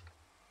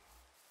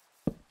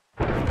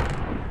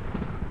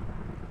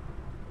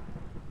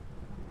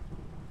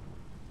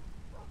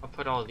 I'll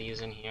put all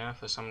these in here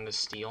for someone to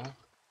steal.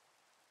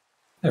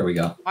 There we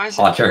go. Why is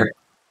Watcher.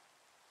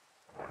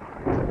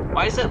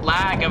 Why does it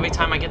lag every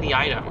time I get the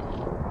item?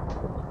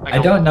 Like I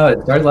don't know.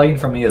 It started lagging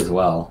for me as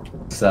well.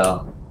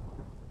 So.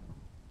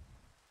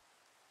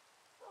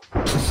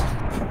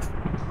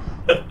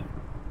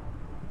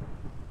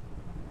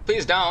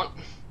 Please don't.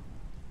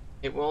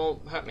 It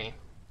will hurt me.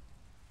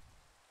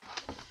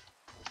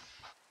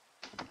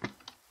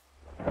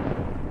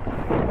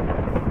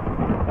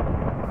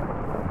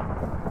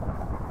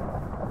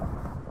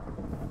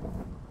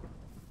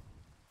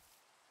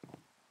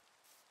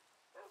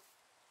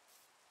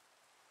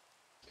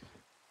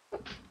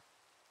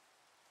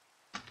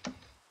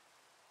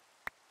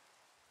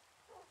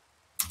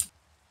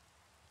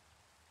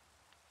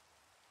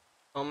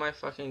 Oh my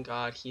fucking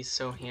god, he's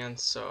so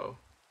handsome.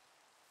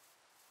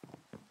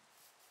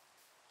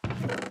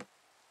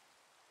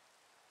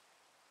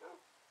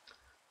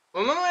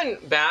 Remember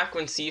back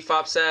when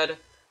CFOP said,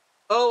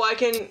 "Oh, I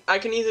can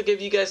either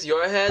give you guys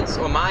your heads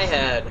or my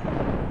head."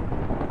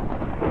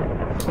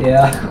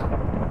 Yeah.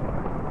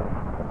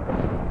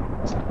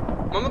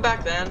 Remember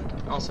back then?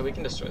 Also, we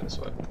can destroy this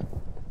wood.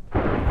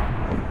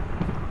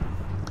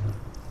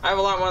 I have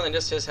a lot more than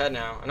just his head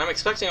now, and I'm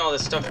expecting all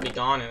this stuff to be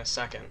gone in a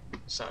second.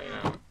 So, you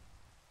know.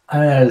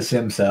 I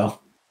assume so.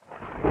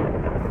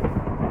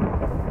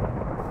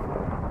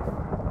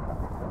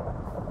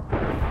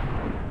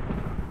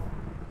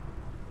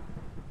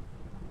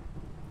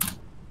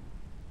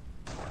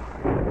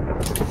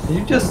 Did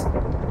you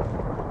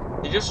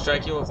just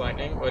strike you with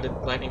lightning, or did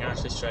lightning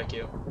actually strike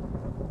you?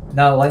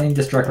 No, lightning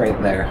just struck right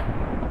there.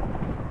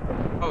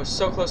 I was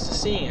so close to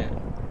seeing it.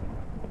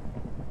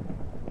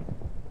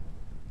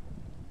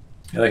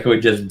 Like we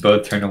just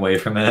both turn away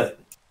from it.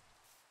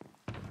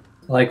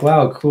 Like,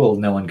 wow, cool,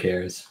 no one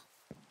cares.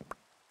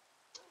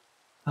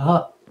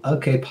 Oh,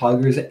 okay,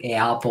 Pogger's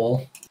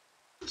apple.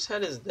 Whose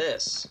head is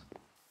this?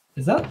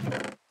 Is that?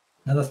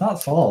 No, that's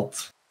not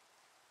salt.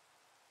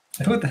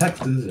 What the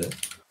heck is it?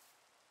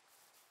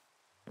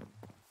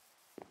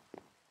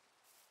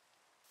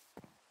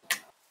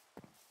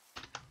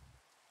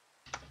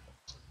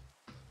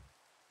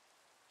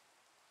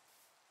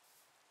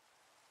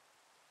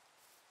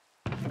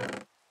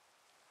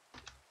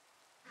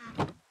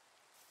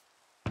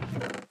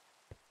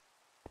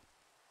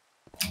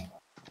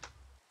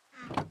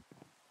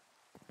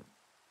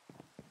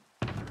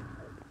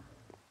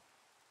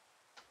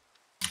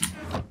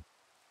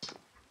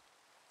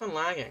 I'm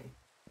lagging.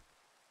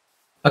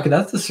 Okay,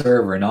 that's the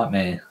server, not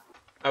me.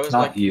 I was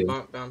Not like you.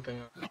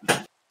 bumping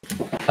up.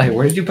 Hey,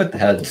 where did you put the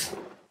heads?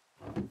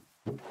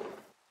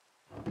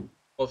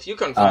 Well, if you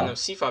couldn't find them,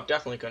 CFOP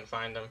definitely couldn't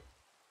find them.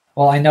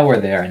 Well, I know where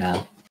they are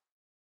now.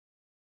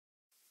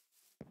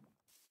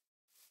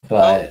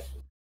 But...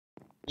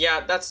 Yeah,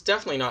 that's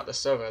definitely not the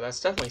server.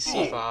 That's definitely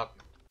CFOP.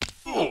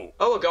 Oh,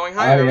 we're going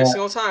higher every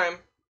single time.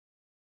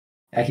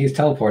 Yeah, he's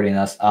teleporting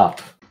us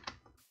up.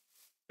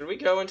 Should we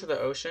go into the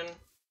ocean?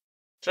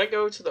 Should I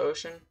go to the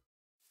ocean?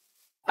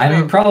 I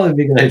mean, probably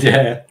be a good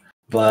idea,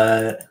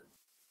 but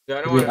yeah,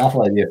 it'd be an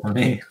awful idea for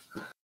me.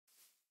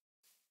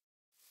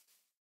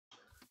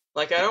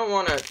 Like, I don't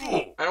want to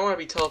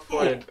be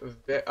teleported.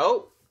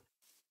 Oh!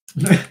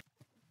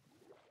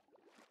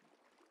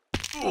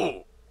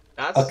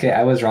 That's... Okay,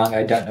 I was wrong.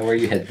 I don't know where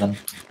you hid them.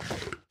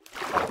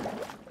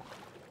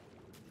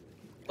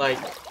 Like,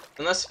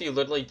 unless if you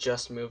literally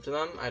just moved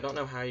them, I don't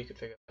know how you could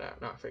figure that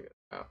out. Not figure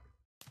that out.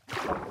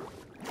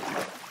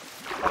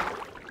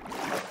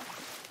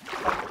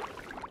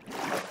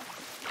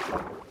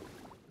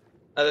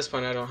 At this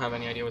point, I don't have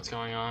any idea what's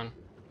going on.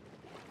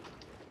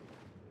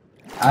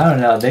 I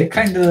don't know. They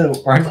kind of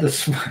aren't the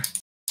smart.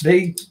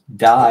 They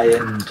die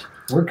and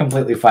we're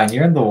completely fine.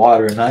 You're in the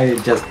water and I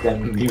just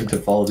am immune to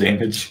fall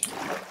damage.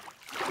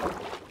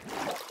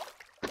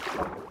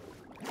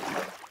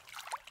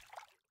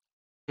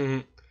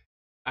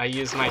 I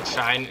use my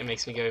trident, it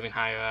makes me go even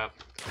higher up.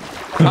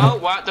 Oh,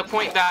 well, at the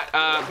point that,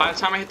 by the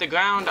time I hit the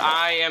ground,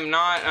 I am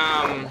not,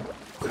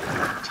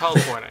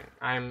 teleporting.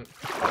 I'm...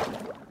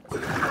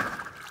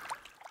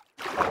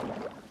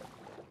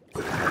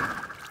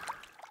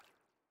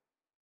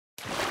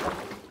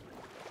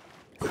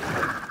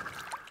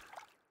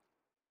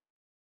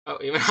 Oh,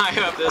 even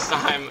higher up this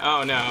time.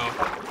 Oh, no.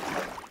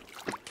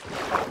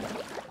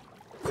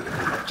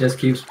 Just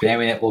keep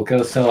spamming it. We'll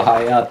go so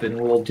high up and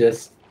we'll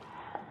just...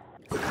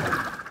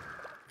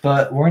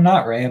 But we're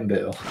not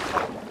Rambo.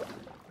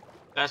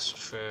 That's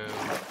true.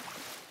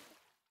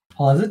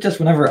 Well, is it just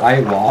whenever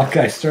I walk,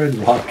 I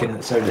started walking and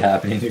it started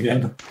happening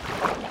again?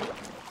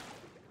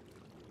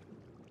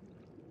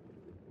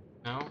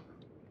 No?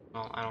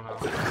 Well, I don't know.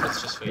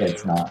 It's just for Yeah, you.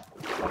 it's not.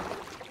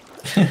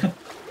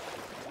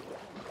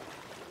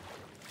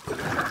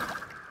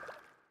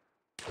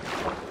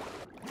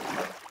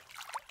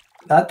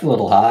 That's a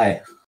little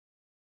high.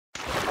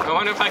 I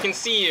wonder if I can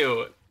see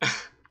you.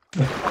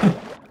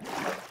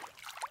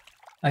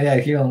 Oh yeah,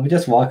 here, let me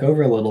just walk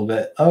over a little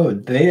bit. Oh,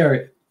 they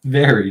are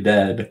very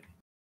dead.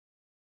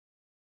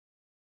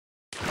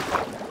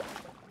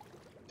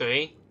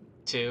 3,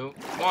 2,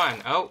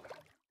 1. Oh.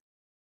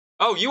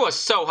 Oh, you are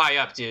so high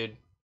up, dude.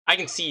 I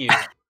can see you.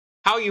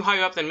 How are you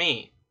higher up than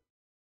me?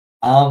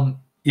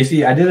 You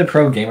see, I did a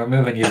pro gamer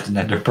move and used an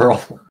ender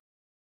pearl.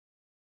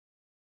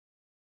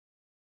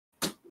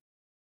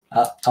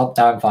 Oh,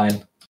 now I'm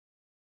fine.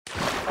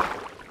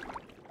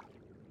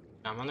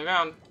 I'm on the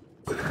ground.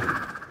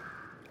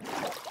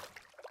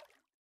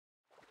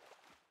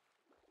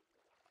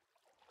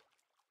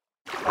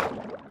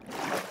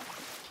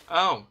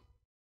 Oh.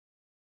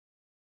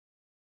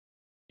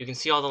 You can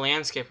see all the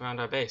landscape around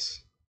our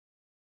base.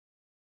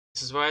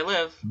 This is where I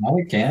live. No,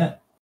 I can't.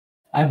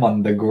 I'm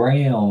on the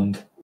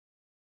ground.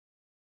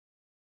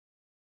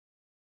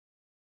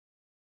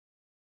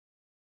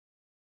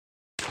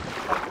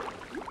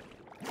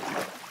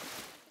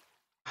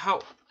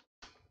 How?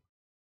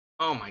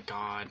 Oh my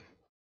god.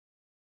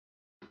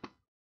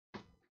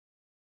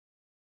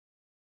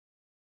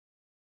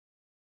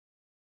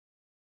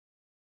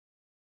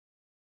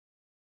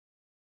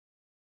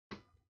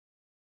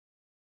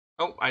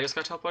 Oh, I just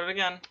got teleported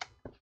again.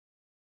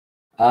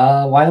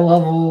 Why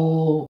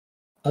level...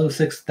 Oh,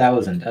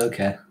 6,000,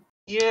 okay.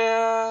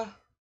 Yeah.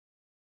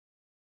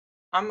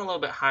 I'm a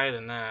little bit higher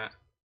than that.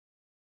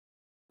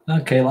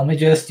 Okay, let me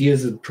just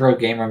use the pro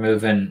gamer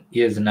move and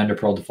use an ender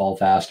pearl to fall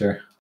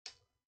faster.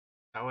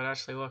 That would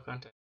actually work,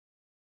 wouldn't it?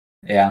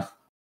 Yeah. Do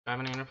I have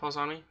any ender pearls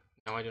on me?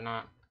 No, I do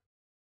not.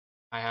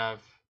 I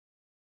have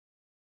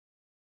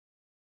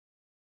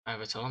a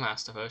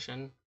Telemaster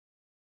potion.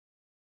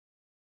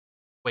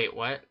 Wait,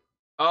 what?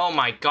 Oh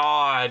my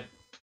god.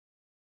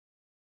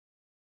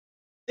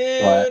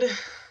 Dude. What?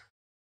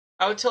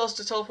 I would tell us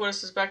to teleport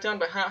us back down,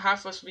 but half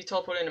of us would be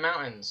teleported into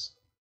mountains.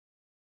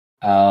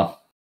 Oh.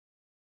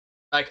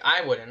 Like,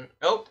 I wouldn't.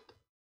 Oh.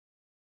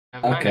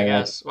 Never mind, I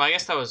guess. Well, I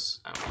guess that was...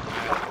 I don't know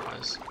how that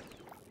was.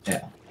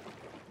 Yeah.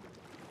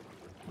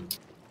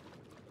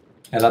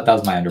 I thought that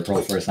was my ender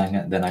pearl for a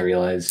second, then I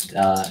realized,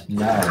 no,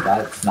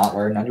 that's not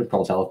where an ender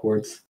pearl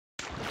teleports.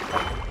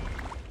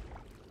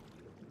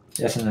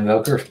 Yes, an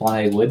invoker spawn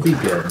egg would be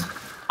good.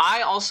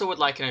 I also would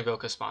like an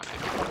invoker spawn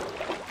egg.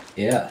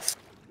 Yes.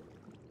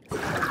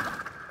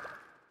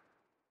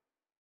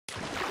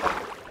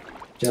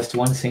 Just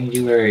one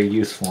singular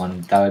use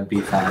one, that would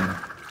be fine.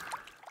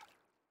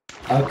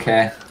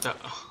 Okay. The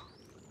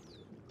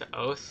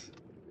oath?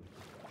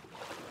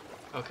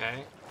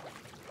 Okay.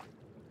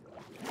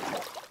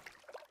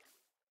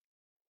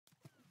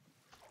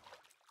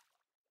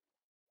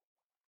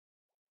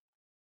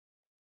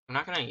 I'm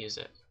not gonna use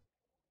it.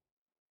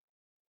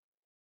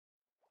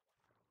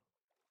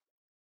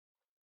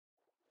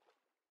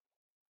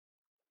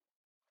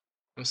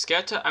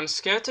 I'm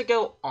scared to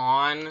go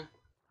on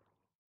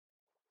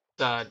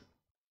the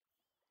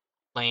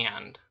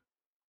land.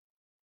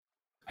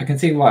 I can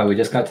see why. We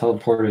just got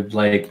teleported,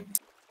 like,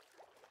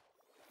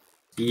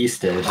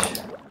 east-ish.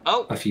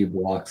 Oh! A few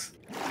blocks.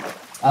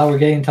 Oh, we're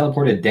getting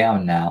teleported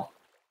down now.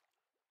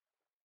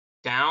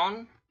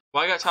 Down?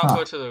 Well, I got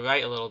teleported to the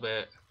right a little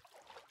bit.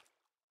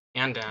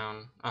 And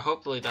down.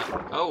 Hopefully that...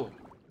 Oh!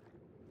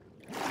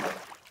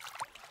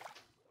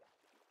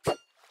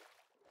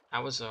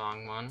 That was the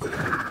wrong one.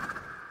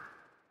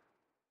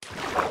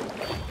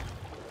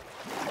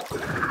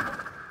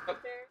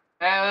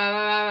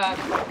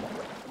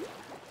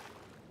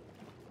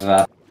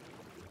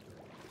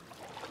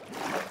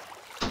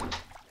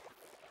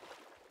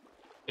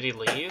 Did he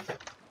leave?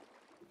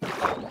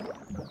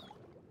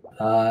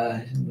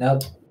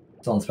 Nope.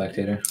 Still on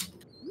spectator.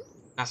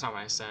 That's not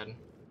what I said.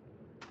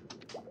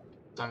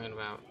 Talking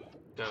about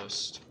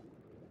Ghost.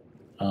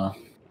 Ow!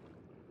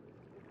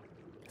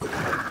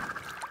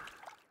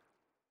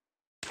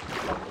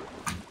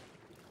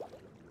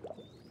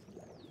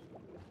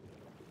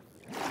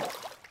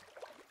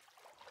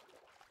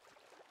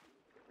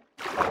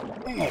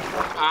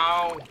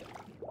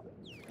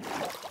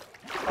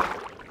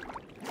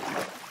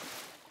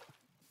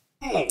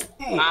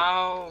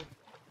 Ow!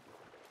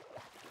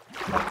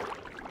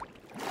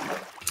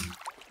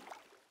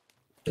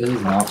 This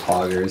is not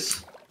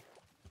poggers.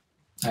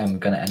 I'm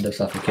gonna end up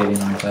suffocating,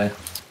 aren't I?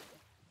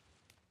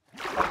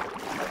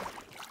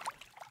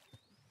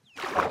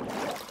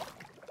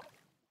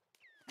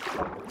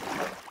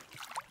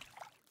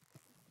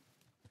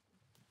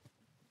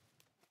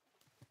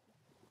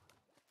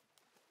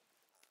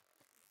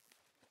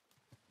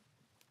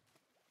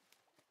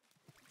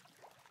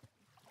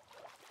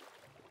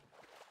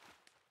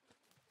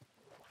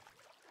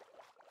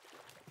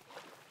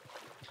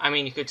 I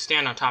mean, you could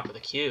stand on top of the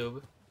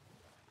cube.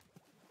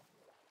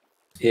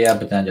 Yeah,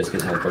 but then just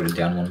get teleported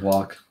down one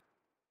block.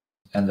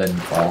 And then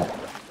fall.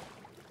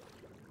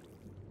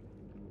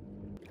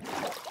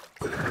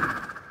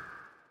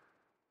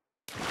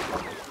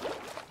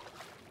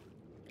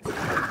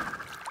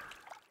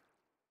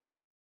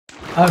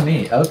 Oh,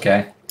 neat.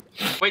 Okay.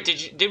 Wait,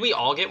 did we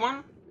all get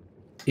one?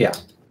 Yeah.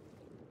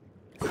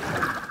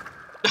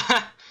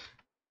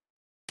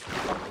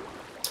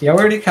 Yeah, we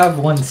already have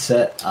one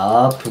set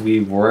up.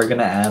 We were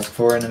gonna ask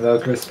for an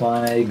Invoker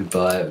Spawn Egg,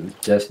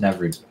 but just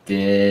never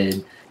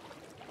did.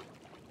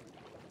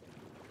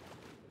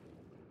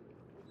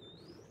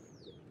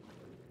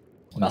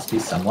 Must be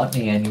somewhat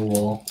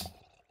manual.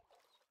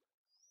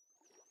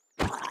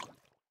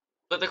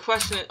 But the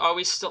question is, are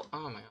we still...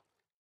 Oh my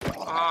god.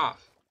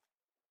 Off.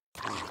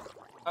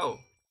 Oh.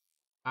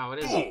 Wow, what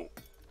is it?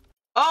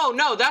 Oh,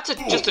 no, that's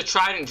just a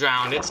trident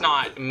drowned. It's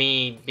not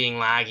me being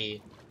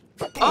laggy.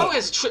 Oh,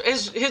 his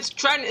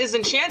trident is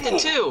enchanted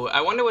too.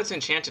 I wonder what's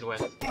enchanted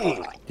with.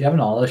 Do you have an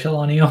auto shell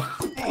on you?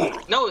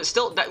 No, it's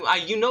still...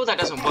 you know that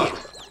doesn't work.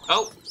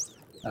 Oh.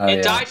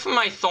 It died from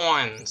my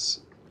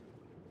thorns.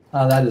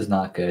 Oh, that is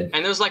not good.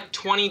 And there's like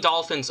 20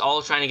 dolphins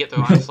all trying to get their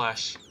own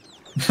flesh.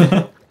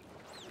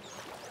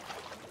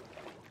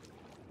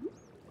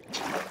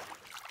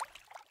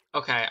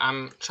 Okay,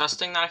 I'm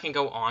trusting that I can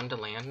go on to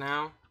land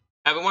now.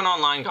 Everyone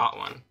online got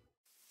one.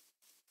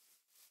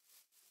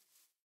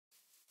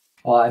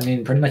 Well, I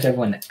mean, pretty much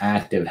everyone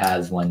active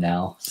has one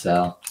now,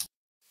 so.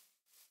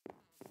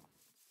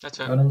 That's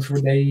it. Items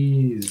for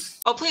days.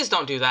 Oh, please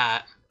don't do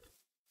that.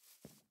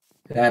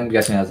 I'm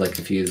guessing it has like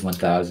confused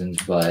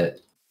 1000s, but.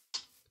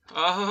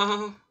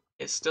 Oh,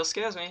 it still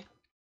scares me.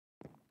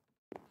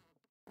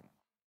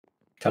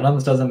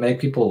 Totems doesn't make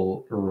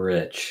people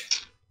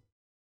rich.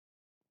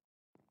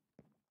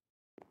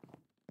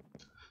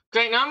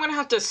 Great, now I'm gonna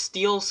have to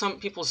steal some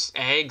people's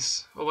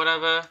eggs or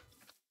whatever.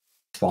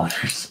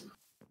 Spawners.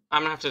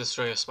 I'm gonna have to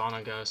destroy your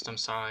spawner ghost, I'm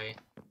sorry.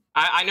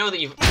 I know that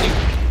you've...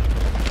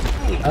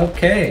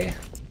 Okay.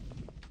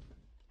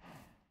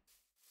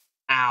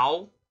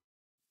 Ow.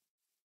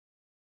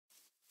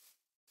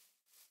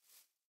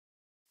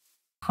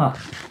 Huh.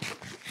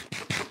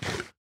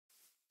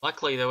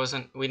 Luckily there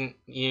wasn't...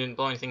 you didn't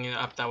blow anything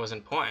up that was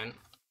important.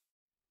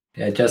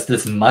 Yeah, just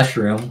this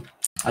mushroom.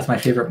 That's my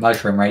favorite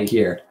mushroom right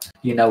here.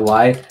 You know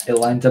why? It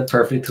lines up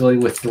perfectly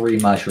with 3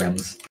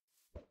 mushrooms.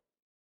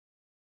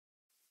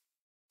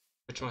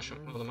 Which mushroom?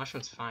 Oh, the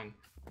mushroom's fine.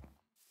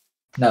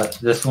 No,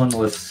 this one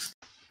was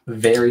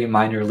very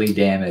minorly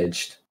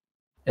damaged.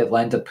 It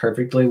lines up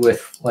perfectly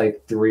with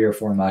like 3 or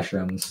 4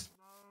 mushrooms.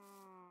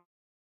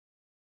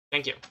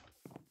 Thank you.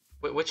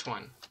 Wait, which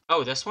one?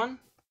 Oh, this one?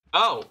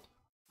 Oh!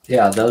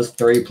 Yeah, those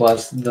 3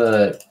 plus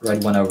the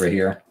red one over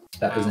here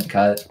that isn't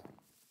cut.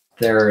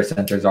 Their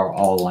centers are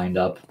all lined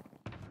up.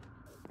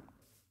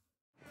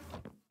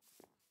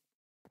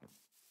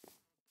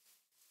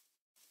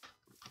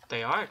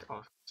 They are?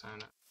 Oh,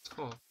 that's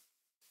cool.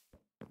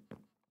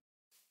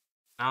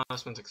 Now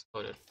this one's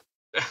exploded.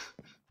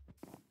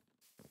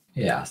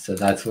 Yeah, so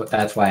that's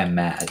why I'm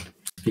mad.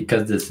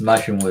 Because this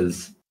mushroom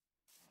was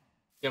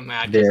You're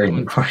mad. very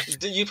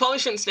important. You probably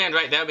shouldn't stand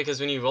right there because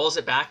when he rolls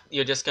it back,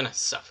 you're just gonna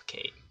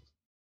suffocate.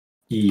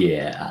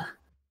 Yeah.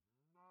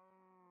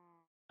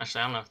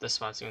 Actually, I don't know if this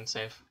spot's even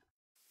safe.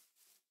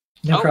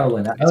 No, Oh,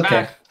 probably not. It's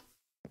Okay. back.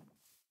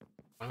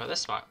 What about this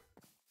spot?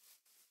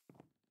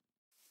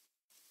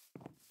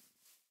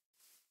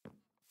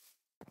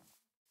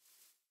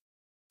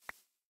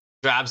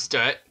 Grabs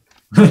dirt.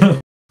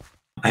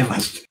 I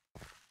must.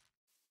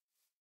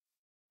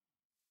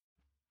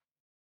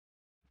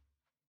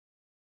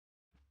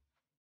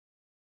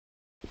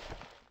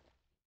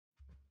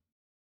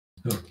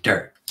 Ooh,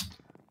 dirt.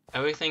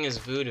 Everything is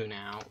voodoo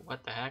now.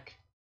 What the heck?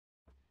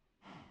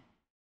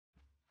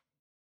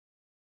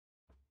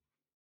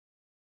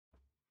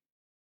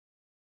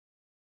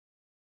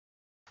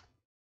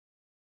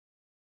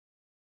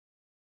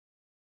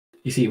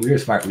 You see, we were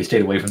smart. We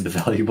stayed away from the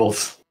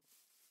valuables.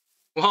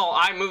 Well,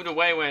 I moved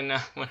away when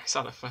I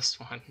saw the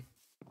first one.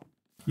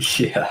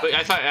 Yeah. But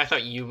I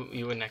thought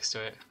you were next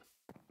to it.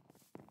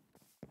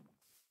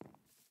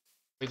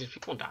 Wait, did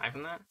people die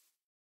from that?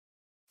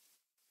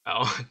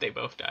 Oh, they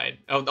both died.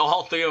 Oh,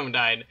 all three of them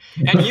died.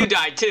 And you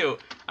died too!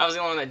 I was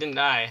the only one that didn't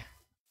die.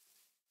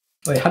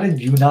 Wait, how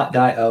did you not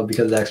die? Oh,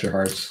 because of the extra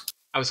hearts.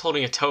 I was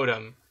holding a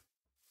totem.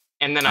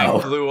 And then I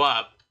blew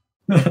up.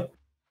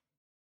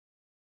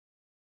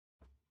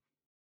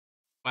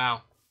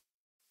 Wow.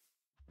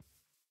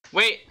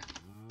 Wait!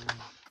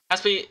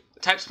 Has to be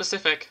type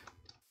specific.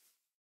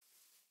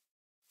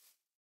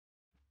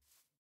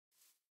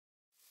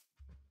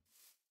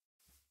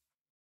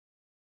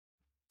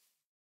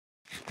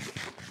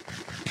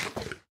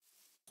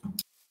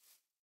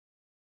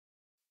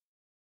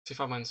 See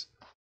if I wins.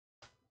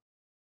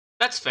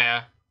 That's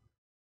fair.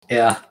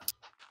 Yeah.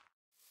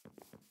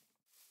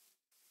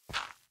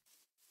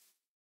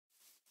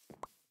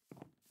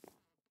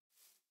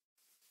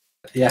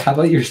 Yeah, how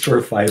about you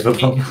restore 5 of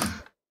them?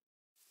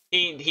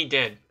 He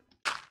did.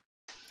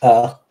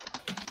 Oh,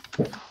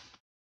 It's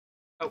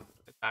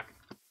back.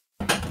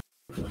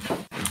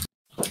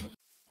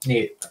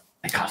 neat.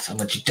 I got so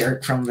much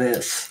dirt from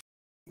this.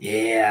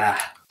 Yeah.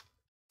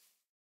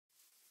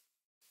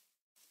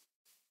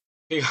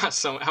 You got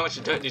so. How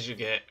much dirt did you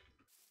get?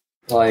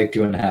 Like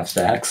 2.5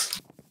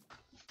 stacks.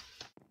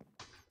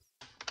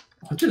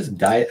 I'll just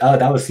die. Oh,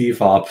 that was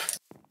CFOP.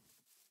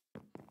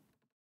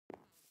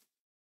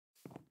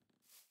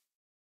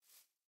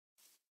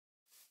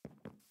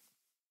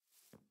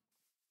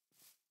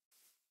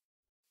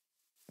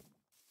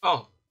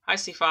 Oh, hi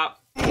CFOP.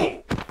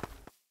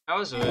 That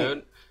was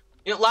rude.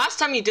 You know, last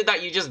time you did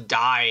that, you just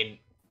died.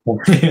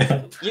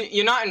 Yeah.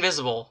 You're not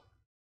invisible.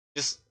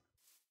 Just.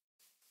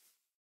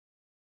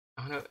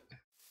 Oh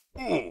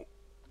no.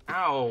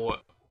 Ow.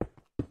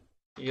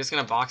 You're just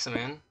gonna box him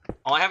in?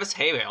 All I have is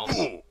hay bales.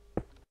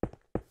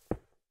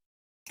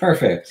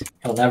 Perfect.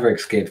 He'll never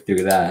escape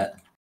through that.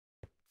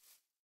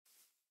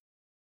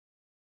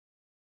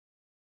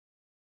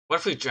 What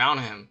if we drown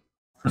him?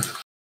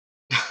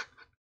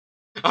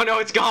 Oh no,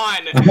 it's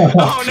gone!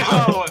 Oh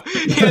no!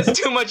 He has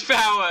too much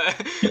power!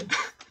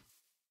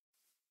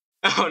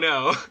 Oh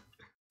no.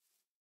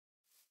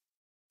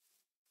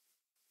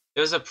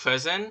 There's a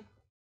prison?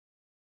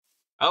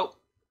 Oh.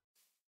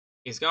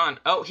 He's gone.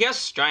 Oh, he has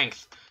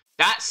strength.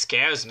 That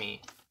scares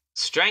me.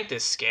 Strength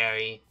is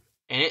scary,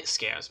 and it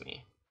scares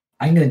me.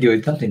 I'm gonna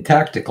do something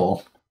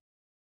tactical.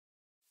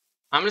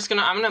 I'm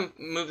gonna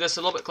move this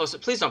a little bit closer.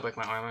 Please don't break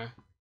my armor.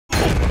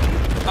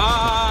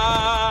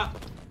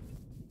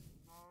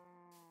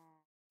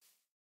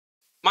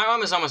 My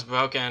arm is almost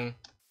broken.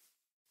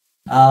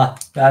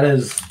 That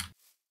is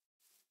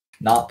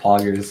not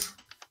poggers.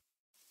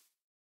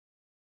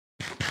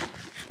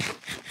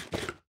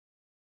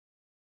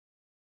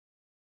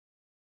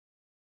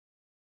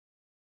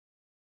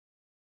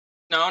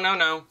 No, no,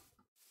 no.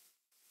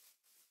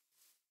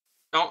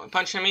 Don't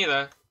punch him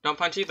either. Don't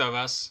punch either of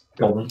us.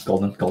 Golden,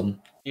 golden,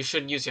 golden. You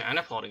should use your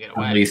Enderpearl to get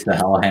away. Unleash the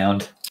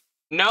Hellhound.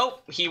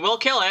 Nope, he will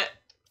kill it.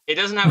 It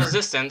doesn't have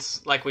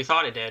resistance like we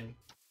thought it did.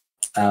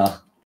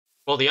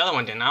 Well, the other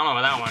one didn't. I don't know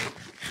about that one.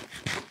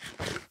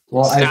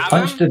 Well, Stab I've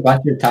punched him? a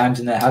bunch of times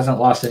and it hasn't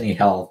lost any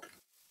health.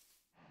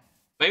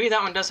 Maybe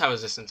that one does have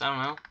resistance. I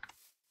don't know.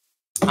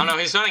 I don't know.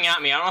 He's running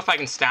at me. I don't know if I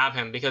can stab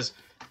him because,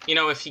 you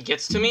know, if he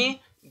gets to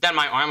me, then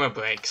my armor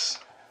breaks.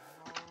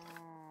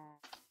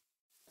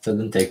 So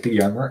then take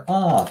the armor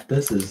off.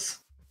 This is...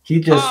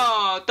 He just...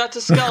 Oh, that's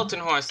a skeleton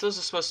horse. Those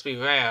are supposed to be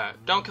rare.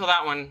 Don't kill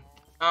that one.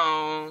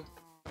 Oh.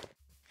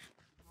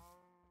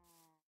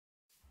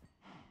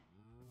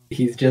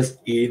 He's just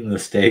eating the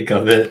steak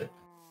of it.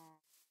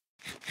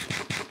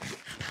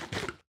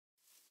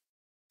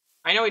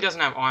 I know he doesn't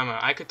have armor.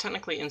 I could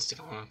technically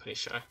insta-kill him, I'm pretty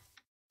sure.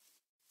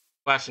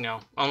 Well, actually,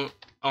 no.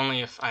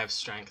 Only if I have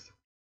strength.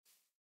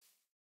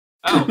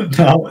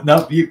 Oh.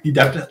 No, you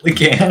definitely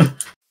can.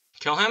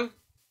 Kill him?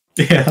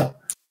 Yeah.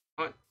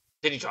 What?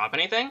 Did he drop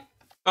anything?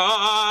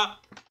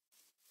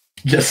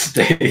 Just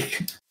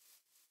steak.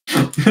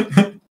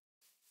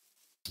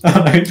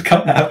 Oh no, he's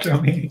coming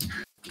after me.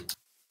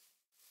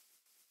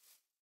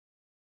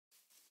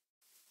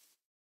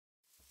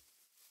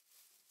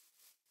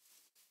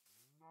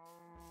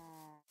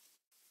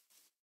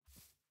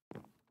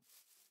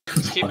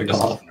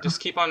 Just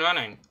keep on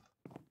running.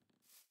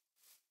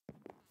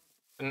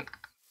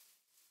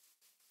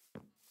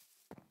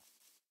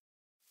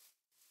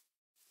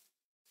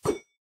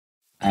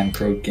 I'm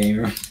pro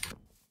gamer. Did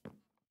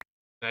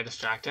I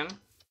distract him?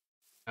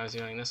 Now is he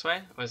going this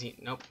way? Or is he?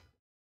 Nope.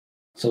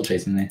 Still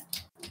chasing me.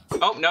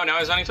 Oh, no, now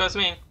he's running towards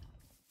me.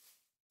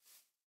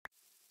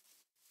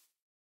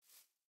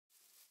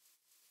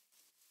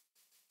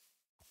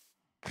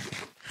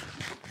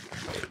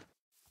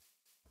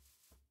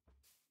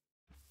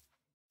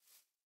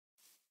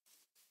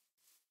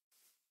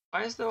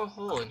 Why is there a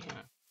hole in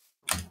here?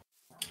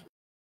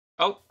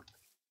 Oh.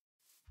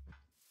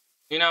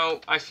 You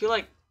know, I feel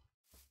like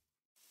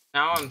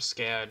now I'm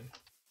scared.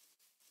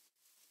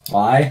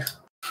 Why?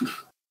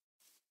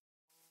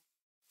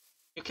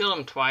 You killed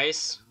him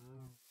twice.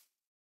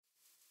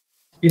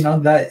 You know,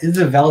 that is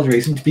a valid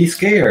reason to be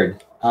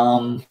scared.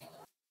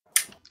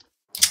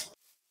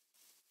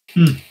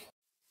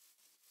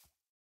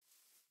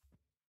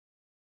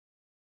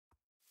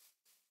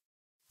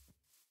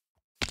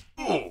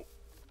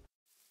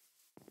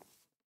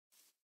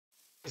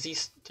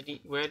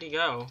 Where'd he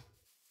go?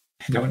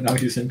 I don't know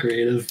if he's in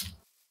creative.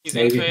 He's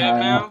Maybe, in creative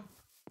now?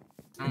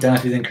 I don't know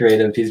if he's in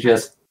creative. He's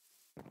just...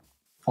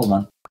 Hold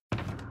on.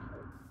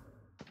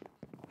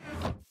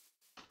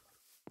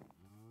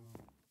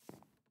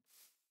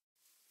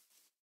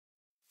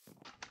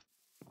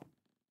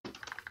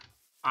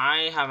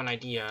 I have an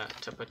idea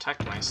to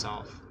protect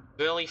myself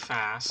really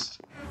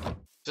fast.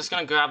 Just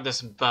gonna grab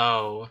this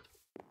bow.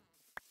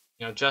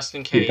 You know, just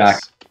in case.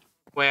 Back.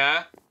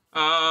 Where?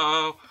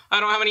 Oh,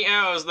 I don't have any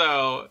arrows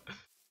though.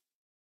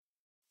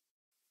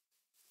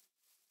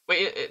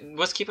 Wait,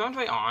 was keep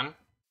inventory on?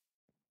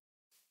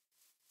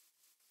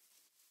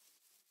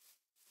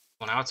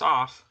 Well, now it's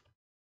off.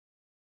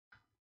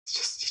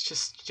 It's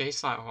just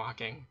J-slot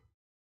walking.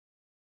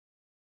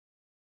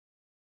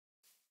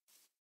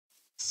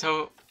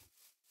 So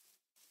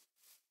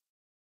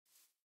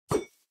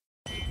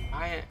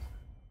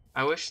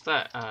I wish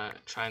that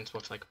tridents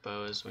worked like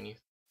bows when you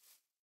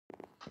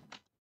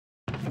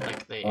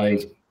like they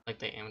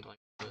aimed like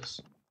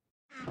bows.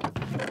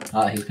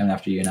 He's coming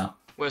after you now.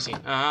 Where's he?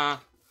 I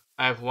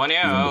have one He's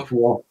in the arrow.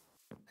 pool.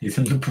 He's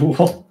in the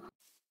pool.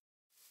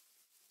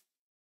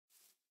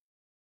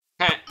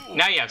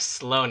 Now you have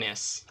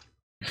slowness.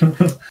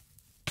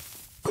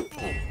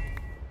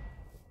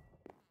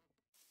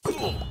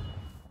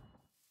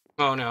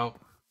 Oh no.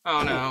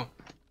 Oh no.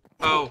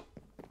 Oh.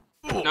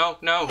 No,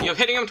 no. You're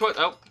hitting him toward.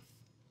 Oh.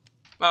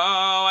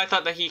 Oh, I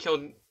thought that he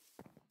killed.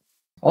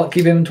 Well,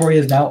 keep inventory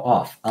is now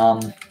off.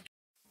 I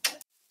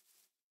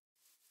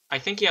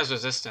think he has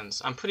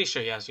resistance. I'm pretty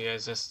sure he has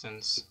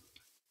resistance.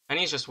 And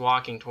he's just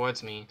walking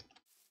towards me.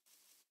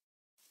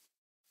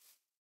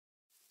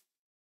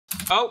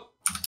 Oh!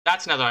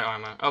 That's netherite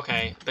armor.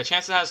 Okay. The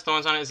chance it has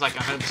thorns on it is like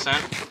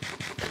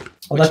 100%.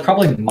 Well, that's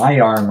probably my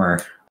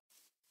armor.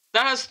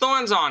 That has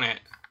thorns on it!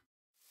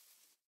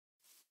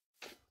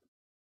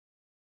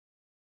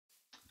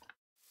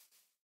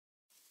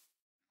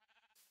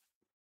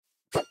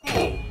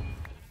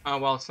 Oh,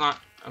 well, it's not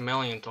a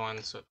million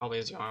thorns, so it probably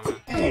is your armor.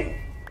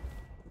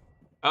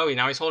 Oh,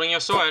 now he's holding your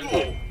sword.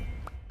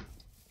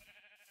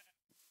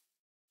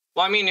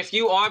 Well, I mean, if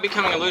you are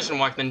becoming illusion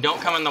warp, then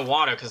don't come in the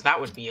water, because that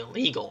would be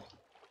illegal.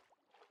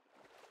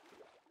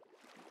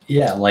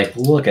 Yeah, like,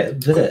 look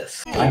at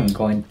this. I'm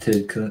going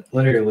to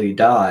literally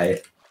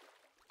die.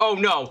 Oh,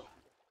 no!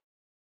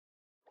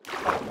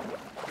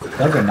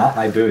 Those are not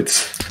my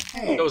boots.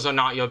 Those are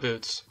not your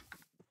boots.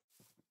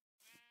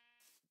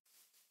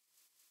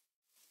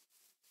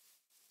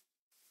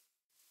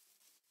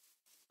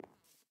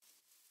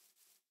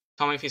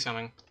 Tell me if he's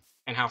coming,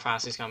 and how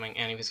fast he's coming,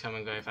 and if he's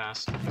coming very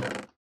fast.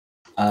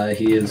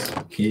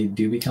 He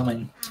do be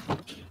coming.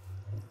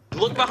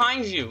 Look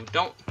behind you!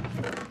 Do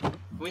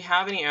we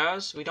have any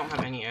arrows? We don't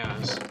have any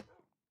arrows.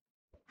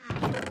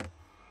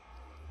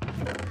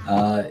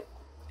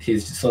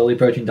 He's slowly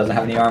approaching, doesn't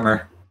have any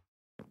armor.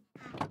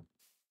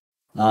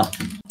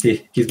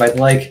 He's by the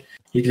leg.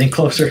 He's getting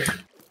closer.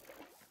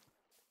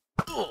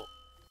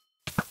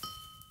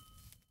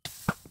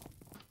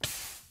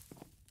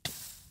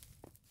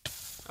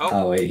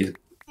 Oh, wait, he's...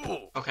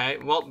 Okay,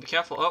 well, be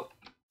careful. Oh.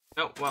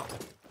 No, well.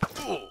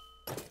 I'm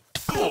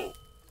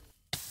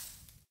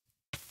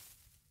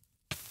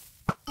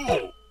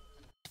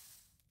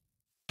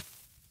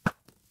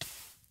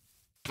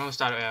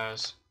almost out of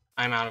arrows.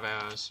 I'm out of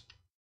arrows.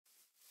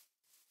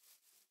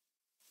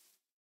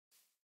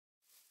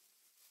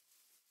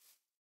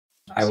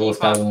 I will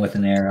stab him with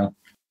an arrow.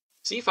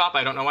 CFOP,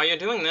 I don't know why you're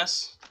doing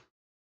this.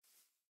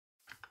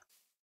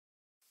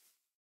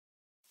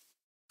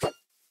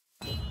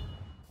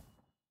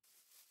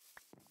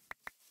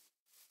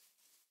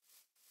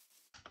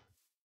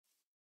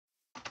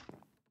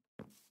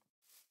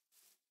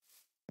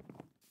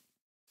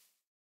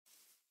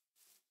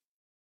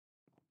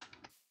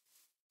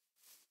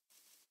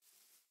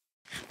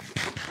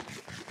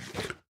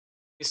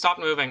 He stopped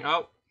moving.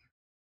 Oh.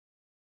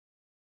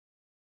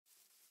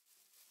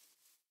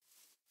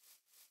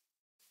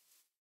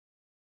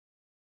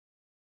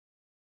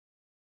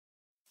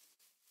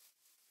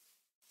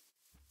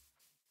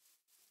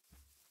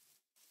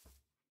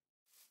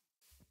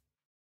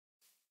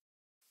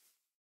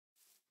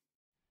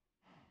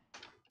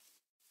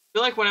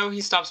 feel like whenever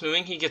he stops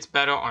moving, he gets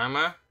better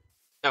armor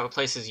that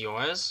replaces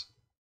yours.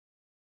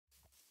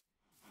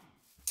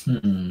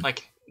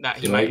 Like that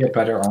he Do might I get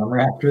better armor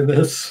after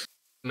this?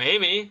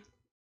 maybe.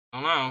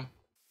 I don't know.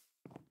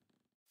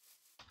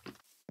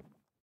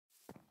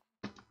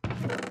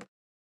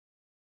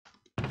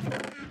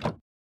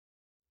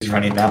 He's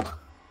running now.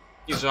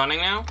 He's running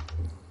now?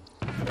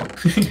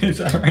 He's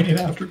running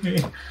after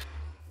me.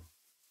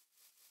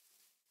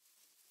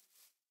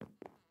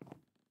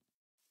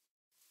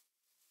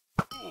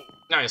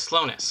 No, his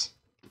slowness.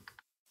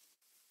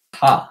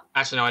 Ha!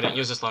 Actually, no, I didn't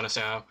use the slowness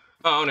arrow.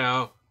 Oh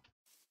no.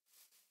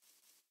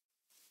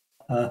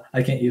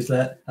 I can't use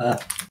that.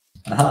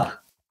 Aha!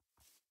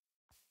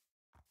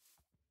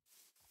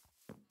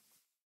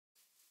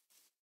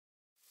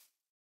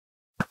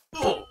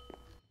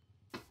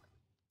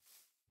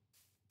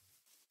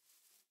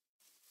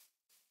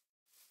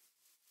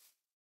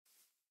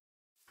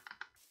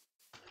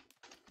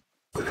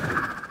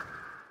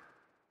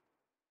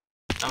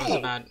 That was a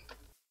bad.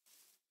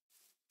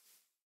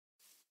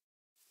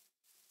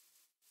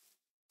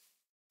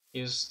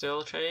 He's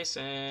still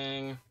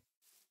chasing.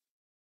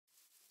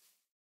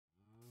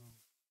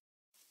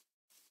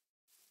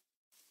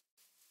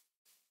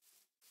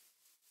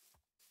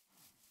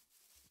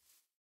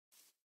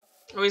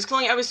 Oh, he's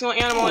killing every single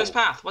animal in his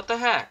path. What the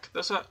heck?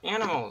 Those are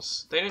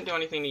animals. They didn't do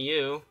anything to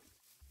you.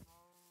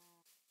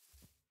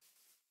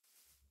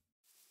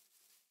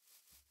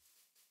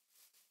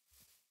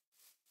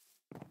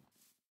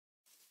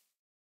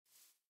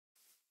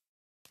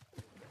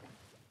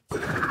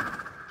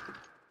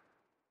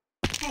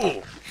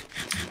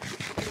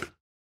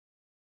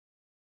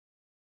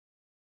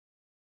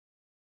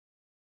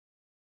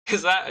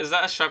 Is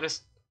that a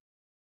sharpness?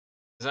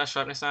 Is that a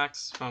sharpness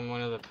axe from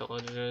one of the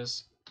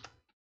pillagers?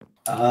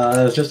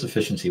 It's just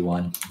efficiency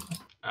 1.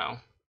 Oh.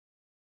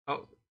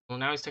 Oh. Well,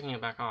 now he's taking it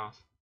back off.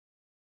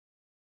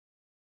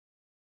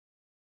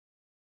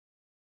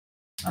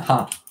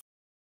 Aha! What's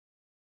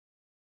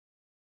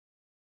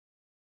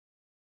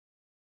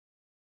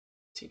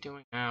he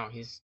doing now?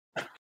 He's.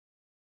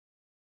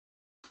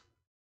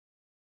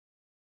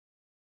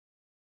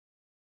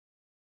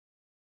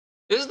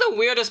 This is the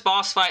weirdest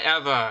boss fight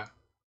ever.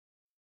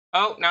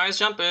 Oh, now he's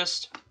jump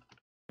boost.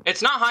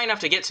 It's not high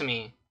enough to get to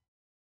me.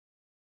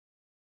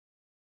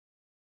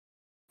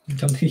 I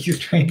don't think he's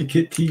trying to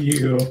get to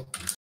you.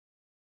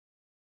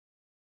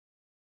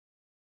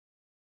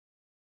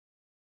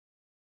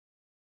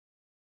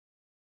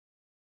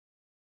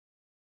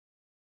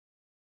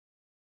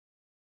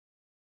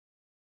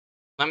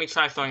 Let me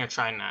try throwing a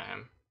trident at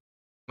him.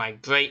 My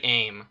great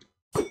aim.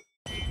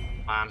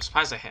 I'm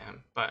surprised I hit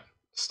him, but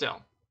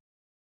still.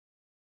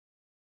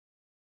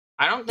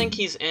 I don't think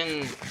he's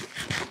in...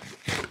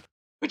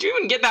 Where'd you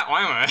even get that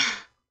armor?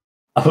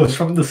 Oh, it's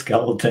from the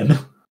skeleton.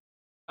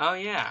 Oh,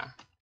 yeah.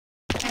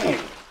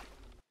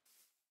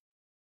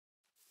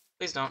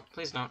 Please don't.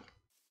 Please don't.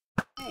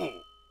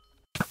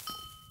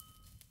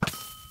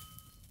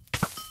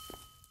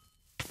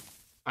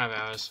 Five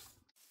hours.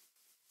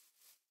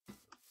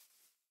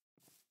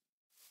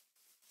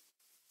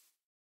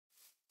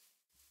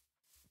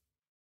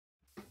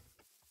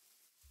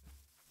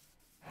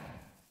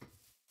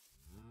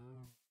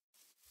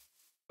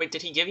 Wait,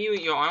 did he give you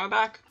your armor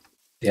back?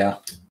 Yeah.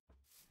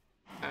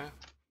 Okay.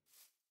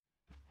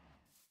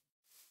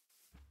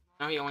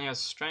 Now he only has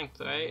strength,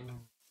 right?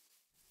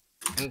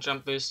 And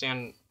jump boost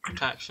and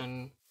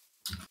protection.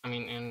 I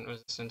mean, and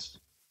resistance.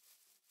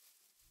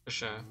 For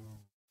sure.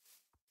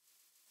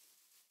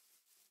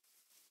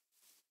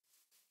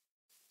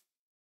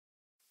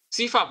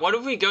 CFOP, what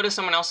if we go to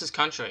someone else's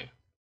country?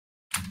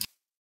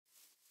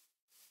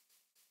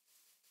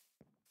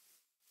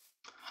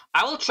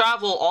 I will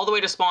travel all the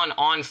way to spawn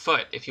on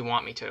foot if you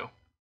want me to.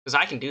 Because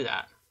I can do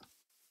that.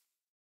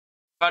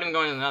 Without even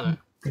going to another.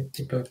 You know, you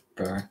could go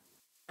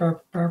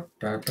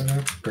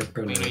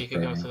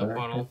through the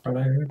portal.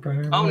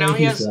 Oh, now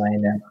he has...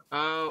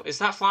 Oh, is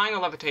that flying or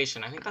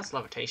levitation? I think that's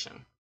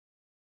levitation.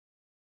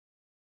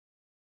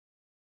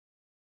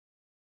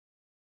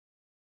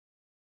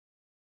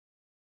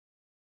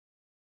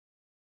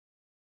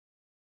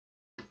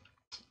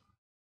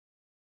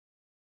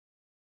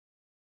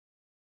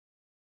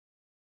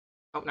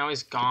 Oh, now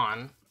he's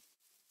gone.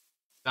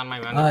 He's on my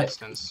render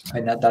distance. I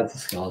know that's a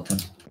skeleton.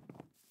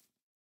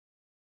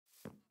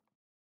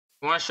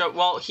 You want to show?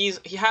 Well, he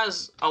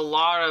has a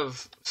lot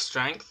of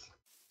strength.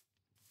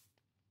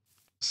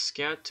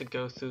 Scared to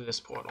go through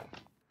this portal.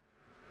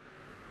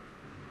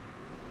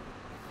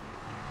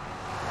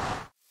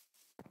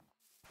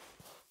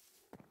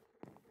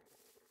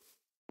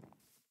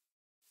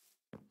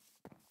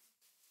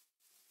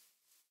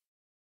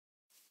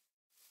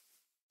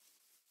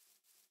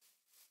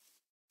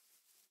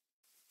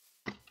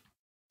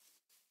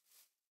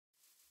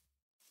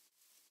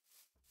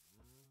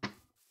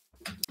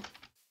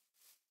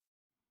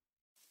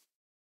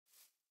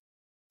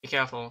 Be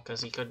careful,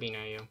 because he could be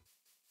near you.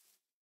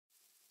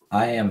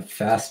 I am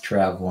fast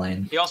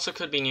traveling. He also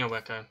could be near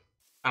Wicker.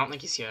 I don't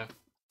think he's here.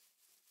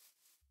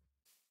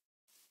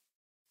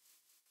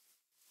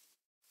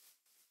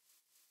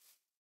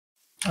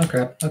 Oh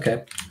crap.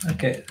 Okay.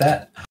 Okay.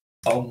 That.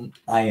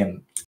 I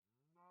am.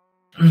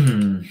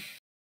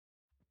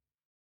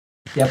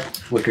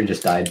 Yep. Wicker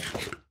just died.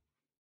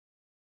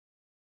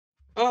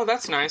 Oh,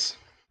 that's nice.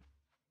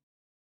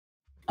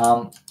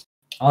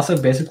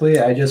 Also, basically,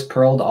 I just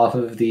pearled off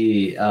of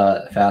the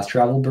fast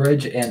travel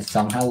bridge and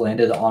somehow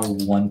landed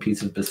on one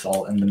piece of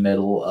basalt in the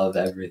middle of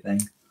everything.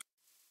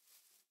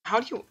 How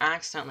do you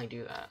accidentally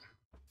do that?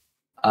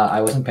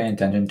 I wasn't paying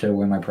attention to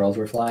where my pearls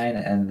were flying,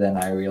 and then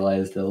I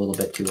realized a little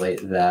bit too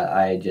late that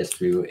I just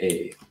threw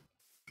a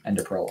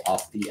ender pearl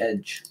off the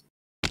edge.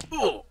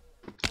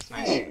 That's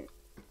nice.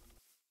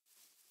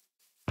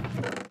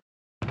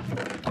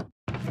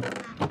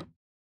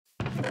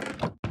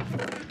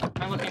 What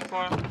am I looking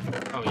for?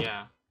 Oh,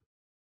 yeah.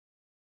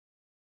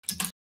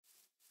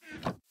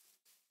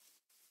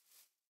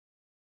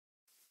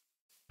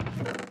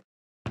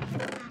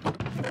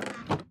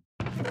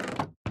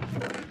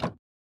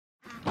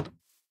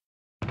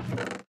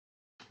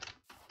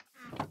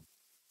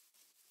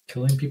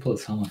 Killing people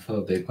is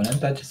homophobic. Wouldn't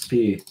that just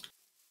be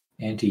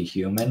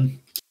anti-human?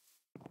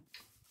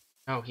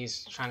 No,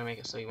 he's trying to make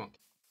it so you won't.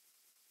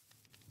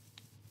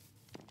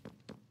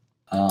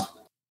 Uh,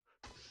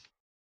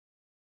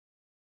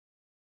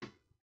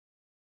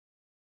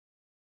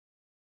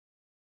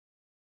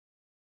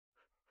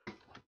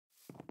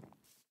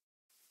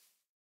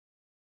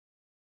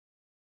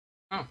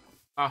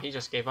 Oh, he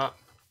just gave up.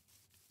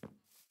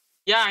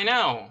 Yeah, I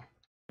know.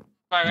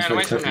 I that's ran why I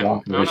away from took it him.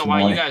 off I don't know why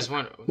you originally. guys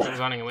weren't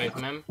running away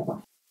from him.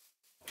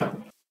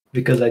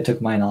 Because I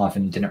took mine off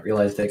and didn't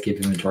realize that keep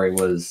inventory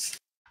was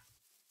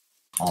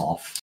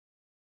off.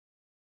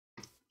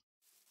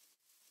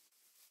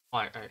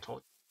 Well, I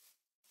told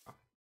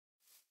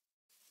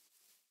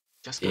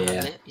you.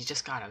 You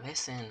just gotta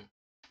listen.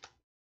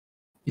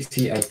 You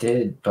see, I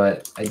did,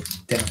 but I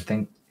didn't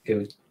think it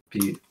would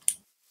be.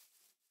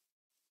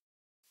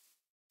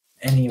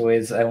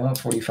 Anyways, I went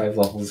 45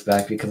 levels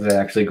back because I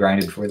actually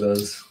grinded for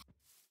those.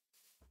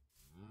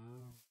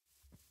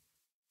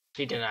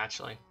 He did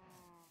actually.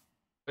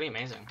 Pretty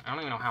amazing. I don't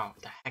even know how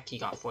the heck he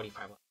got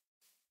 45.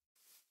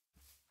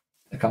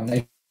 A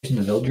combination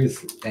of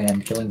villagers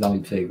and killing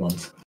zombie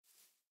piglins.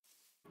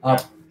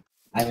 Yeah.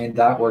 I mean,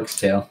 that works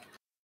too.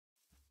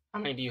 How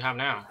many do you have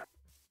now?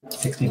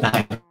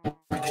 69.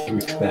 What did you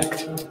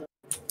expect?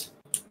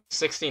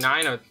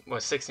 69 or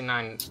was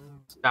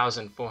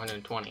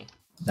 69,420?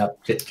 Nope,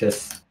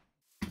 just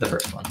the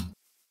first one.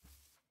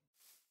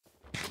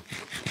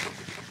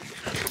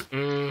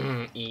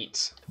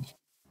 Eat.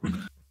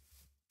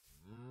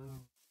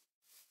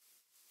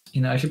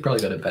 You know, I should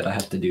probably go to bed. I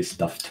have to do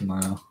stuff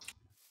tomorrow.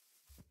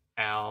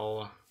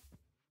 You're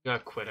a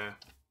quitter.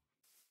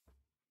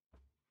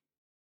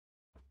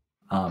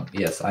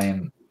 Yes, I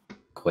am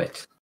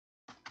quit.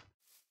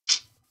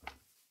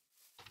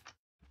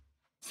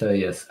 So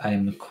yes, I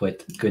am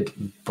quit.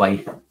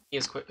 Goodbye. He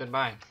has quit.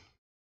 Goodbye.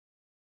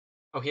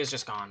 Oh, he has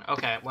just gone.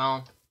 Okay,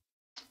 well,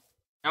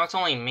 now it's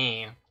only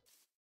me, and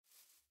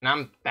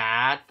I'm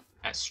bad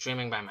at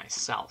streaming by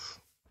myself.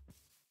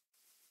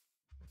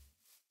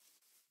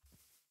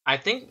 I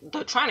think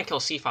they're trying to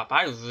kill CFOP.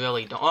 I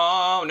really don't.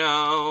 Oh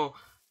no!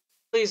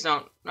 Please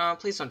don't. No,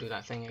 please don't do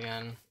that thing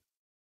again.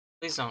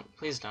 Please don't.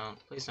 Please don't.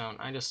 Please don't.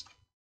 I just.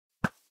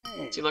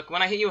 See, look,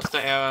 when I hit you with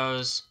the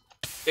arrows,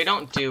 they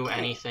don't do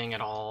anything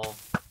at all.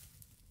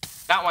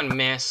 That one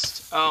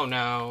missed. Oh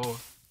no.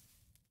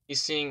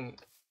 He's seeing.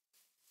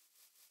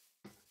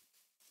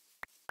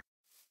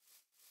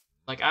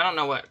 Like, I don't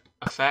know what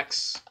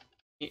effects.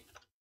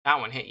 That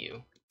one hit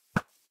you.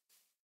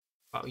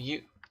 Wow, are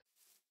you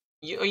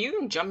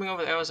even jumping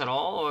over the arrows at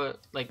all, or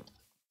like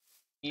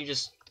you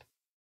just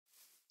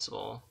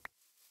possible?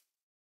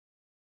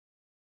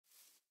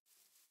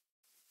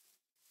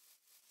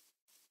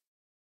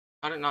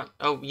 How did not?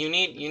 Oh, you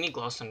need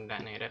glowstone to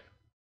detonate it.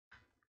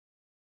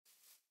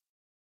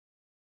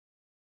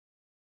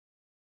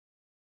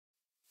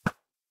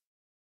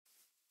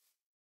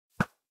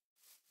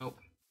 Nope.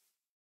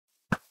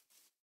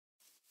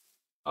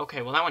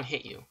 Okay, well that one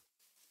hit you.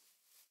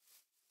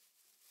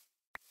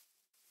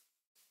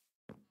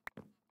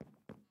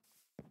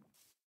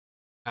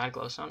 Bad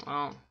glowstone.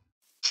 Well,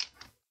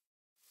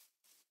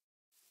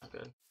 not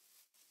good.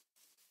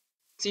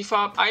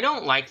 CFOP, I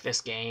don't like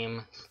this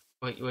game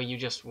where you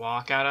just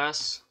walk at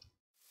us.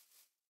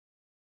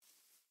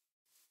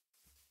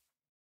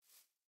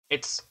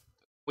 It's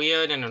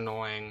weird and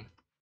annoying.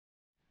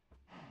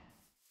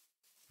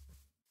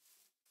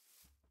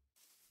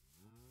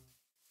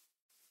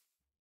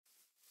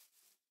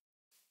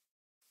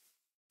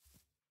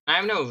 I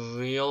have no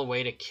real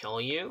way to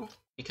kill you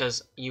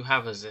because you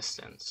have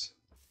resistance.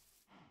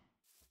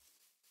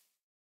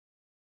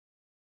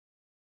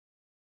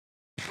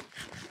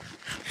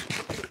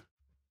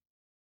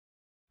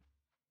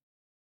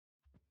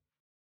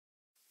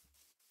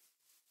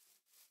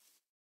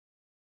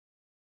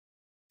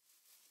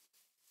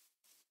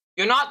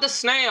 You're not the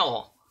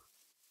snail!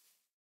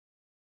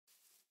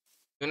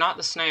 You're not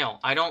the snail.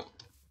 I don't...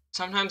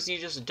 Sometimes you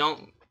just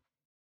don't...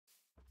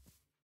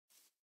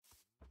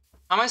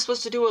 How am I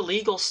supposed to do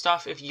illegal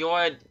stuff if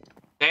you're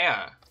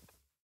There.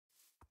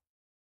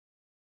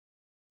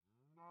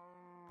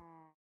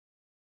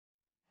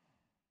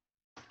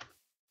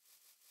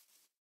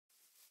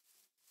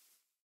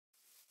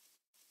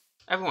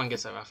 Everyone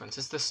gets that reference.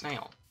 It's the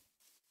snail.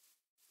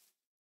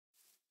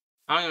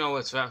 I don't even know what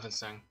it's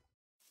referencing.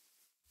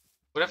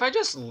 What if I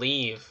just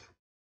leave?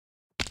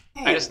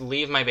 I just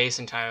leave my base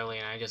entirely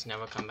and I just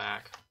never come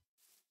back.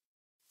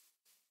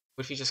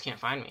 What if you just can't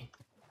find me?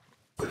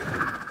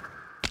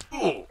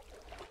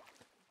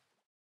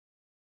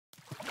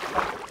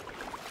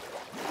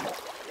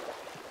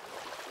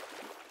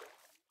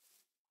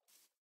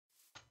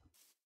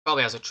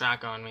 Probably has a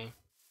tracker on me.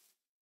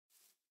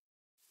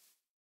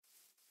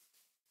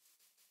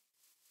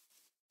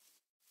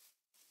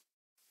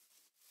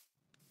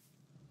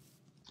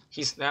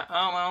 He's that.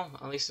 Oh well,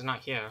 at least he's not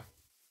here.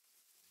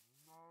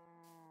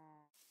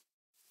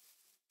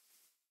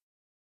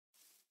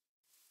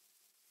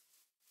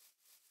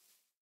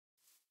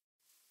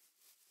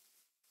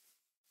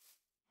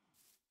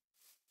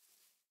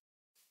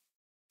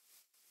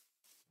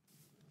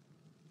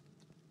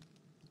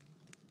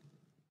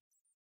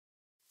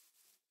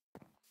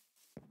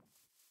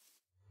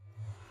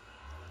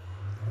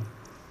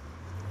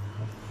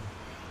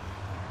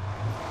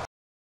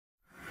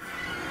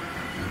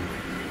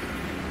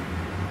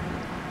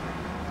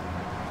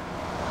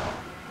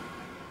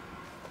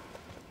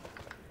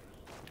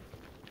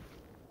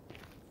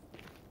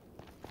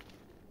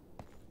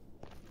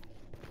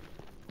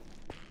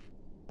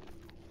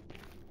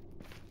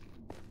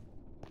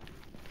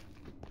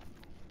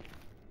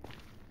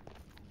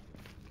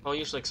 Well,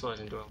 usually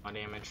explosion do a lot of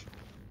damage.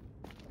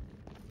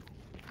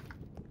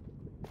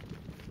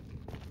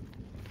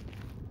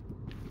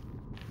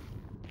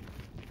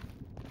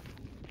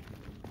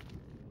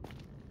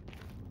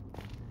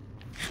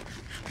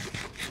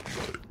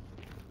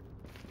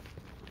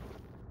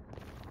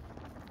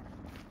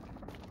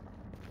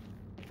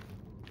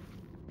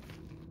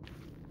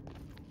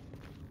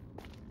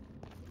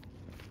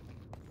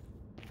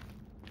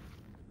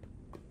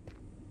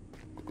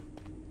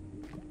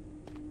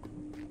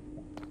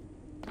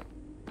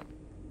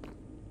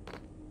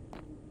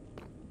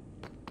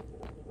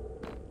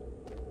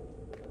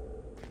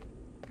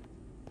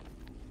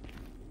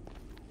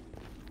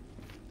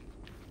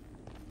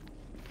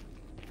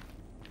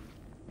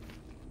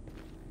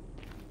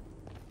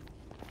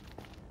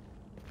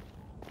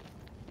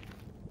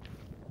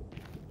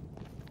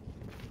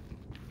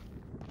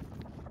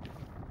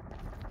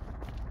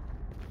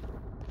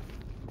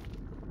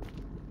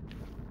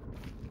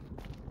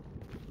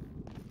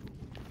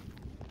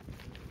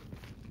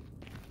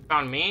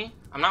 Found me?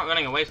 I'm not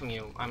running away from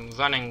you. I'm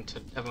running to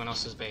everyone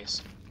else's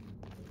base.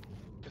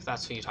 If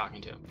that's who you're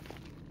talking to.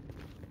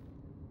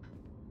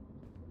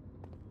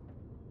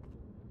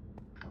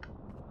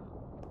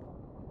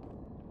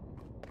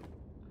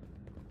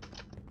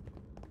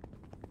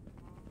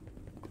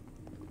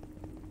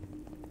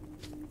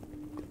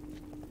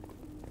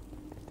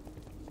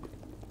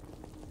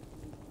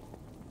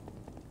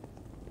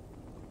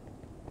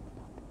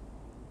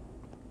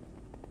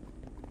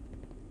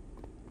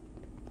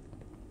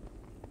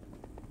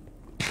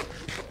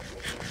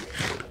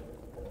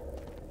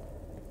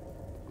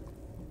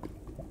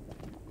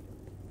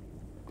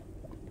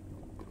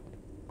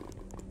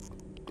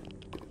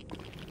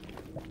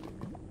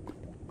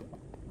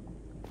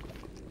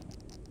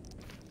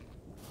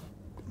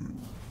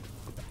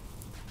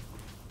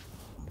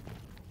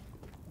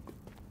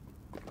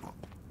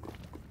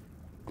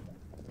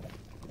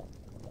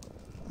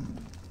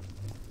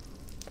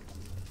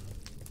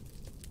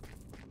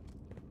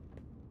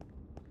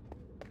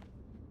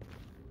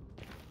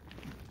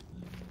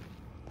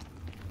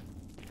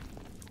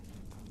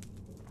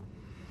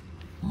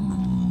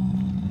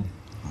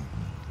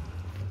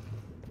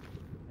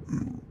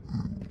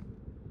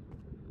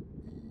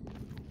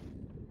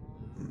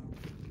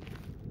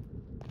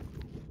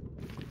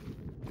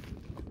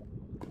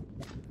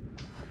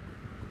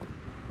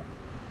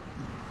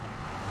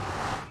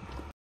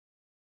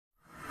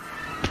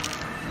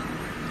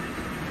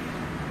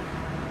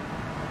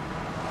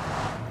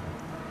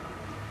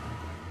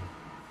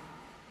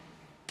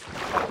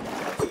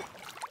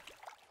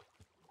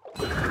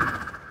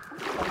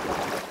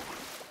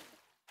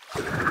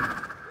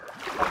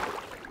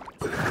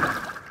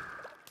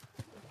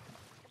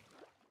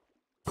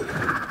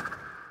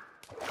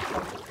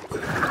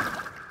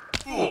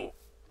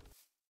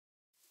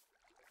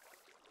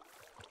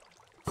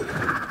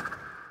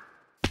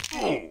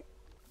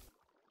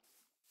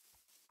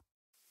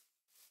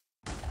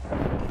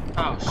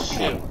 Oh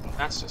shoot,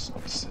 that's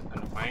just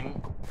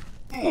annoying.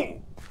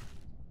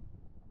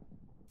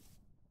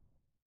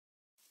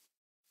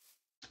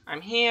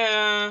 I'm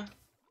here.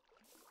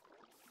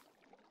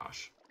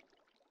 Gosh.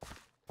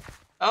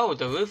 Oh,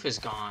 the roof is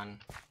gone.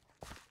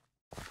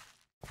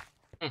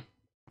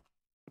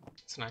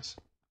 It's nice.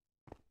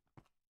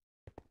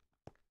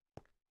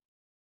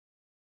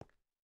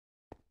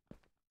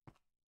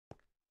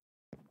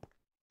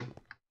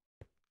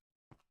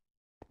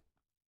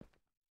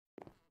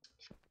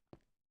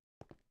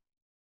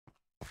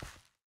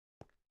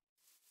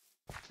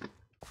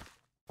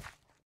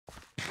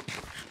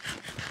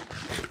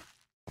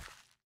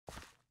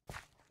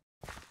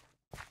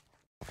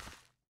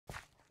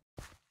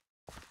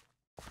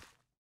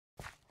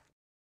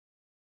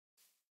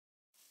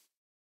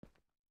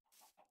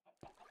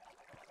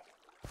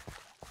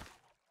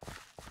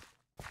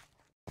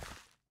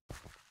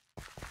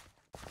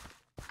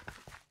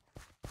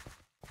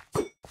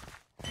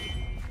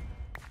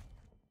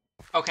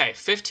 Okay,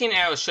 15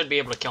 arrows should be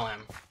able to kill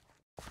him.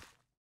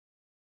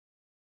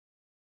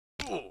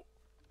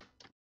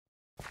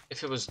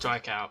 If it was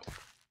dark out.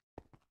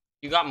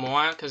 You got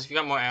more? Because if you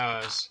got more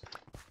arrows,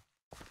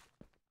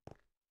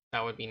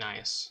 that would be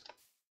nice.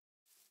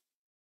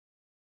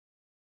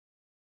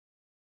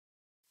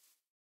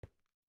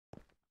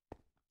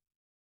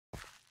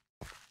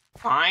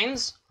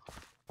 Vines?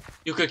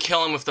 You could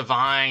kill him with the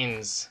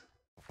vines.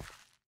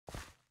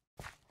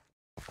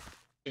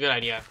 A good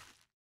idea.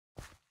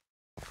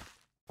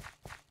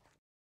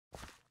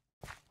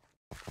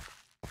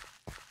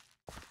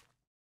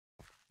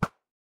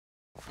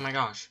 Oh my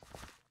gosh.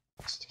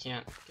 Just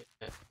can't get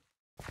it.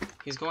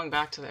 He's going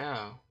back to the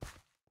arrow.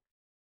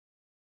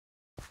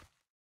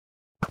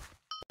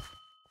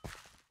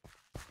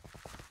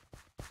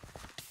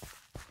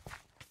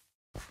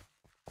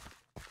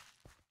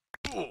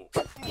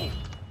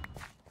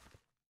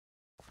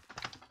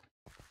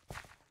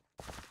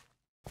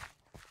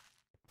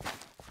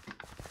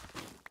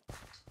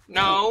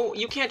 No,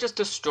 you can't just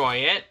destroy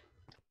it.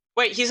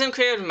 Wait, he's in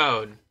creative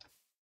mode.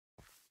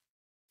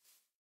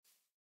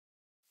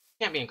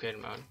 Can't be in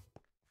creative mode.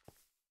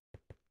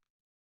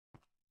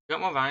 You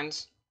got more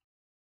vines?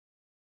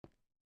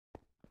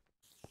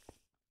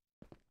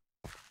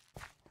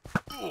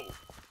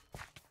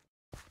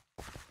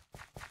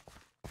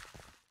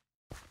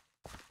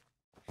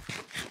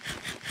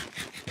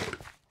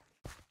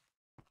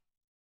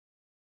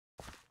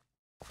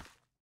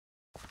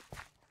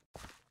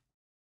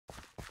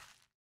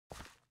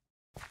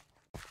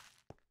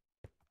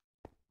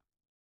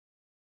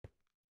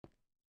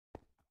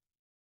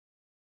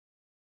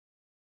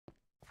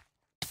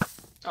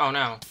 Oh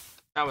no,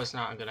 that was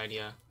not a good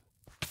idea.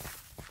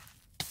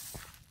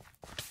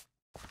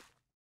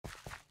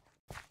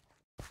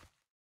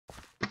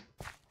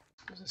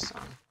 Where's the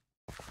sun?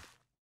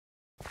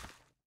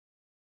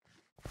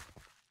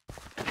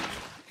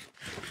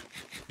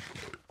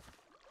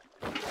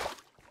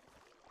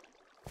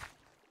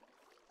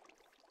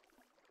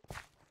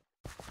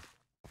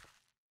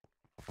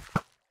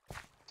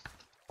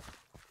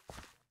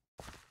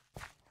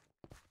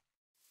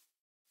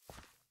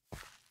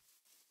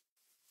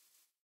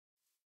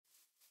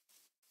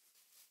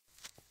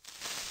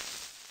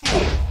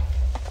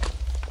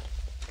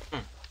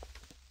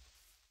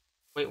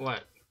 Wait,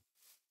 what?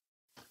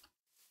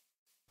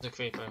 There's a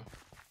creeper.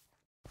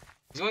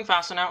 He's going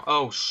faster now?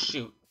 Oh,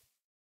 shoot.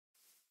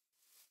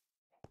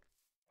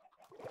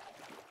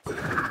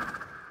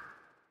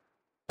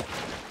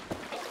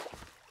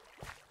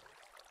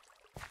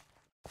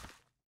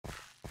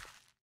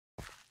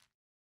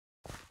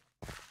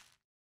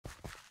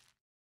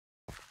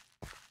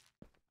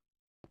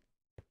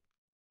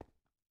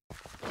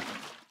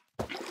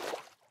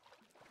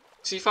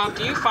 Seafox,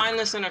 do you find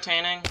this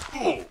entertaining?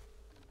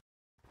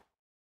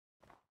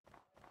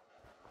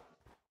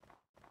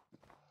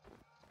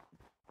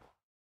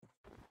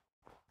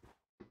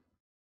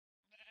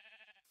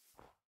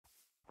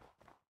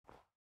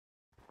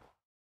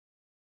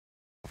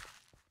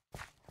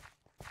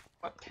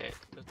 What pit?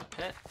 There's a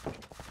pit?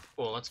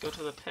 Cool, let's go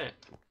to the pit.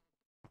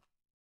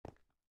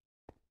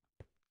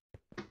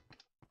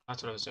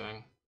 That's what I was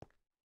doing.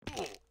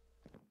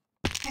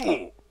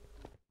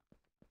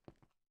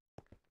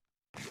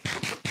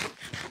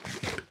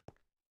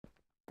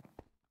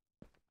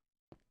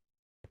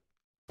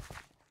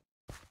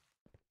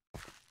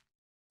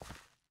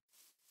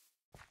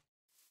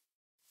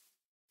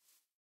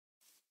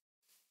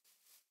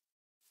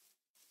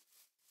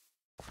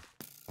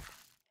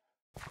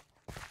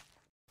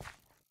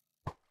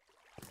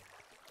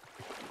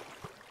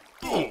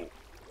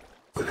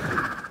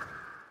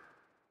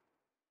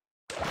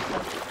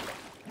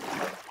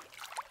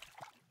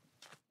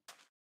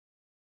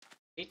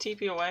 He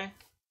TP away?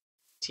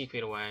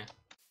 TP'd away.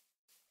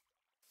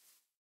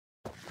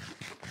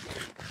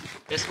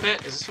 This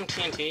pit? Is this from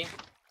TNT?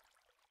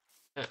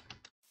 Pit.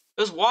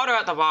 There's water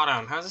at the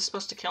bottom. How is this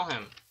supposed to kill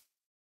him?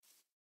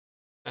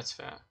 That's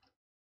fair.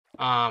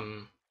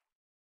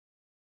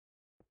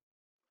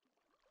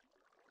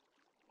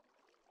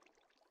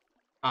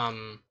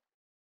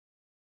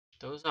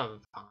 Those are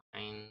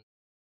fine.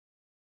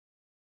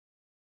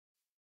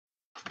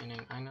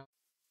 Training, I know.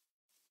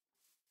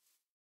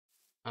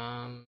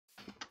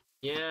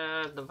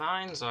 Yeah, the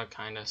vines are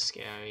kind of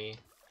scary.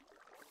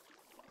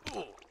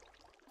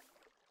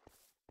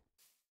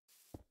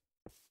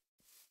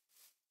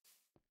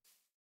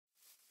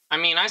 I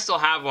mean, I still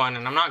have one,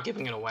 and I'm not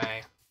giving it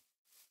away.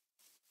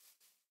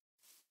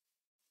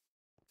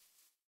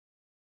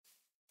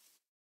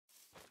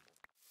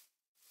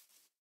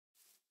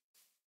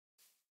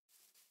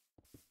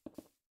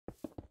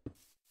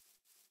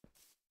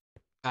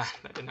 Ah,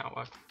 that did not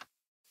work.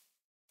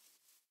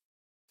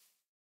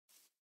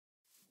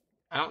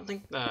 I don't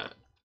think the...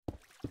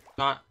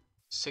 Got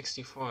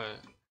 64...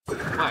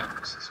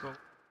 What? 64...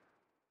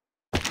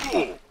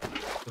 The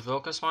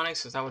Vilca spawning?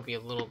 Because that would be a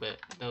little bit...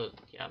 No,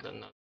 yeah,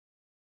 then...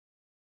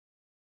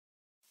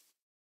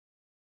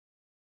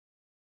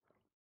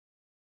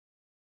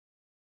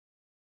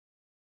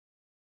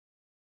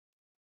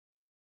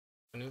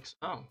 Nukes?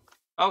 Oh.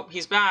 Oh,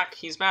 he's back.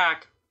 He's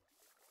back.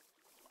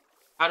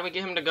 How do we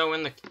get him to go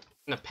in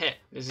the pit?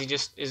 Is he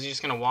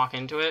just gonna walk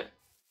into it?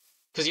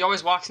 Because he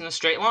always walks in a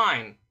straight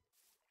line.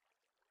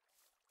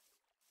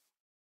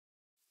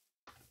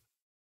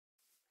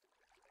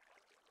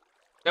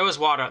 There was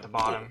water at the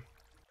bottom.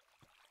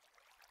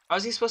 How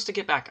is he supposed to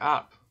get back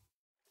up?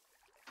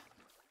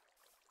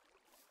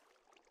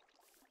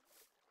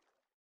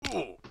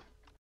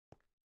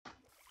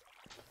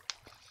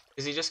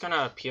 Is he just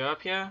gonna appear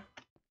up here?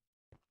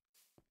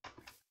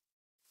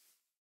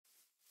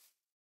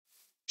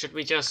 Should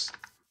we just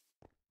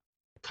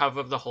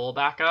cover the hole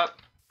back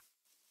up?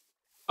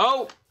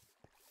 Oh!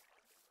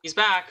 He's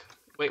back!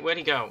 Wait, where'd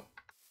he go?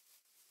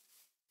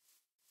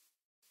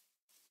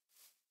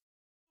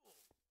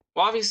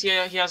 Well, obviously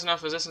he has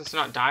enough resistance to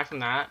not die from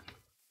that.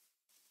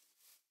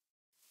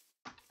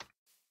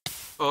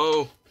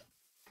 Oh.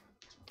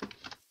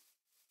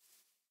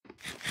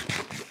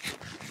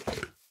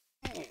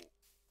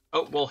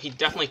 Oh, well, he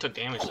definitely took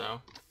damage,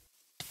 though.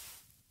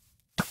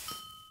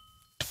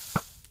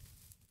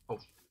 Oh.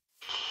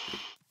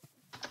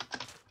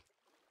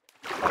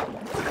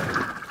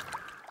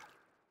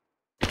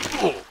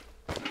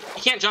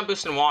 He can't jump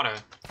boost in water.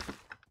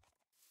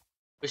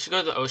 We should go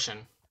to the ocean.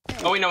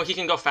 Oh, wait, no, he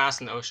can go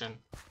fast in the ocean.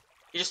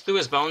 He just threw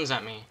his bones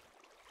at me.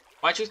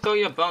 Why'd you throw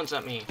your bones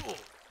at me?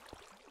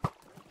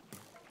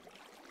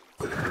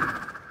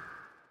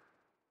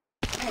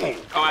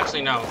 Oh,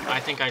 actually, no. I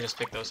think I just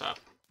picked those up.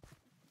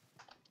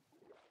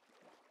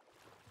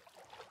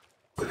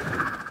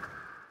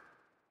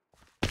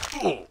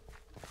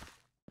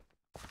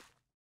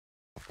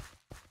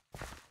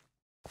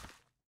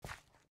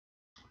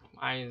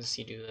 Why does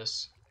he do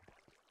this?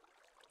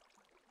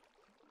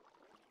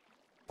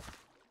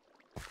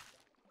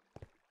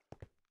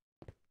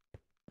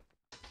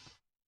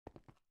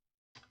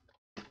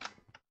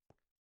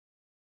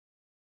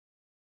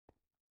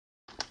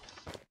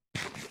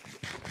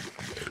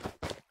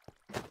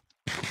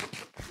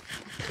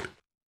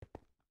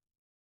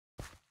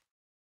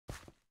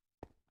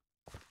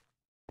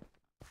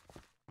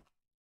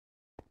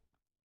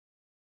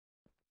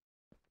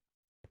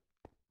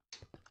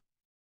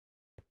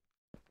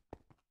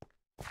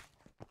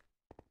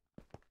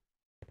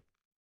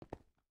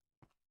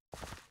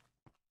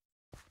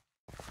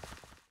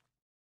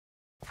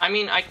 I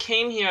mean, I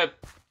came here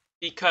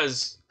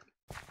because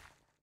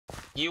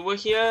you were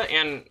here,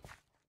 and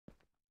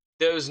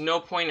there was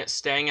no point at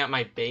staying at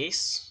my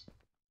base.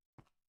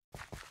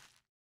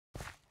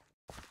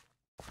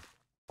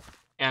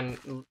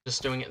 And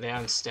just doing it there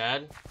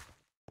instead.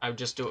 I would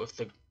just do it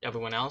with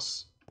everyone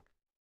else.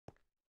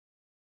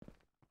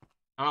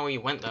 I don't know where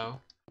you went,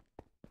 though.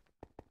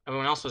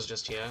 Everyone else was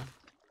just here.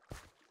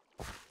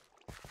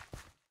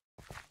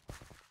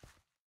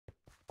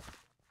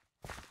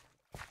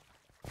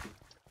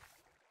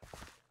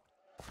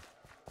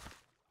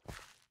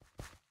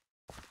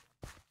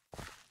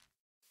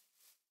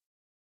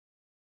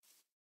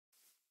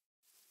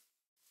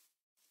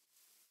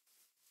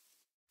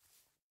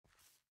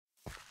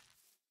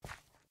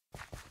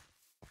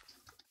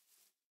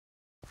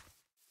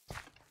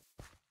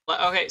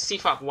 Okay,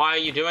 Seafop, why are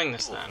you doing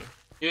this then?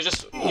 You're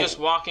just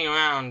walking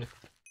around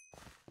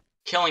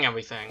killing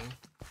everything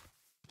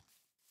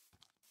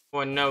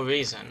for no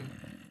reason.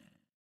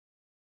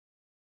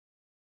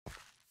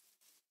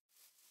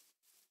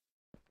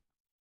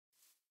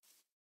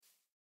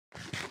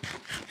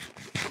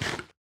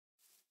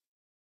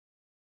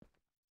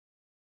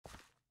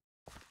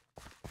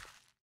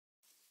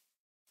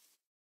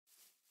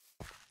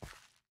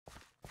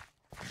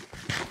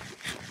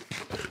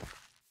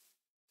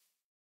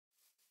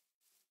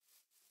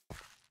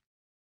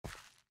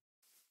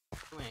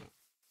 Doing.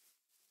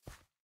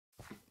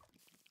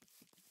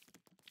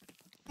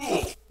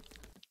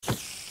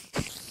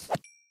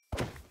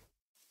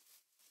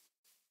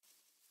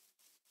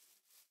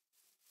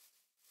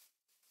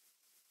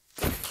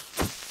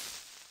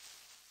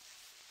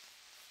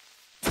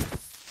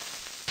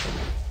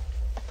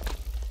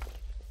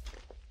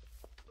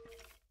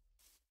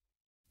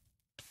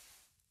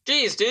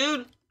 Jeez,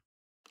 dude!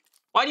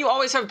 Why do you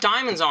always have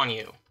diamonds on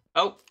you?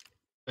 Oh,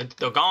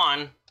 they're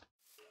gone.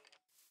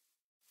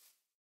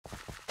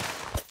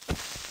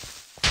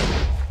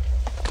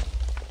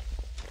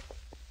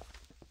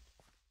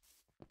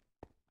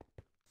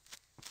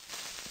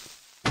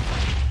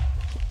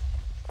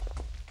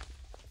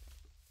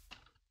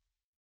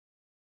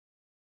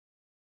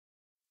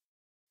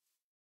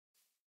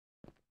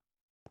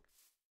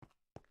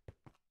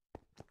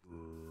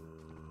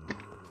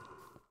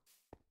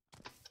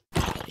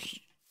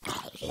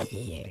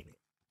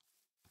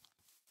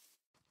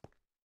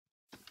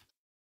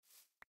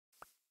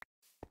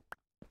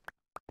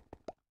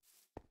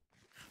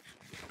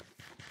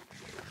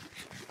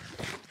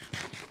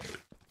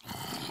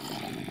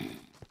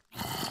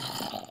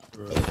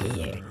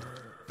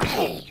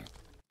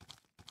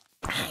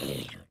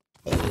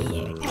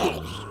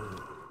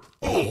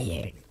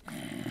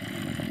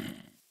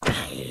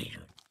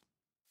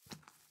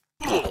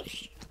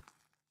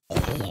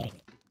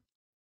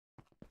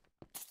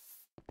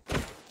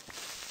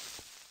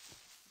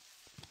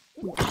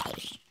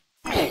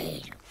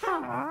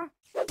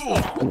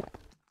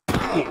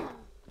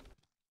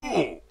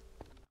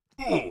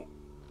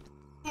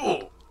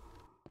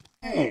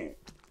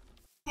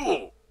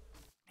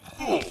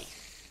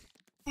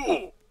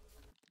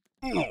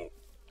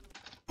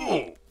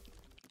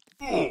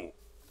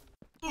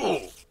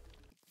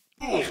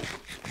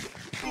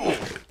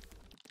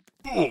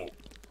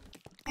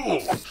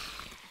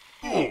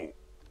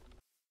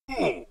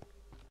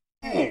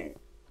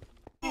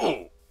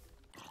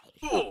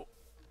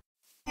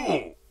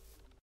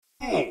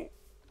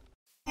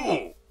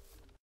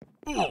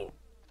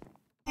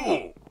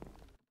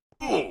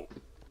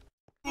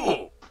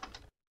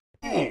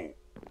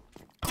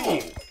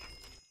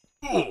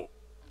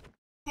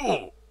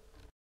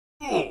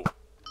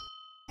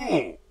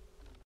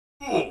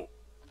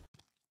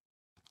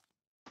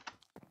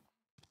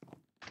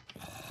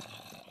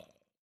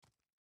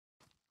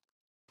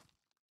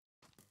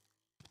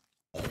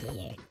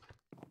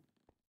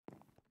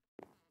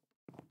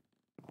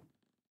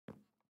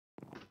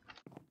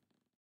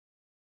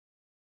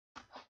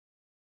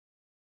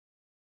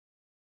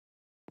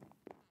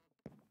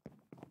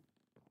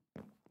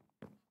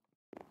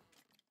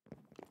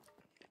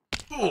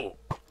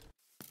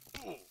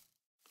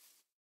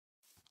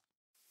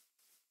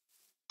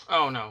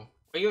 Oh no.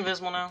 Are you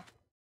invisible now?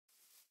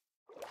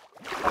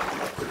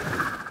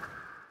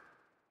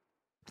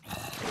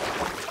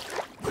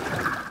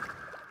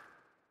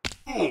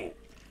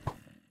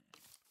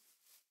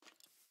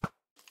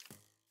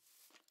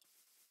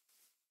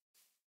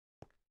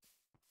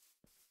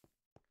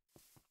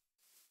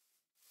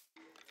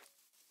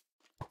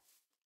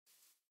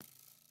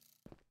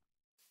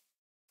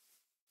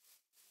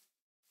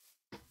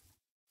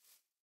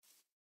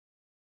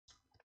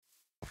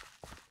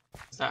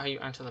 Is that how you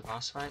enter the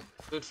boss fight?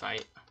 Food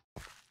fight.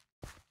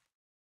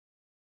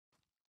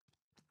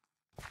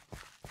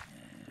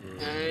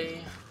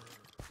 Okay.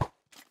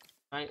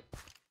 Right.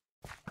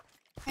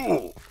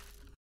 Which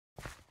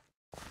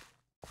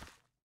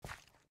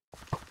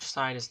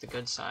side is the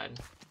good side?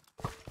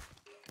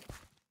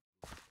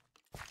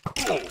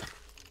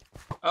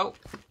 Oh!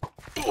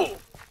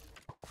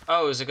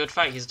 Oh, it was a good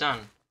fight, he's done.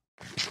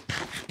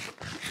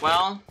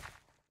 Well,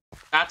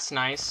 that's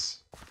nice.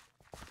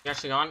 He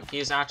actually gone? He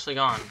is actually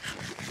gone.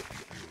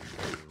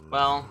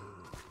 Well.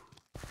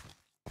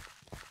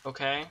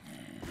 Okay.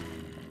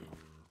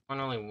 I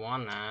don't really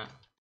want that.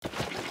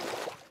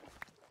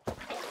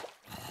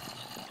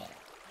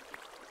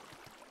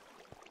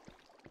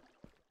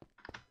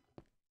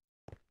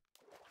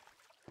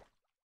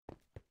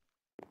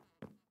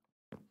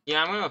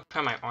 Yeah, I'm gonna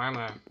put my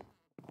armor,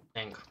 I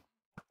think.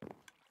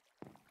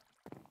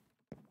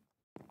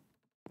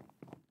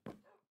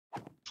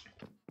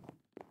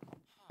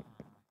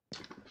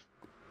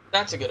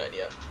 That's a good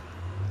idea.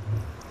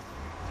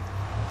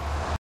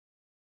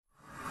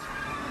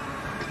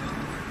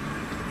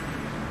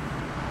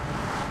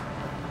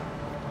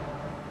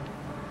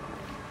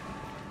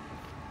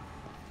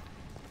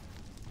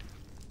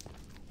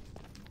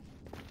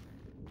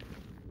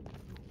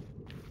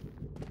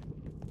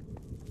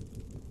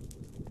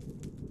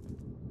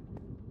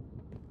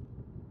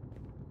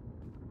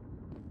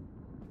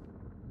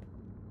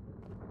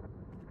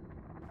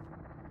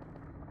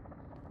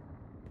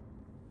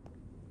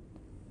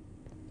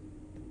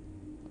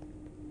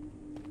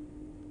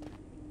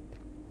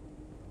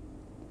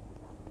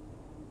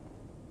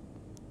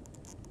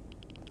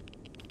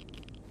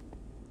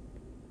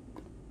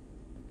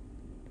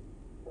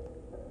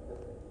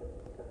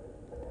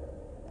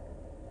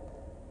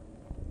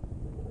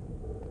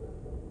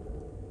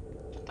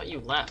 I thought you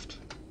left.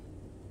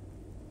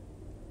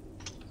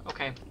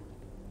 Okay.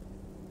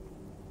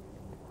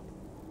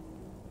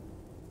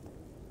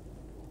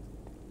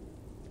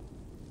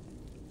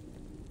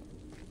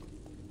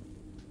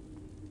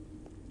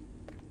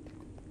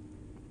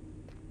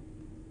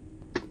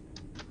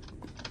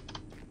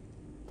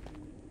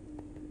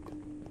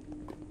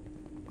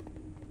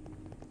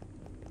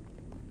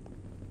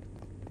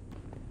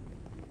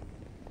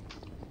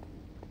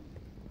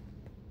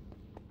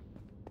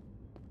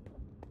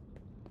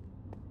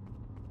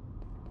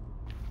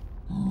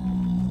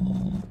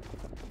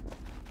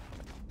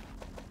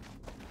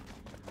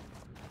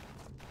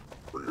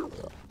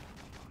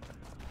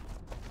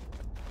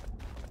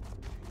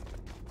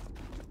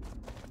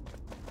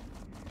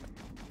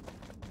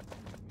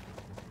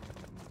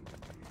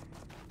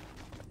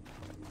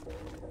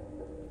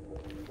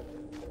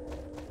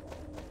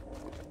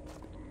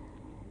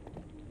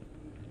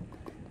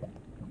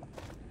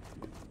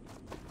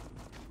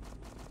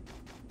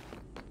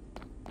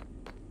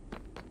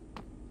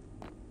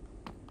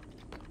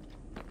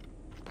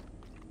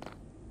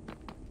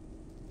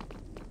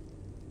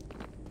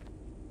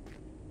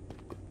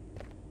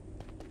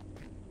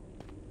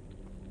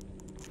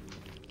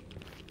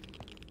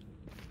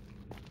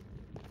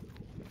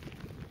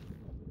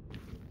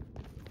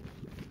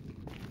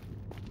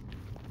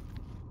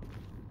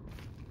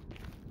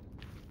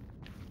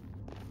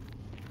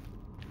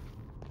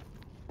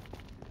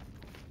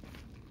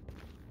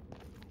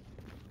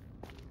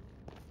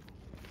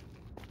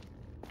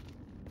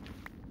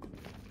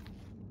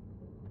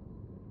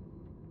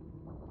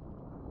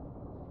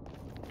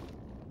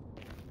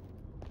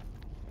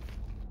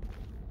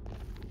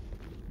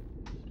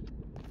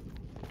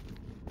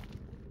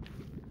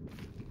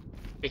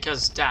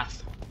 Because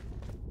death.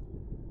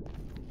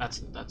 That's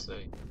the...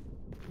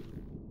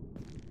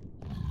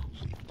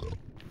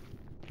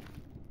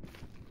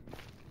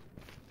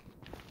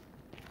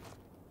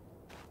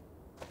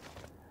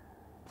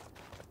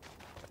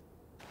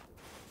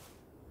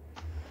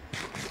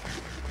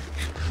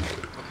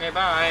 Okay,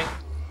 bye.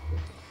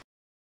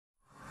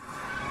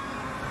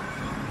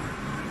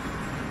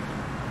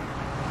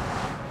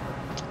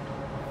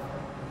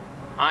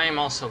 I'm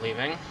also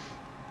leaving.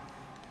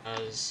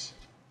 Because...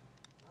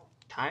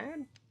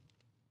 tired?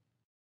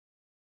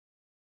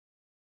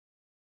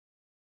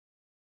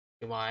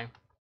 Why?